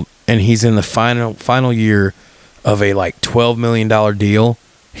 years old, and he's in the final year of a like $12 million deal.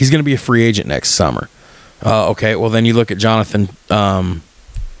 He's going to be a free agent next summer. Okay, well then you look at Jonathan. Help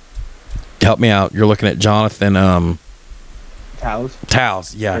me out. You're looking at Jonathan.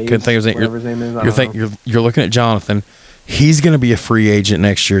 Towles. Yeah, I couldn't think of his name. You're looking at Jonathan. He's going to be a free agent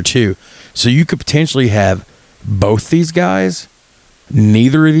next year too. So you could potentially have both these guys,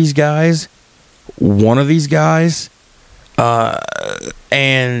 neither of these guys, one of these guys,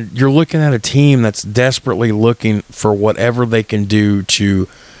 and you're looking at a team that's desperately looking for whatever they can do to,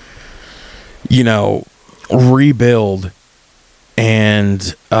 rebuild. And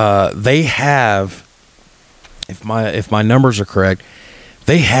they have, if my numbers are correct,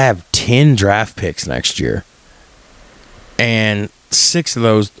 they have 10 draft picks next year, and 6 of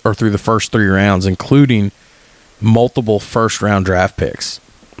those are through the first 3 rounds, including multiple first-round draft picks.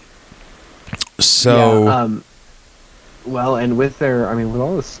 So, and with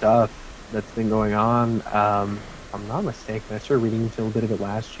all the stuff that's been going on, if I'm not mistaken, I started reading into a bit of it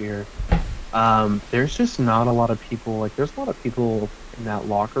last year. There's just not a lot of people. Like, there's a lot of people in that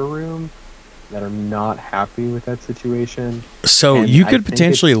locker room that are not happy with that situation. So and you could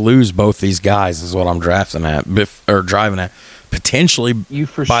potentially lose both these guys, is what I'm driving at. Potentially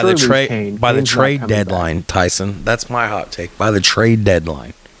by the trade deadline, back. Tyson. That's my hot take. By the trade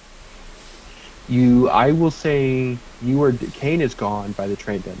deadline. I will say Kane is gone by the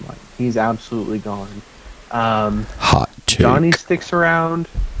trade deadline. He's absolutely gone. Hot take. Johnny sticks around.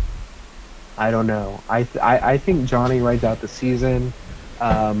 I don't know. I think Johnny rides out the season.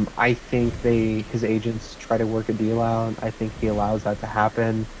 I think his agents try to work a deal out. I think he allows that to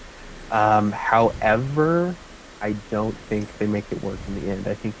happen. However, I don't think they make it work in the end.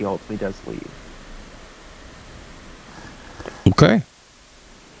 I think he ultimately does leave. Okay.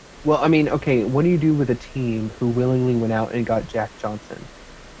 Well, what do you do with a team who willingly went out and got Jack Johnson?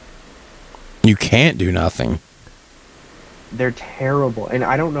 You can't do nothing. They're terrible. And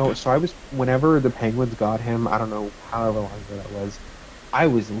I don't know. So whenever the Penguins got him, I don't know however long ago that was, I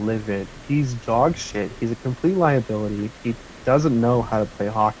was livid. He's dog shit. He's a complete liability. He doesn't know how to play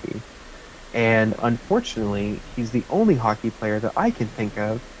hockey. And unfortunately, he's the only hockey player that I can think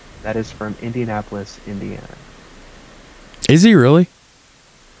of that is from Indianapolis, Indiana. Is he really?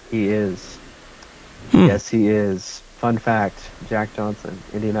 He is. Yes, he is. Fun fact, Jack Johnson,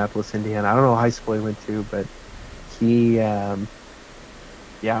 Indianapolis, Indiana. I don't know what high school he went to, but he,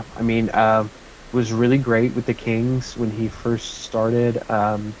 was really great with the Kings when he first started.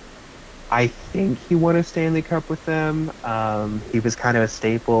 I think he won a Stanley Cup with them. He was kind of a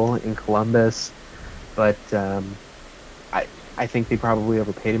staple in Columbus, but I think they probably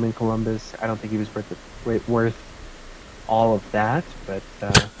overpaid him in Columbus. I don't think he was worth all of that, but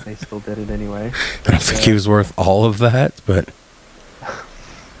they still did it anyway. I don't think he was worth all of that, but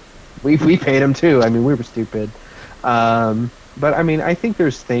we paid him too. We were stupid. But I think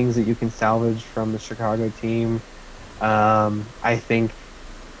there's things that you can salvage from the Chicago team. I think,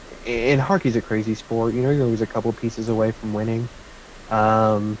 and hockey's a crazy sport. You're always a couple pieces away from winning.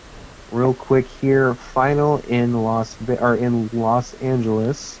 Real quick here, final in Los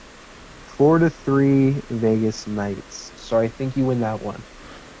Angeles, 4-3 Vegas Knights. So I think you win that one.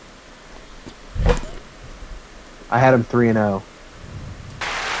 I had them 3-0.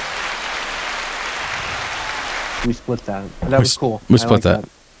 We split that. That was cool. We split that.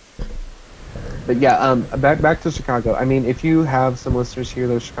 But yeah, back to Chicago. If you have some listeners here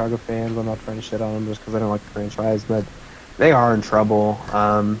that are Chicago fans, I'm not trying to shit on them just because I don't like the franchise, but they are in trouble.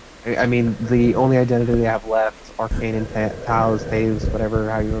 The only identity they have left are Kane and Taves, whatever,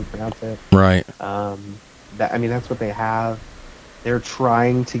 how you want to pronounce it. Right. That's what they have. They're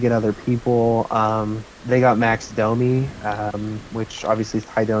trying to get other people. They got Max Domi, which obviously is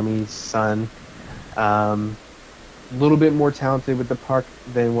Ty Domi's son. A little bit more talented with the puck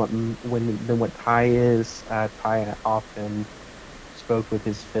than what Ty is. Ty often spoke with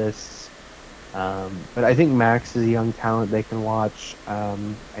his fists. But I think Max is a young talent they can watch. I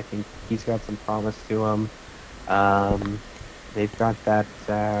think he's got some promise to him. They've got that.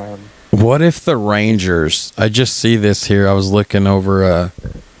 What if the Rangers? I just see this here. I was looking over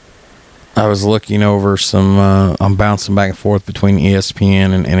some. I'm bouncing back and forth between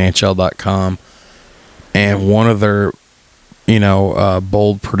ESPN and NHL.com, and one of their,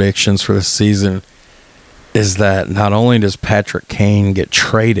 bold predictions for the season is that not only does Patrick Kane get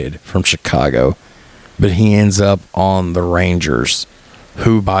traded from Chicago, but he ends up on the Rangers.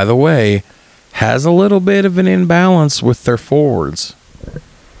 who, by the way, has a little bit of an imbalance with their forwards.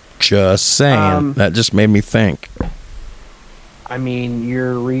 Just saying. That just made me think. I mean,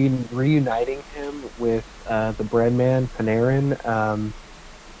 you're reuniting him with the bread man, Panarin,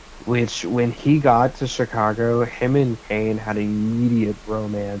 which when he got to Chicago, him and Kane had an immediate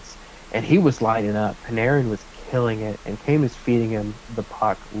romance, and he was lighting up. Panarin was killing it, and Kane was feeding him the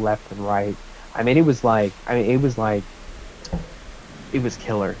puck left and right. I mean, it was killer.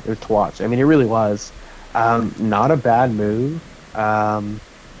 It was to watch. I mean, it really was. Not a bad move.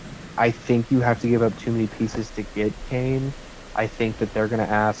 I think you have to give up too many pieces to get Kane. I think that they're going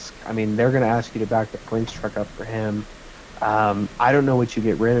to ask you to back the Brinks truck up for him. I don't know what you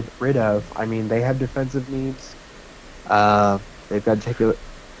get rid of. I mean, they have defensive needs. They've got Jacob.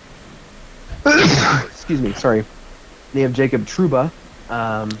 Excuse me. Sorry. They have Jacob Trouba.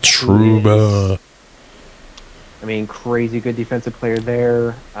 Trouba. I mean, crazy good defensive player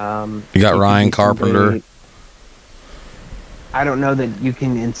there. You got Ryan Carpenter. I don't know that you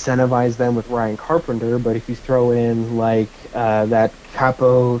can incentivize them with Ryan Carpenter, but if you throw in like that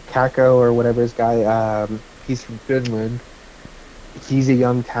Kako or whatever his guy, he's from Finland. He's a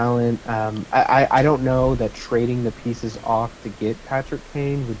young talent. I don't know that trading the pieces off to get Patrick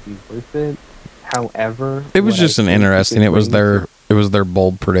Kane would be worth it. However, it was just an interesting. It was their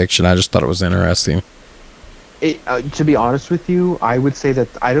bold prediction. I just thought it was interesting. To be honest with you, I would say that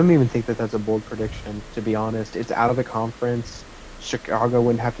I don't even think that that's a bold prediction. To be honest, it's out of the conference. Chicago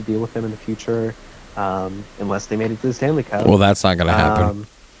wouldn't have to deal with them in the future unless they made it to the Stanley Cup. Well, that's not going to happen.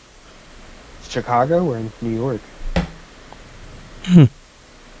 Chicago or in New York?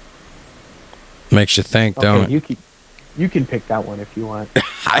 Makes you think, don't it? You can pick that one if you want.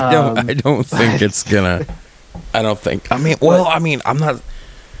 I don't think it's gonna. I don't think. I'm not.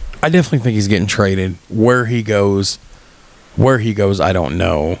 I definitely think he's getting traded. Where he goes, I don't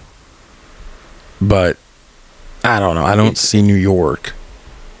know. But I don't know. I don't see New York.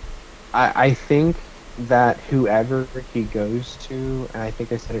 I think that whoever he goes to, and I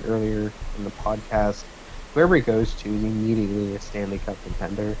think I said it earlier in the podcast, whoever he goes to is immediately a Stanley Cup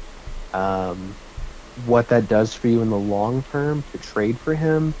contender. What that does for you in the long term to trade for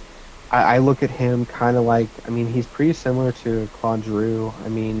him, I look at him kind of like, I mean, he's pretty similar to Claude Giroux. I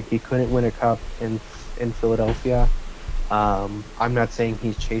mean, he couldn't win a cup in Philadelphia. I'm not saying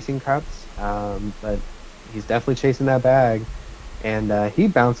he's chasing cups, but he's definitely chasing that bag. And he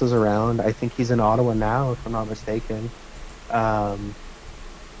bounces around. I think he's in Ottawa now, if I'm not mistaken,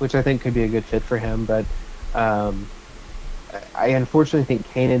 which I think could be a good fit for him. But I unfortunately think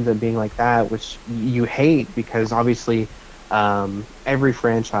Kane ends up being like that, which you hate because obviously every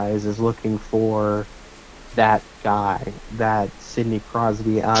franchise is looking for that guy, that Sidney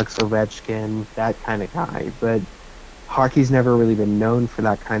Crosby, Alex Ovechkin, that kind of guy. But hockey's never really been known for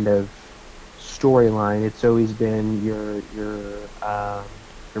that kind of storyline. It's always been your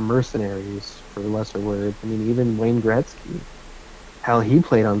mercenaries, for lesser words. I mean, even Wayne Gretzky, hell, he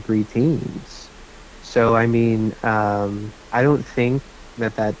played on 3 teams. So, I mean, I don't think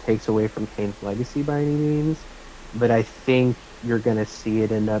that takes away from Kane's legacy by any means, but I think you're going to see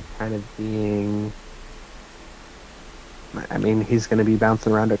it end up kind of being... I mean, he's going to be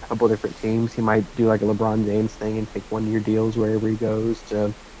bouncing around a couple different teams. He might do like a LeBron James thing and take one-year deals wherever he goes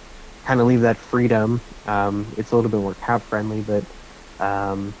to kind of leave that freedom. It's a little bit more cap-friendly, but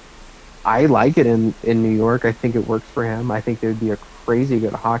I like it in New York. I think it works for him. I think it would be a crazy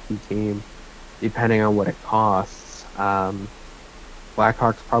good hockey team, depending on what it costs.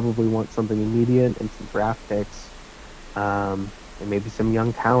 Blackhawks probably want something immediate and some draft picks, and maybe some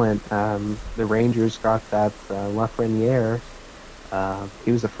young talent. The Rangers got that Lafreniere.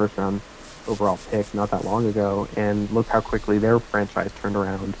 He was a first-round overall pick not that long ago, and look how quickly their franchise turned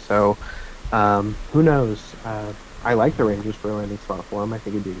around. So, who knows? I like the Rangers for a landing spot for him. I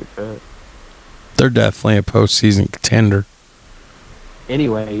think it'd be a good fit. They're definitely a postseason contender.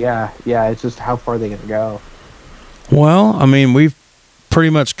 Anyway, yeah, it's just how far are they going to go? Well, I mean, we've pretty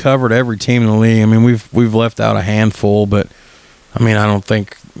much covered every team in the league. I mean, we've left out a handful, but I mean, I don't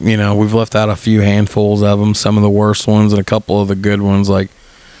think, we've left out a few handfuls of them, some of the worst ones and a couple of the good ones. Like,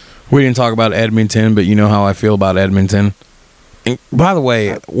 we didn't talk about Edmonton, but you know how I feel about Edmonton. And by the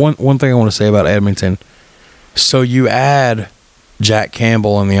way, one thing I want to say about Edmonton. So you add Jack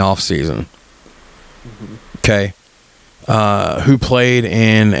Campbell in the offseason, okay, who played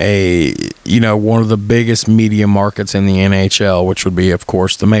in one of the biggest media markets in the NHL, which would be, of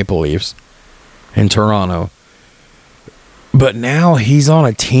course, the Maple Leafs in Toronto. But now he's on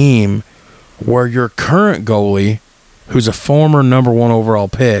a team where your current goalie, who's a former number 1 overall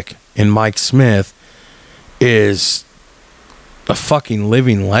pick in Mike Smith, is a fucking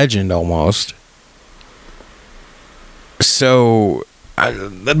living legend almost. So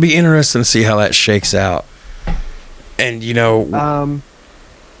that'd be interesting to see how that shakes out. And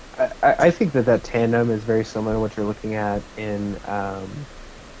I think that tandem is very similar to what you're looking at in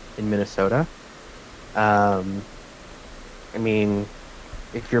Minnesota. I mean,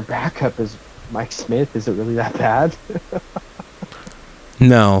 if your backup is Mike Smith, is it really that bad?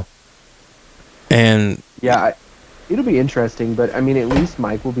 No. And yeah, it'll be interesting, but I mean, at least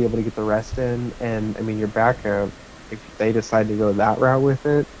Mike will be able to get the rest in, and I mean, your backup, if they decide to go that route with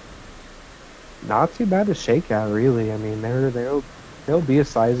it, not too bad a shakeout, really. I mean, they'll be a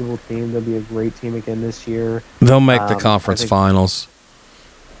sizable team. They'll be a great team again this year. They'll make the conference finals.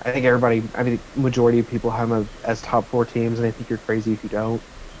 I think majority of people have them as top 4 teams, and I think you're crazy if you don't.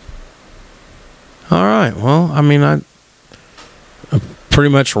 All right. Well, I mean, I pretty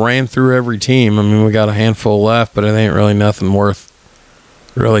much ran through every team. I mean, we got a handful left, but it ain't really nothing worth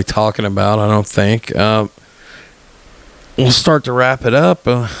really talking about, I don't think. We'll start to wrap it up.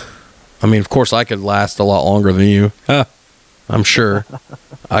 I mean, of course, I could last a lot longer than you. I'm sure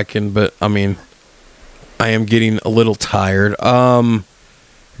I can, but I mean, I am getting a little tired.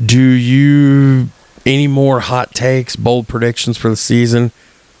 Do you any more hot takes, bold predictions for the season?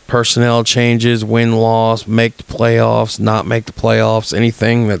 Personnel changes, win-loss, make the playoffs, not make the playoffs,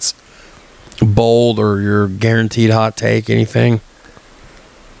 anything that's bold or your guaranteed hot take, anything?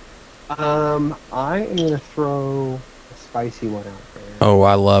 I am going to throw a spicy one out there. Oh,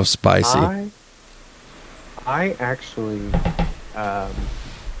 I love spicy. I actually,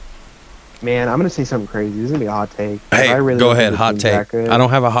 man, I'm going to say something crazy. This is going to be a hot take. Hey, go ahead, hot take. I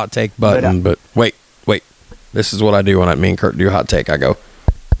don't have a hot take button, but wait. This is what I do when me and Kurt do a hot take.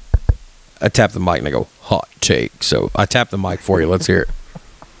 I tap the mic and I go, hot take. So I tap the mic for you. Let's hear it.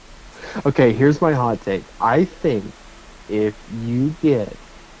 Okay, here's my hot take. I think if you get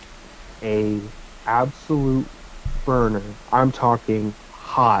a absolute burner, I'm talking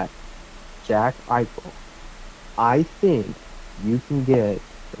hot, Jack Eichel, I think you can get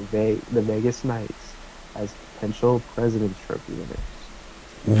the Vegas Knights as potential President's Trophy winners.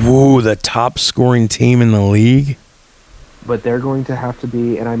 Whoa, the top scoring team in the league? But they're going to have to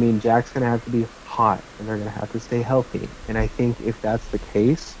be, and I mean, Jack's going to have to be hot, and they're going to have to stay healthy. And I think if that's the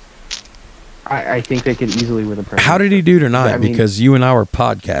case, I think they could easily win the President's. How did he do tonight? Because you and I were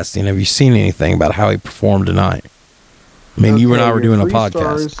podcasting. Have you seen anything about how he performed tonight? I mean, you and I were doing a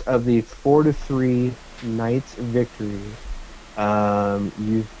podcast. Stars of the 4-3 Knights victory.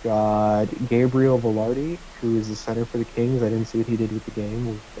 You've got Gabriel Velarde, who is the center for the Kings. I didn't see what he did with the game.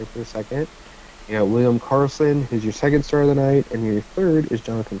 We'll stay for a second. You know, William Karlsson, who's your second star of the night, and your third is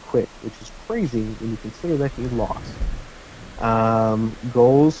Jonathan Quick, which is crazy when you consider that he lost.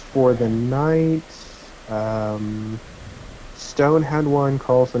 Goals for the night. Stone had one,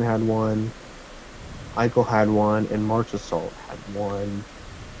 Karlsson had one, Eichel had one, and Marchessault had one.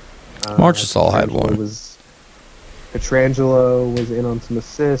 Marchessault had one. Pietrangelo was in on some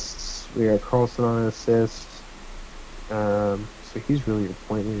assists. We got Karlsson on an assist. So he's really your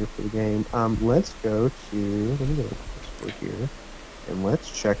point leader for the game. Let's go to, let me go over here, and let's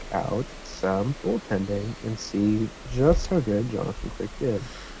check out some goaltending and see just how good Jonathan Quick did.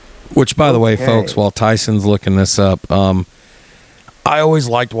 Which, by the way, folks, while Tyson's looking this up, I always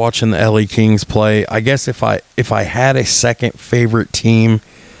liked watching the LA Kings play. I guess if I had a second favorite team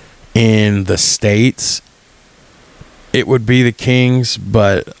in the States, it would be the Kings,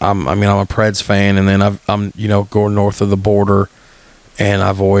 but I'm a Preds fan, and then I'm going north of the border, and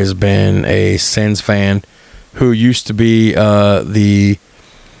I've always been a Sens fan, who used to be the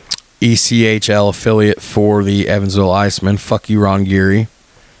ECHL affiliate for the Evansville Icemen. Fuck you, Ron Geary,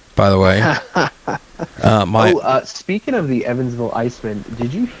 by the way. Speaking of the Evansville Icemen,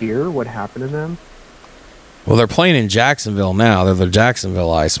 did you hear what happened to them? Well, they're playing in Jacksonville now. They're the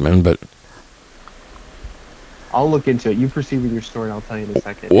Jacksonville Icemen, but I'll look into it. You proceed with your story, and I'll tell you in a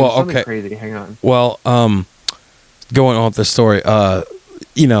second. Well, something crazy. Hang on. Well, going on with the story, I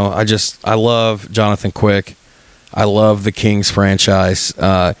love Jonathan Quick. I love the Kings franchise.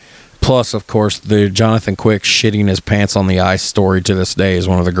 Plus, of course, the Jonathan Quick shitting his pants on the ice story to this day is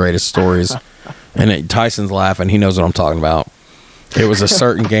one of the greatest stories. And Tyson's laughing. He knows what I'm talking about. It was a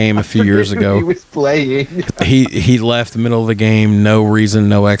certain game a few years ago. He was playing. He left the middle of the game, no reason,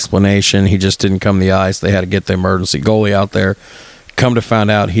 no explanation. He just didn't come to the ice. They had to get the emergency goalie out there. Come to find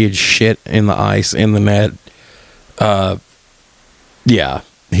out, he had shit in the ice, in the net.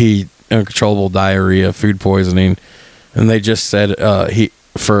 He uncontrollable diarrhea, food poisoning, and they just said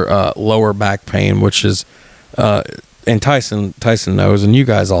for lower back pain, which is and Tyson knows, and you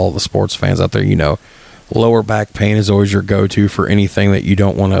guys, all the sports fans out there, lower back pain is always your go-to for anything that you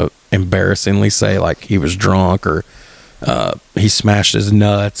don't want to embarrassingly say, like he was drunk or he smashed his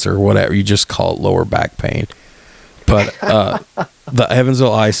nuts or whatever. You just call it lower back pain. But the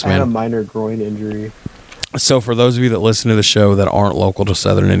Evansville Iceman. I had a minor groin injury. So for those of you that listen to the show that aren't local to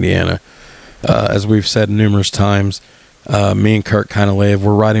Southern Indiana, as we've said numerous times, me and Kurt kind of live.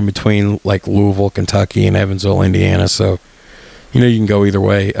 We're right in between like Louisville, Kentucky, and Evansville, Indiana. So, you know, you can go either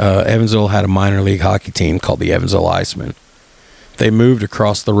way. Evansville had a minor league hockey team called the Evansville Icemen. They moved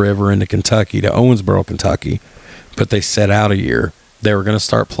across the river into Kentucky to Owensboro, Kentucky, but they set out a year. They were going to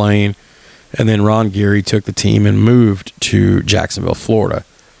start playing, and then Ron Geary took the team and moved to Jacksonville, Florida.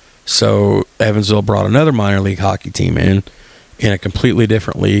 So Evansville brought another minor league hockey team in a completely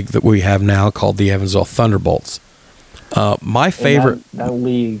different league that we have now called the Evansville Thunderbolts. My favorite... That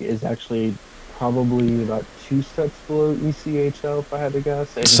league is actually probably about 2 steps below ECHL, if I had to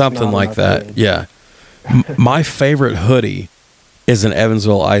guess. Something like that, yeah. My favorite hoodie is an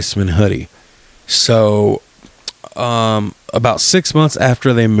Evansville Iceman hoodie. So about 6 months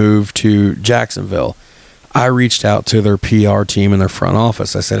after they moved to Jacksonville, I reached out to their PR team in their front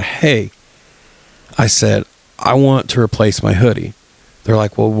office. I said, hey, I want to replace my hoodie. They're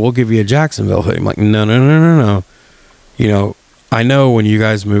like, well, we'll give you a Jacksonville hoodie. I'm like, no. You know, I know when you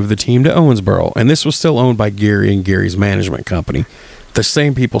guys moved the team to Owensboro, and this was still owned by Geary and Geary's management company. The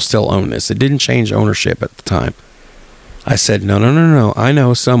same people still own this. It didn't change ownership at the time. I said, no. I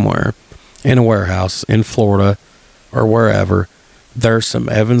know somewhere in a warehouse in Florida or wherever, there's some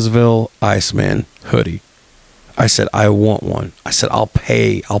Evansville Iceman hoodie. I said, I want one. I said, I'll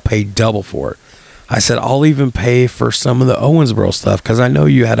pay double for it. I said, I'll even pay for some of the Owensboro stuff because I know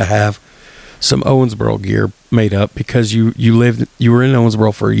you had to have some Owensboro gear made up because you were in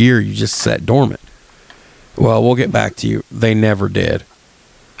Owensboro for a year. You just sat dormant. Well, we'll get back to you. They never did.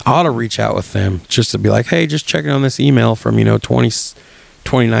 I ought to reach out with them just to be like, hey, just checking on this email from,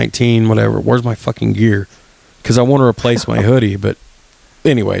 2019, whatever. Where's my fucking gear? Because I want to replace my hoodie. But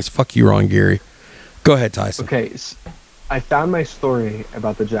anyways, fuck you, Ron Geary. Go ahead, Tyson. Okay, so I found my story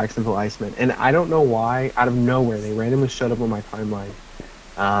about the Jacksonville Icemen, and I don't know why, out of nowhere, they randomly showed up on my timeline.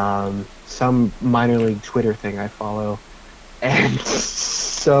 Some minor league Twitter thing I follow. And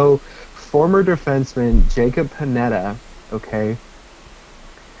so, former defenseman Jacob Panetta, okay,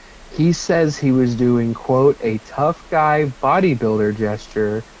 he says he was doing, quote, a tough guy bodybuilder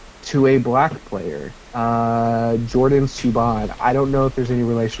gesture to a black player, Jordan Subban. I don't know if there's any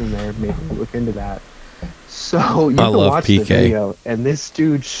relation there. Maybe we'll look into that. So you can watch the video, and this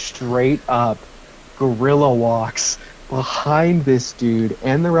dude straight up gorilla walks behind this dude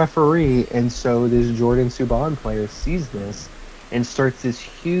and the referee, and so this Jordan Subban player sees this and starts this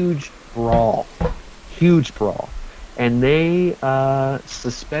huge brawl, and they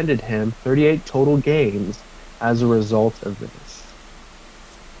suspended him 38 total games as a result of this.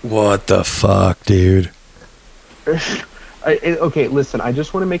 What the fuck, dude? Okay, listen, I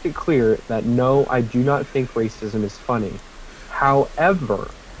just want to make it clear that no, I do not think racism is funny. However,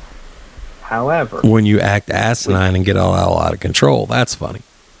 when you act asinine and get all out of control, that's funny.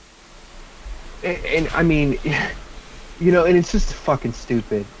 And I mean, and it's just fucking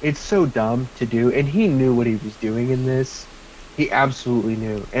stupid. It's so dumb to do, and he knew what he was doing in this. He absolutely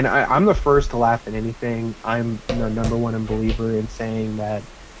knew. And I'm the first to laugh at anything. I'm the number one believer in saying that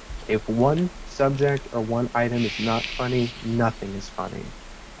if one subject or one item is not funny, nothing is funny.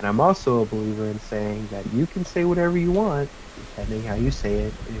 And I'm also a believer in saying that you can say whatever you want, depending how you say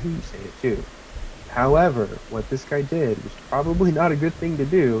it and who you say it to. However, what this guy did was probably not a good thing to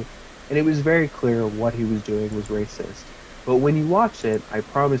do, and it was very clear what he was doing was racist. But when you watch it, I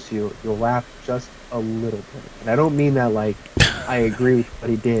promise you, you'll laugh just a little bit. And I don't mean that like I agree with what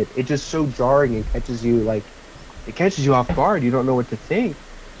he did. It's just so jarring and catches you off guard. You don't know what to think.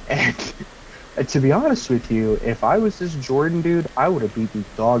 And to be honest with you, if I was this Jordan dude, I would have beat the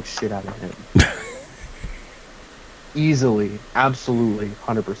dog shit out of him. Easily. Absolutely.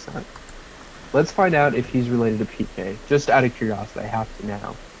 100%. Let's find out if he's related to PK. Just out of curiosity, I have to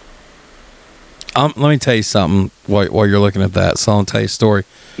now. Let me tell you something while you're looking at that. So I'll tell you a story.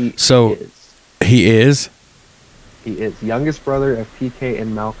 He is. He is? He is. Youngest brother of PK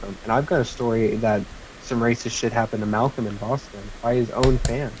and Malcolm. And I've got a story that some racist shit happened to Malcolm in Boston by his own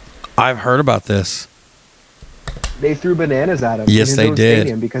fans. I've heard about this. They threw bananas at him. Yes, they did.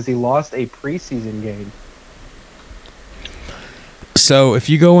 Stadium because he lost a preseason game. So if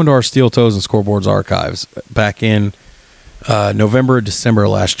you go into our Steel Toes and Scoreboards archives, back in November or December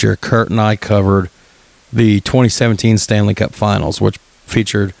last year, Kurt and I covered the 2017 Stanley Cup Finals, which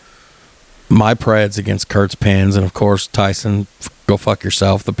featured my Preds against Kurt's Pens, and of course, Tyson, go fuck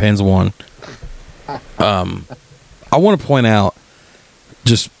yourself. The Pens won. I want to point out,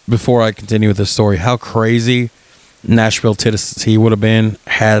 just before I continue with this story, how crazy Nashville, Tennessee would have been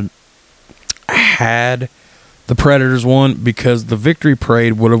had the Predators won, because the victory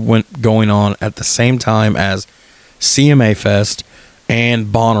parade would have went going on at the same time as CMA Fest and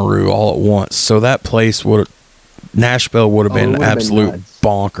Bonnaroo all at once. So that place Nashville would have been absolute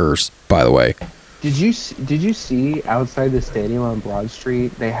bonkers, by the way. Did you see outside the stadium on Broad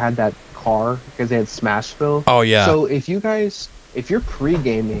Street, they had that car because they had Smashville? Oh, yeah. So if you're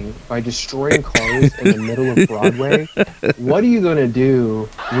pre-gaming by destroying cars in the middle of Broadway, what are you going to do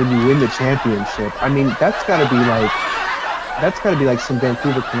when you win the championship? I mean, that's got to be like some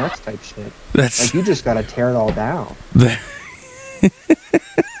Vancouver Canucks type shit. Like, you just got to tear it all down.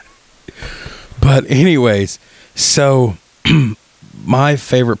 But anyways, so my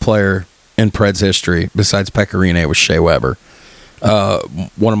favorite player in Preds history, besides Pecorine, was Shea Weber.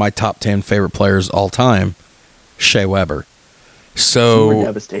 One of my top 10 favorite players all time, Shea Weber. So you were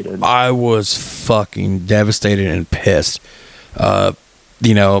devastated. I was fucking devastated and pissed.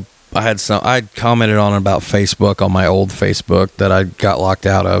 You know, I commented on about Facebook, on my old Facebook that I got locked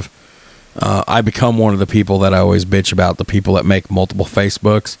out of. I become one of the people that I always bitch about, the people that make multiple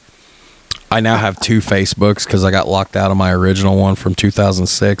Facebooks. I now have 2 Facebooks because I got locked out of my original one from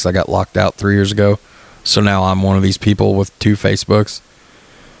 2006. I got locked out 3 years ago. So now I'm one of these people with 2 Facebooks.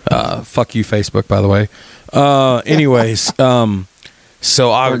 Fuck you, Facebook, by the way. Anyways, so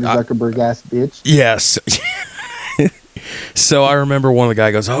Zuckerberg ass bitch. Yes. So I remember one of the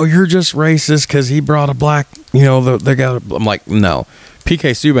guy goes, "Oh, you're just racist because he brought a black, you know, the guy." I'm like, no,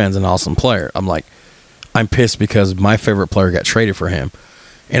 PK Subban's an awesome player. I'm like, I'm pissed because my favorite player got traded for him.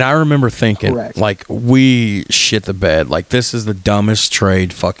 And I remember thinking, Correct. like, we shit the bed. Like, this is the dumbest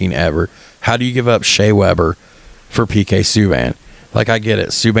trade fucking ever. How do you give up Shea Weber for PK Subban? Like, I get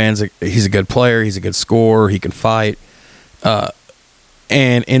it. He's a good player. He's a good scorer. He can fight.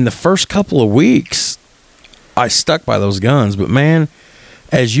 And in the first couple of weeks, I stuck by those guns. But, man,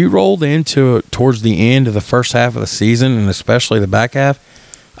 as you rolled into it towards the end of the first half of the season, and especially the back half,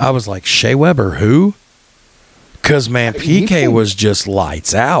 I was like, Shea Weber, who? Because, man, PK was just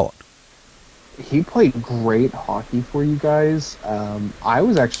lights out. He played great hockey for you guys. I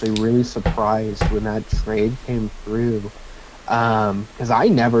was actually really surprised when that trade came through, because I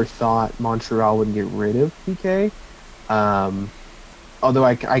never thought Montreal would get rid of PK. Although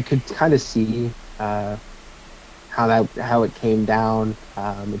I could kind of see how it came down.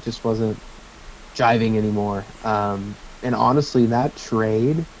 It just wasn't jiving anymore. And honestly, that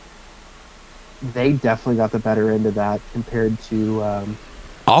trade, they definitely got the better end of that compared to.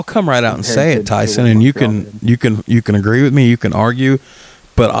 I'll come right out and say it, Tyson, and you can agree with me, you can argue,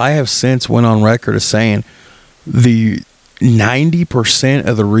 but I have since went on record as saying the 90%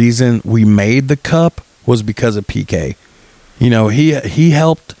 of the reason we made the cup was because of PK. You know, he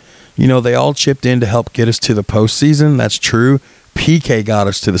helped. You know, they all chipped in to help get us to the postseason. That's true. PK got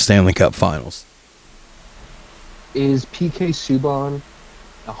us to the Stanley Cup Finals. Is PK Subban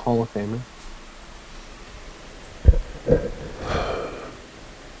a Hall of Famer?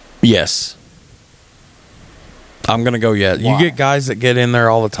 Yes. I'm going to go yes. Why? You get guys that get in there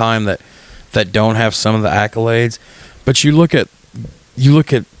all the time that don't have some of the accolades, but you look at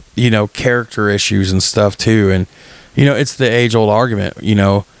you know, character issues and stuff too, and you know, it's the age-old argument, you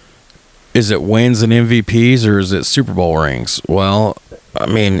know, is it wins and MVPs or is it Super Bowl rings? Well, I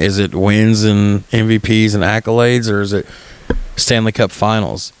mean, is it wins and MVPs and accolades or is it Stanley Cup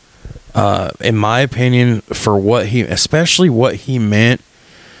Finals? In my opinion, for especially what he meant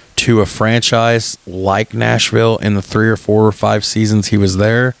to a franchise like Nashville in the 3 or 4 or 5 seasons he was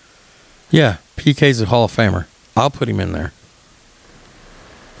there, yeah, PK's a Hall of Famer. I'll put him in there.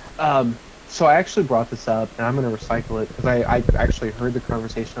 So I actually brought this up, and I'm going to recycle it, because I actually heard the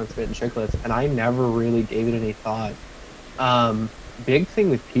conversation on Spit and Chicklets, and I never really gave it any thought. Big thing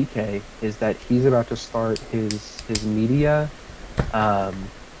with PK is that he's about to start his media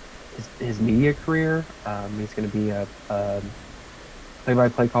his media career. He's going to be a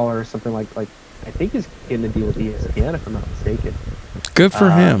play-by-play caller or something like I think he's getting a deal with ESPN, if I'm not mistaken. Good for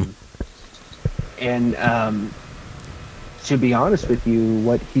him. And to be honest with you,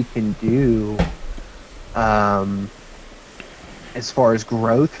 what he can do as far as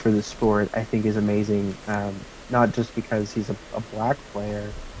growth for the sport, I think is amazing. Not just because he's a black player,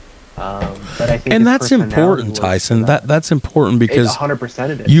 but I think, and that's important, Tyson. That's important because 100%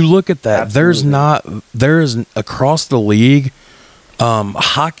 it is. You look at that. Absolutely. There is across the league.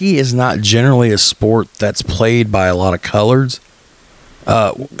 Hockey is not generally a sport that's played by a lot of coloreds.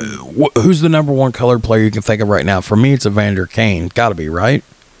 Who's the number one colored player you can think of right now? For me, it's Evander Kane. Got to be, right?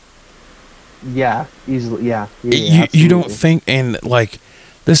 Yeah, easily. Yeah, You don't absolutely. think, and like,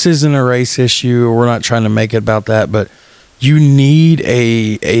 this isn't a race issue, or we're not trying to make it about that, but you need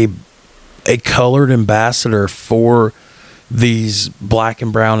a colored ambassador for these black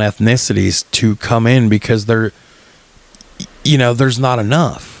and brown ethnicities to come in, because there's not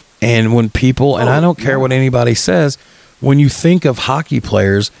enough. And when people, and I Oh, don't care what yeah. anybody says, when you think of hockey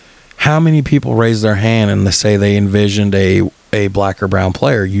players, how many people raise their hand and they say they envisioned a black or brown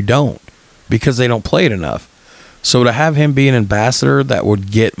player? You don't, because they don't play it enough. So to have him be an ambassador that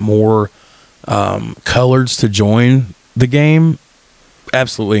would get more coloreds to join the game,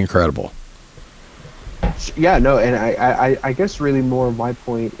 absolutely incredible. Yeah, no, and I guess really more of my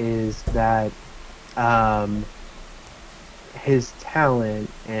point is that um, his talent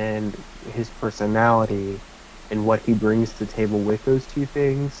and his personality and what he brings to the table with those two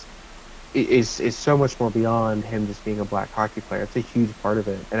things is so much more beyond him just being a black hockey player. It's a huge part of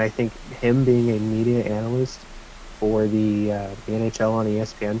it, and I think him being a media analyst for the NHL on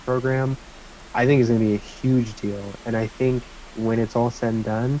ESPN program, I think is going to be a huge deal. And I think when it's all said and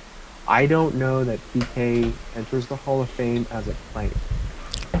done, I don't know that PK enters the Hall of Fame as a player.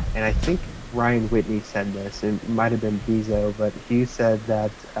 And I think Ryan Whitney said this. It might have been Bezo, but he said that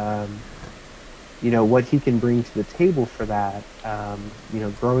what he can bring to the table for that.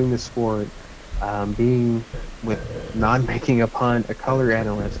 Growing the sport, being with not making a punt, a color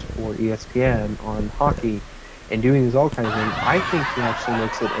analyst for ESPN on hockey, and doing these all kinds of things. I think he actually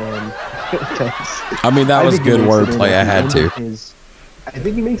makes it in. Thanks. I mean, that I was think he good makes it in wordplay. at I the had end to. of his. I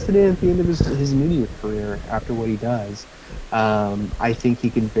think he makes it in at the end of his media career after what he does. I think he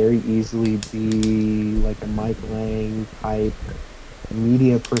can very easily be like a Mike Lang type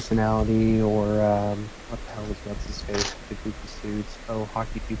media personality, or what the hell is what's his face with the goofy suits? Oh,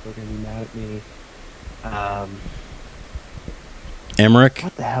 hockey people are gonna be mad at me. Um, Emmerich,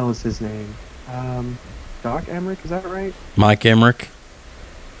 what the hell is his name? Doc Emmerich, is that right? Mike Emmerich.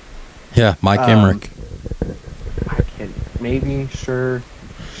 Yeah, Mike Um, Emmerich. I can maybe sure.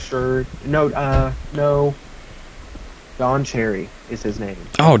 No, no. Don Cherry is his name.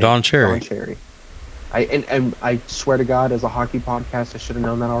 I Oh, think Don Don Cherry. Cherry. And I swear to God, as a hockey podcast, I should have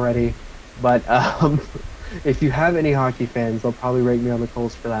known that already. But if you have any hockey fans, they'll probably rate me on the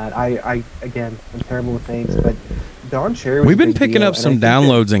coals for that. I again, I'm terrible with names, but Don Cherry was We've a been big picking deal, up and I some think that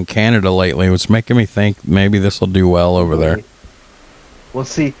downloads in Canada lately, which is making me think maybe this will do well over there. really, well,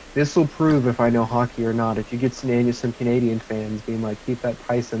 see, this will prove if I know hockey or not. If you get some Canadian fans being like, "Keep that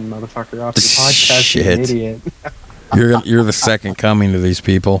Tyson motherfucker off your podcast, you're an Shit. idiot." You're the second coming to these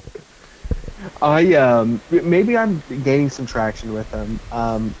people. Maybe I'm gaining some traction with them.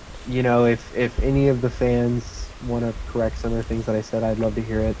 If any of the fans want to correct some of the things that I said, I'd love to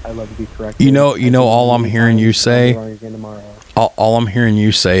hear it. I'd love to be corrected. All I'm hearing you say, again tomorrow. all I'm hearing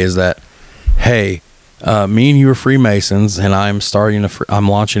you say is that, hey, me and you are Freemasons, and I'm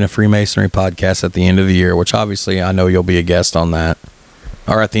launching a Freemasonry podcast at the end of the year, which obviously I know you'll be a guest on that,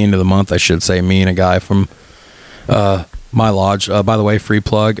 or at the end of the month, I should say. Me and a guy from my lodge. By the way, free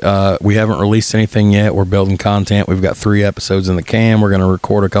plug. We haven't released anything yet. We're building content. We've got 3 episodes in the can. We're going to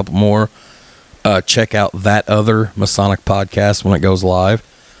record a couple more. Check out that other Masonic podcast when it goes live.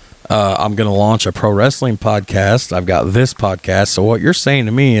 I'm going to launch a pro wrestling podcast. I've got this podcast. So what you're saying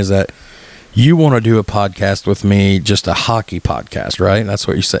to me is that you want to do a podcast with me, just a hockey podcast, right? That's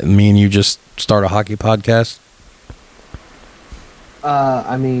what you said. Me and you just start a hockey podcast.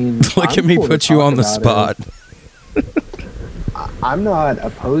 I mean, Look at me put you on the spot. I'm not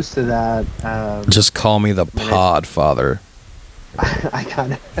opposed to that. Just call me the Podfather. I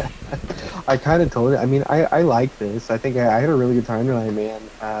kind of told it. I mean, I like this. I think I had a really good time tonight, man.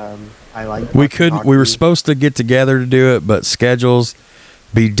 I like. We were supposed to get together to do it, but schedules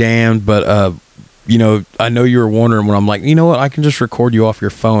be damned. But I know you were wondering when I'm like, you know what? I can just record you off your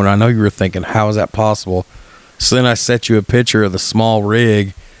phone. I know you were thinking, how is that possible? So then I set you a picture of the small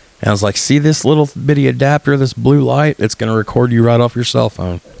rig, and I was like, see this little bitty adapter, this blue light? It's going to record you right off your cell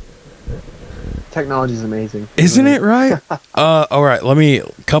phone. Technology is amazing, isn't it? Right? All right.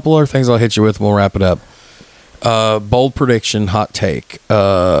 A couple other things I'll hit you with, and we'll wrap it up. Bold prediction, hot take.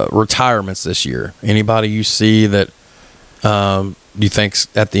 Retirements this year. Anybody you see that you think's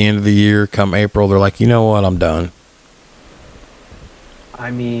at the end of the year, come April, they're like, you know what, I'm done. I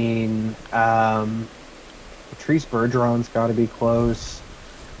mean, Patrice Bergeron's got to be close.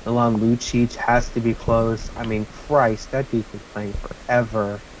 Milan Lucic has to be close. I mean, Christ, that dude's been playing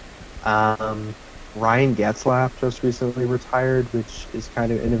forever. Ryan Getzlaf just recently retired, which is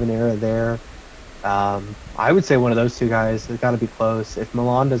kind of end of an era there. I would say one of those two guys has got to be close. If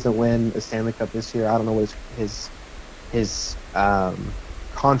Milan doesn't win a Stanley Cup this year, I don't know what his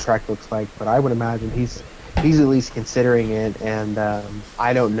contract looks like, but I would imagine he's at least considering it. And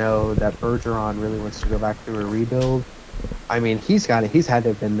I don't know that Bergeron really wants to go back through a rebuild. I mean, he's had to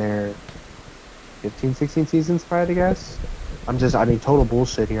have been there 15, 16 seasons, if I had to guess. Total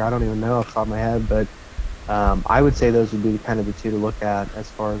bullshit here. I don't even know off the top of my head, but I would say those would be kind of the two to look at as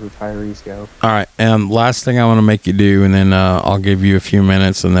far as retirees go. All right. Last thing I want to make you do, and then I'll give you a few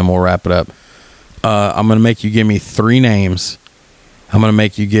minutes, and then we'll wrap it up. I'm going to make you give me 3 names. I'm going to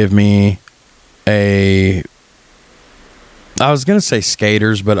make you give me I was going to say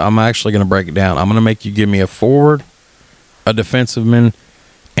skaters, but I'm actually going to break it down. I'm going to make you give me a forward, a defensiveman,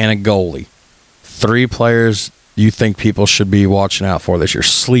 and a goalie. 3 players you think people should be watching out for this year.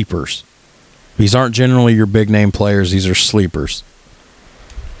 Sleepers. These aren't generally your big name players. These are sleepers.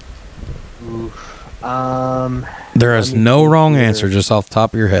 Oof. There is no wrong answer just off the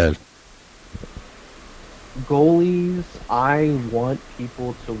top of your head. Goalies, I want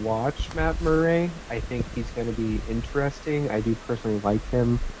people to watch Matt Murray. I think he's going to be interesting. I do personally like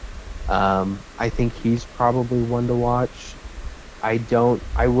him. I think he's probably one to watch. I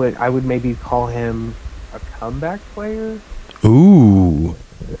would maybe call him a comeback player. Ooh.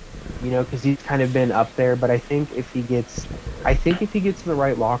 Because he's kind of been up there, but I think if he gets in the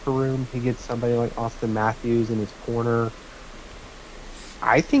right locker room, he gets somebody like Austin Matthews in his corner,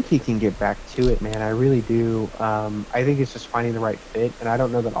 I think he can get back to it, man. I really do. I think it's just finding the right fit, and I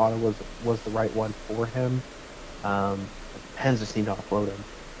don't know that Ottawa was the right one for him. Pens just need to offload him.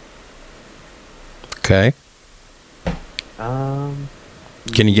 Okay.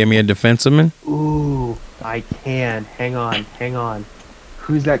 Can you give me a defenseman? Ooh, I can. Hang on.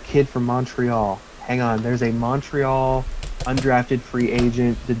 Who's that kid from Montreal? Hang on. There's a Montreal undrafted free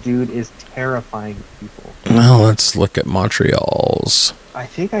agent. The dude is terrifying people. Well, let's look at Montreal's. I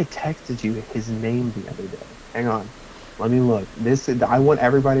think I texted you his name the other day. Hang on. Let me look. I want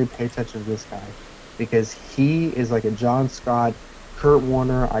everybody to pay attention to this guy because he is like a John Scott, Kurt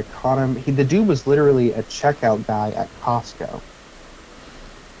Warner. I caught him. The dude was literally a checkout guy at Costco.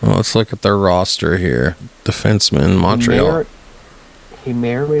 Well, let's look at their roster here. Defenseman, Montreal. He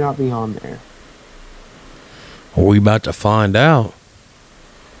may or may not be on there. We about to find out.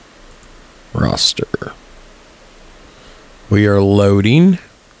 Roster. We are loading.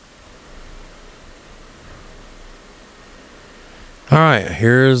 All right,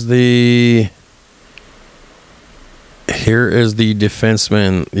 here is the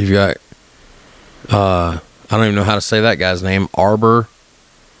defenseman. You've got I don't even know how to say that guy's name. Arbor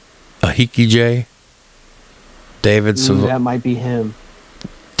Ahikije. David Savard. That might be him.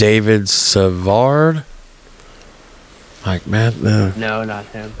 David Savard. Like, man, no, not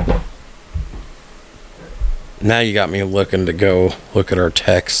him. Now you got me looking to go look at our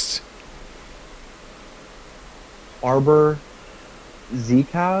text. Arbor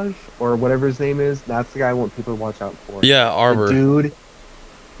Zekaj, or whatever his name is, that's the guy I want people to watch out for. Yeah, Arbor.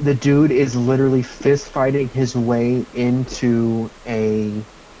 The dude is literally fist fighting his way into a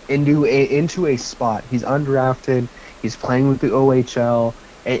spot. He's undrafted. He's playing with the OHL,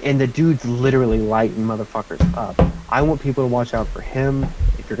 and the dude's literally lighting motherfuckers up. I want people to watch out for him.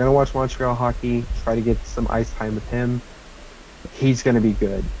 If you're gonna watch Montreal hockey, try to get some ice time with him. He's gonna be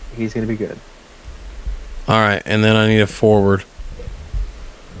good. All right, and then I need a forward.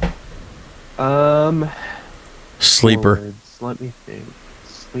 Sleeper. Forwards, let me think.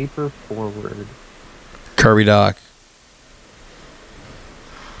 Sleeper forward. Kirby Doc.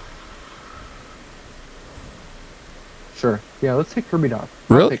 Sure. Yeah, let's take Kirby Doc.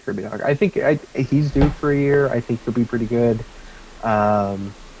 Really? I'll take Kirby Doc. I think he's due for a year. I think he'll be pretty good. I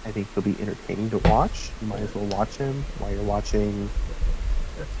think he'll be entertaining to watch. You might as well watch him while you're watching,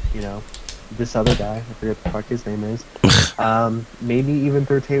 this other guy. I forget what the fuck his name is. Maybe even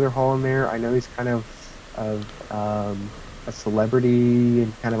throw Taylor Hall in there. I know he's kind of a celebrity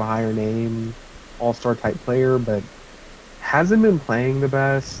and kind of a higher name, all-star type player, but hasn't been playing the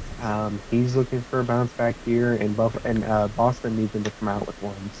best. He's looking for a bounce back year, and Boston needs him to come out with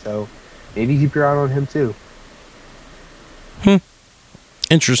one. So maybe keep your eye on him too.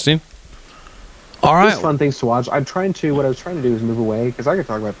 Interesting. All right. Just fun things to watch. What I was trying to do is move away because I could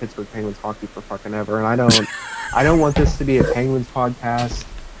talk about Pittsburgh Penguins hockey for fucking ever, and I don't want this to be a Penguins podcast.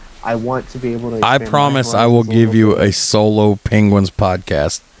 I want to be able to. I promise I will give you a solo Penguins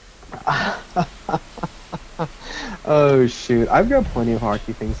podcast. Oh shoot! I've got plenty of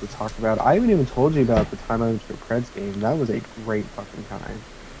hockey things to talk about. I haven't even told you about the time I went to a Preds game. That was a great fucking time.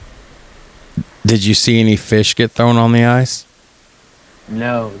 Did you see any fish get thrown on the ice?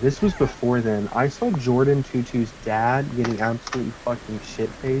 No, this was before then. I saw Jordan Tutu's dad getting absolutely fucking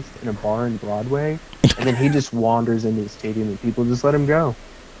shit-faced in a bar in Broadway, and then he just wanders into the stadium and people just let him go.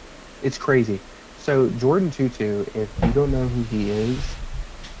 It's crazy. So Jordan Tutu, if you don't know who he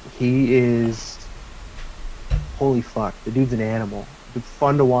is holy fuck. The dude's an animal. It's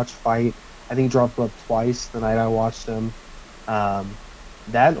fun to watch fight. I think he dropped up twice the night I watched him. Um,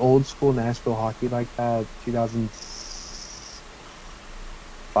 that old school Nashville hockey like that,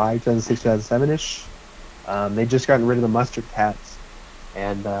 2005, 2006, 2007 ish. They just gotten rid of the Mustard Cats,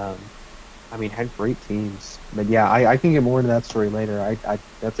 and I mean had great teams. But yeah, I can get more into that story later. I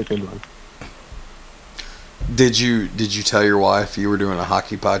that's a good one. Did you tell your wife you were doing a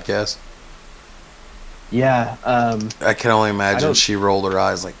hockey podcast? Yeah. I can only imagine she rolled her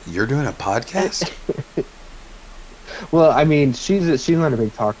eyes like, "You're doing a podcast?" Well, I mean, she's not a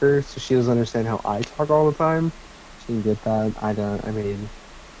big talker, so she doesn't understand how I talk all the time. She can get that. I don't. I mean,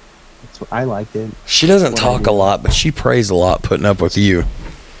 I like it. She doesn't talk a lot, but she prays a lot putting up with you.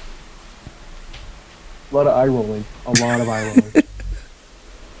 A lot of eye rolling. A lot of eye rolling.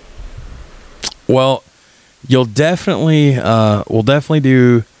 Well, you'll definitely, we'll definitely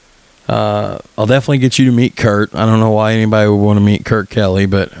do. I'll definitely get you to meet Kurt. I don't know why anybody would want to meet Kurt Kelly,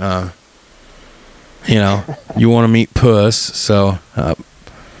 but you know, you want to meet Puss. So,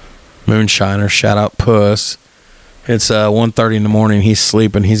 Moonshiner, shout out Puss. It's 1:30 in the morning. He's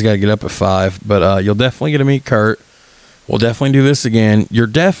sleeping. He's got to get up at 5. But you'll definitely get to meet Kurt. We'll definitely do this again. You're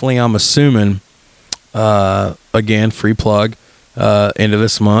definitely, I'm assuming, again, free plug, into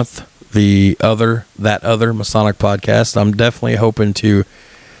this month. That other Masonic podcast. I'm definitely hoping to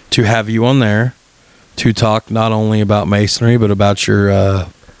have you on there to talk not only about masonry but about your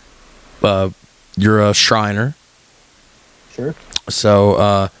Shriner. Sure.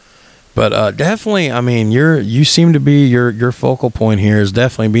 So, but definitely, I mean, you seem to be your focal point here is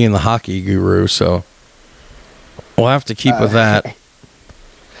definitely being the hockey guru. So we'll have to keep with that.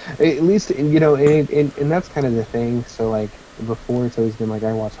 At least, you know, and that's kind of the thing. So like before, it's always been like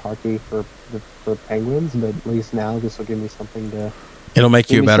I watch hockey for Penguins, but at least now this will give me something to. It'll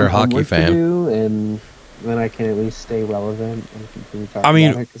make you a better hockey fan. And then I can at least stay relevant and continue talking about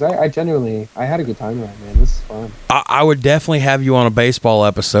it. Because I genuinely, I had a good time tonight, man. This is fun. I would definitely have you on a baseball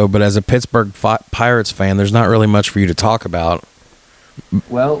episode, but as a Pittsburgh Pirates fan, there's not really much for you to talk about.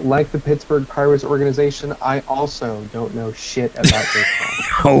 Well, like the Pittsburgh Pirates organization, I also don't know shit about baseball.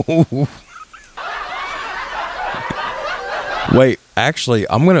 Oh. Wait, actually,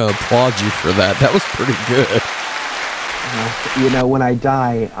 I'm going to applaud you for that. That was pretty good. You know, when I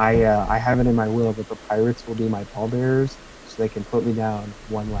die, I have it in my will that the Pirates will be my pallbearers, so they can put me down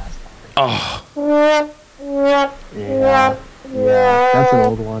one last time. Oh. Yeah, that's an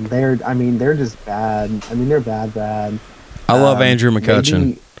old one. They're just bad. I mean, they're bad. I love Andrew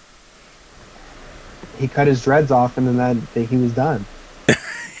McCutcheon. He cut his dreads off, and then he was done.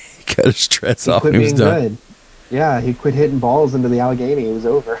 He cut his dreads off, and he was done. Good. Yeah, he quit hitting balls into the Allegheny. It was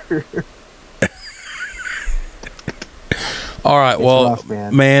over. All right, it's well,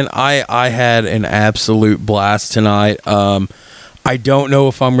 rough, man, I had an absolute blast tonight. I don't know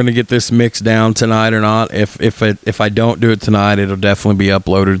if I'm going to get this mixed down tonight or not. If I don't do it tonight, it'll definitely be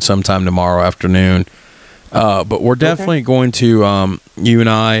uploaded sometime tomorrow afternoon. But we're definitely going to you and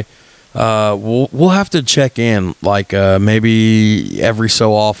I. We'll have to check in like maybe every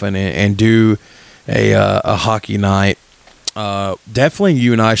so often and do a hockey night. Definitely,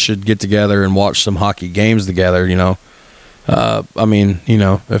 you and I should get together and watch some hockey games together. You know. I mean, you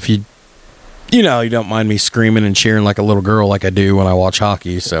know, if you don't mind me screaming and cheering like a little girl like I do when I watch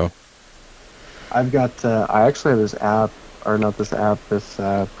hockey, so. I've got, I actually have this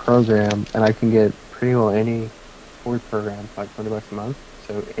program, and I can get pretty well any sports program for like $20 a month.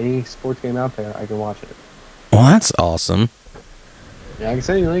 So any sports game out there, I can watch it. Well, that's awesome. Yeah, I can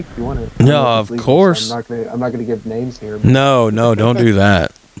send you a link if you want it. No, of course. So I'm not gonna give names here. No, don't do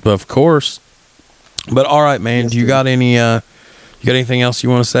that. But of course. But all right, man. Yes, do you got anything else you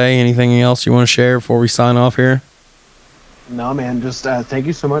want to say? Anything else you want to share before we sign off here? No, man. Just thank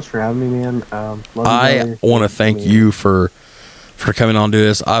you so much for having me, man. I want to thank you for coming on to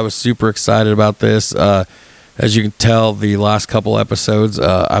this. I was super excited about this. As you can tell, the last couple episodes,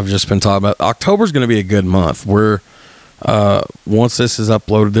 I've just been talking about. October's going to be a good month. We're once this is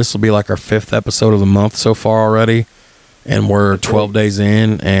uploaded, this will be like our 5th episode of the month so far already. And we're 12 days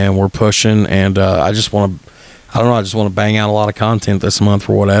in, and we're pushing. And I just want to bang out a lot of content this month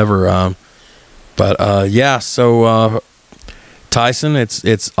or whatever. Yeah. So Tyson,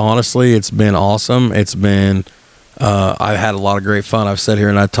 it's honestly, it's been awesome. It's been I've had a lot of great fun. I've sat here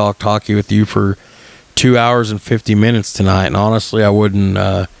and I talked hockey with you for 2 hours and 50 minutes tonight, and honestly, I wouldn't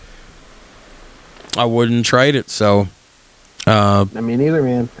trade it. So Me neither,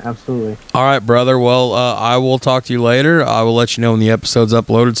 man. Absolutely. All right, brother. Well, I will talk to you later. I will let you know when the episode's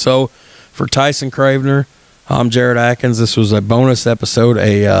uploaded. So, for Tyson Cravener, I'm Jared Atkins. This was a bonus episode,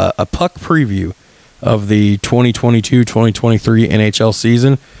 a puck preview of the 2022-2023 NHL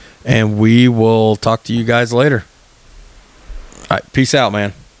season, and we will talk to you guys later. All right, peace out,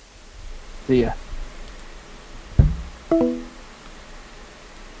 man. See ya.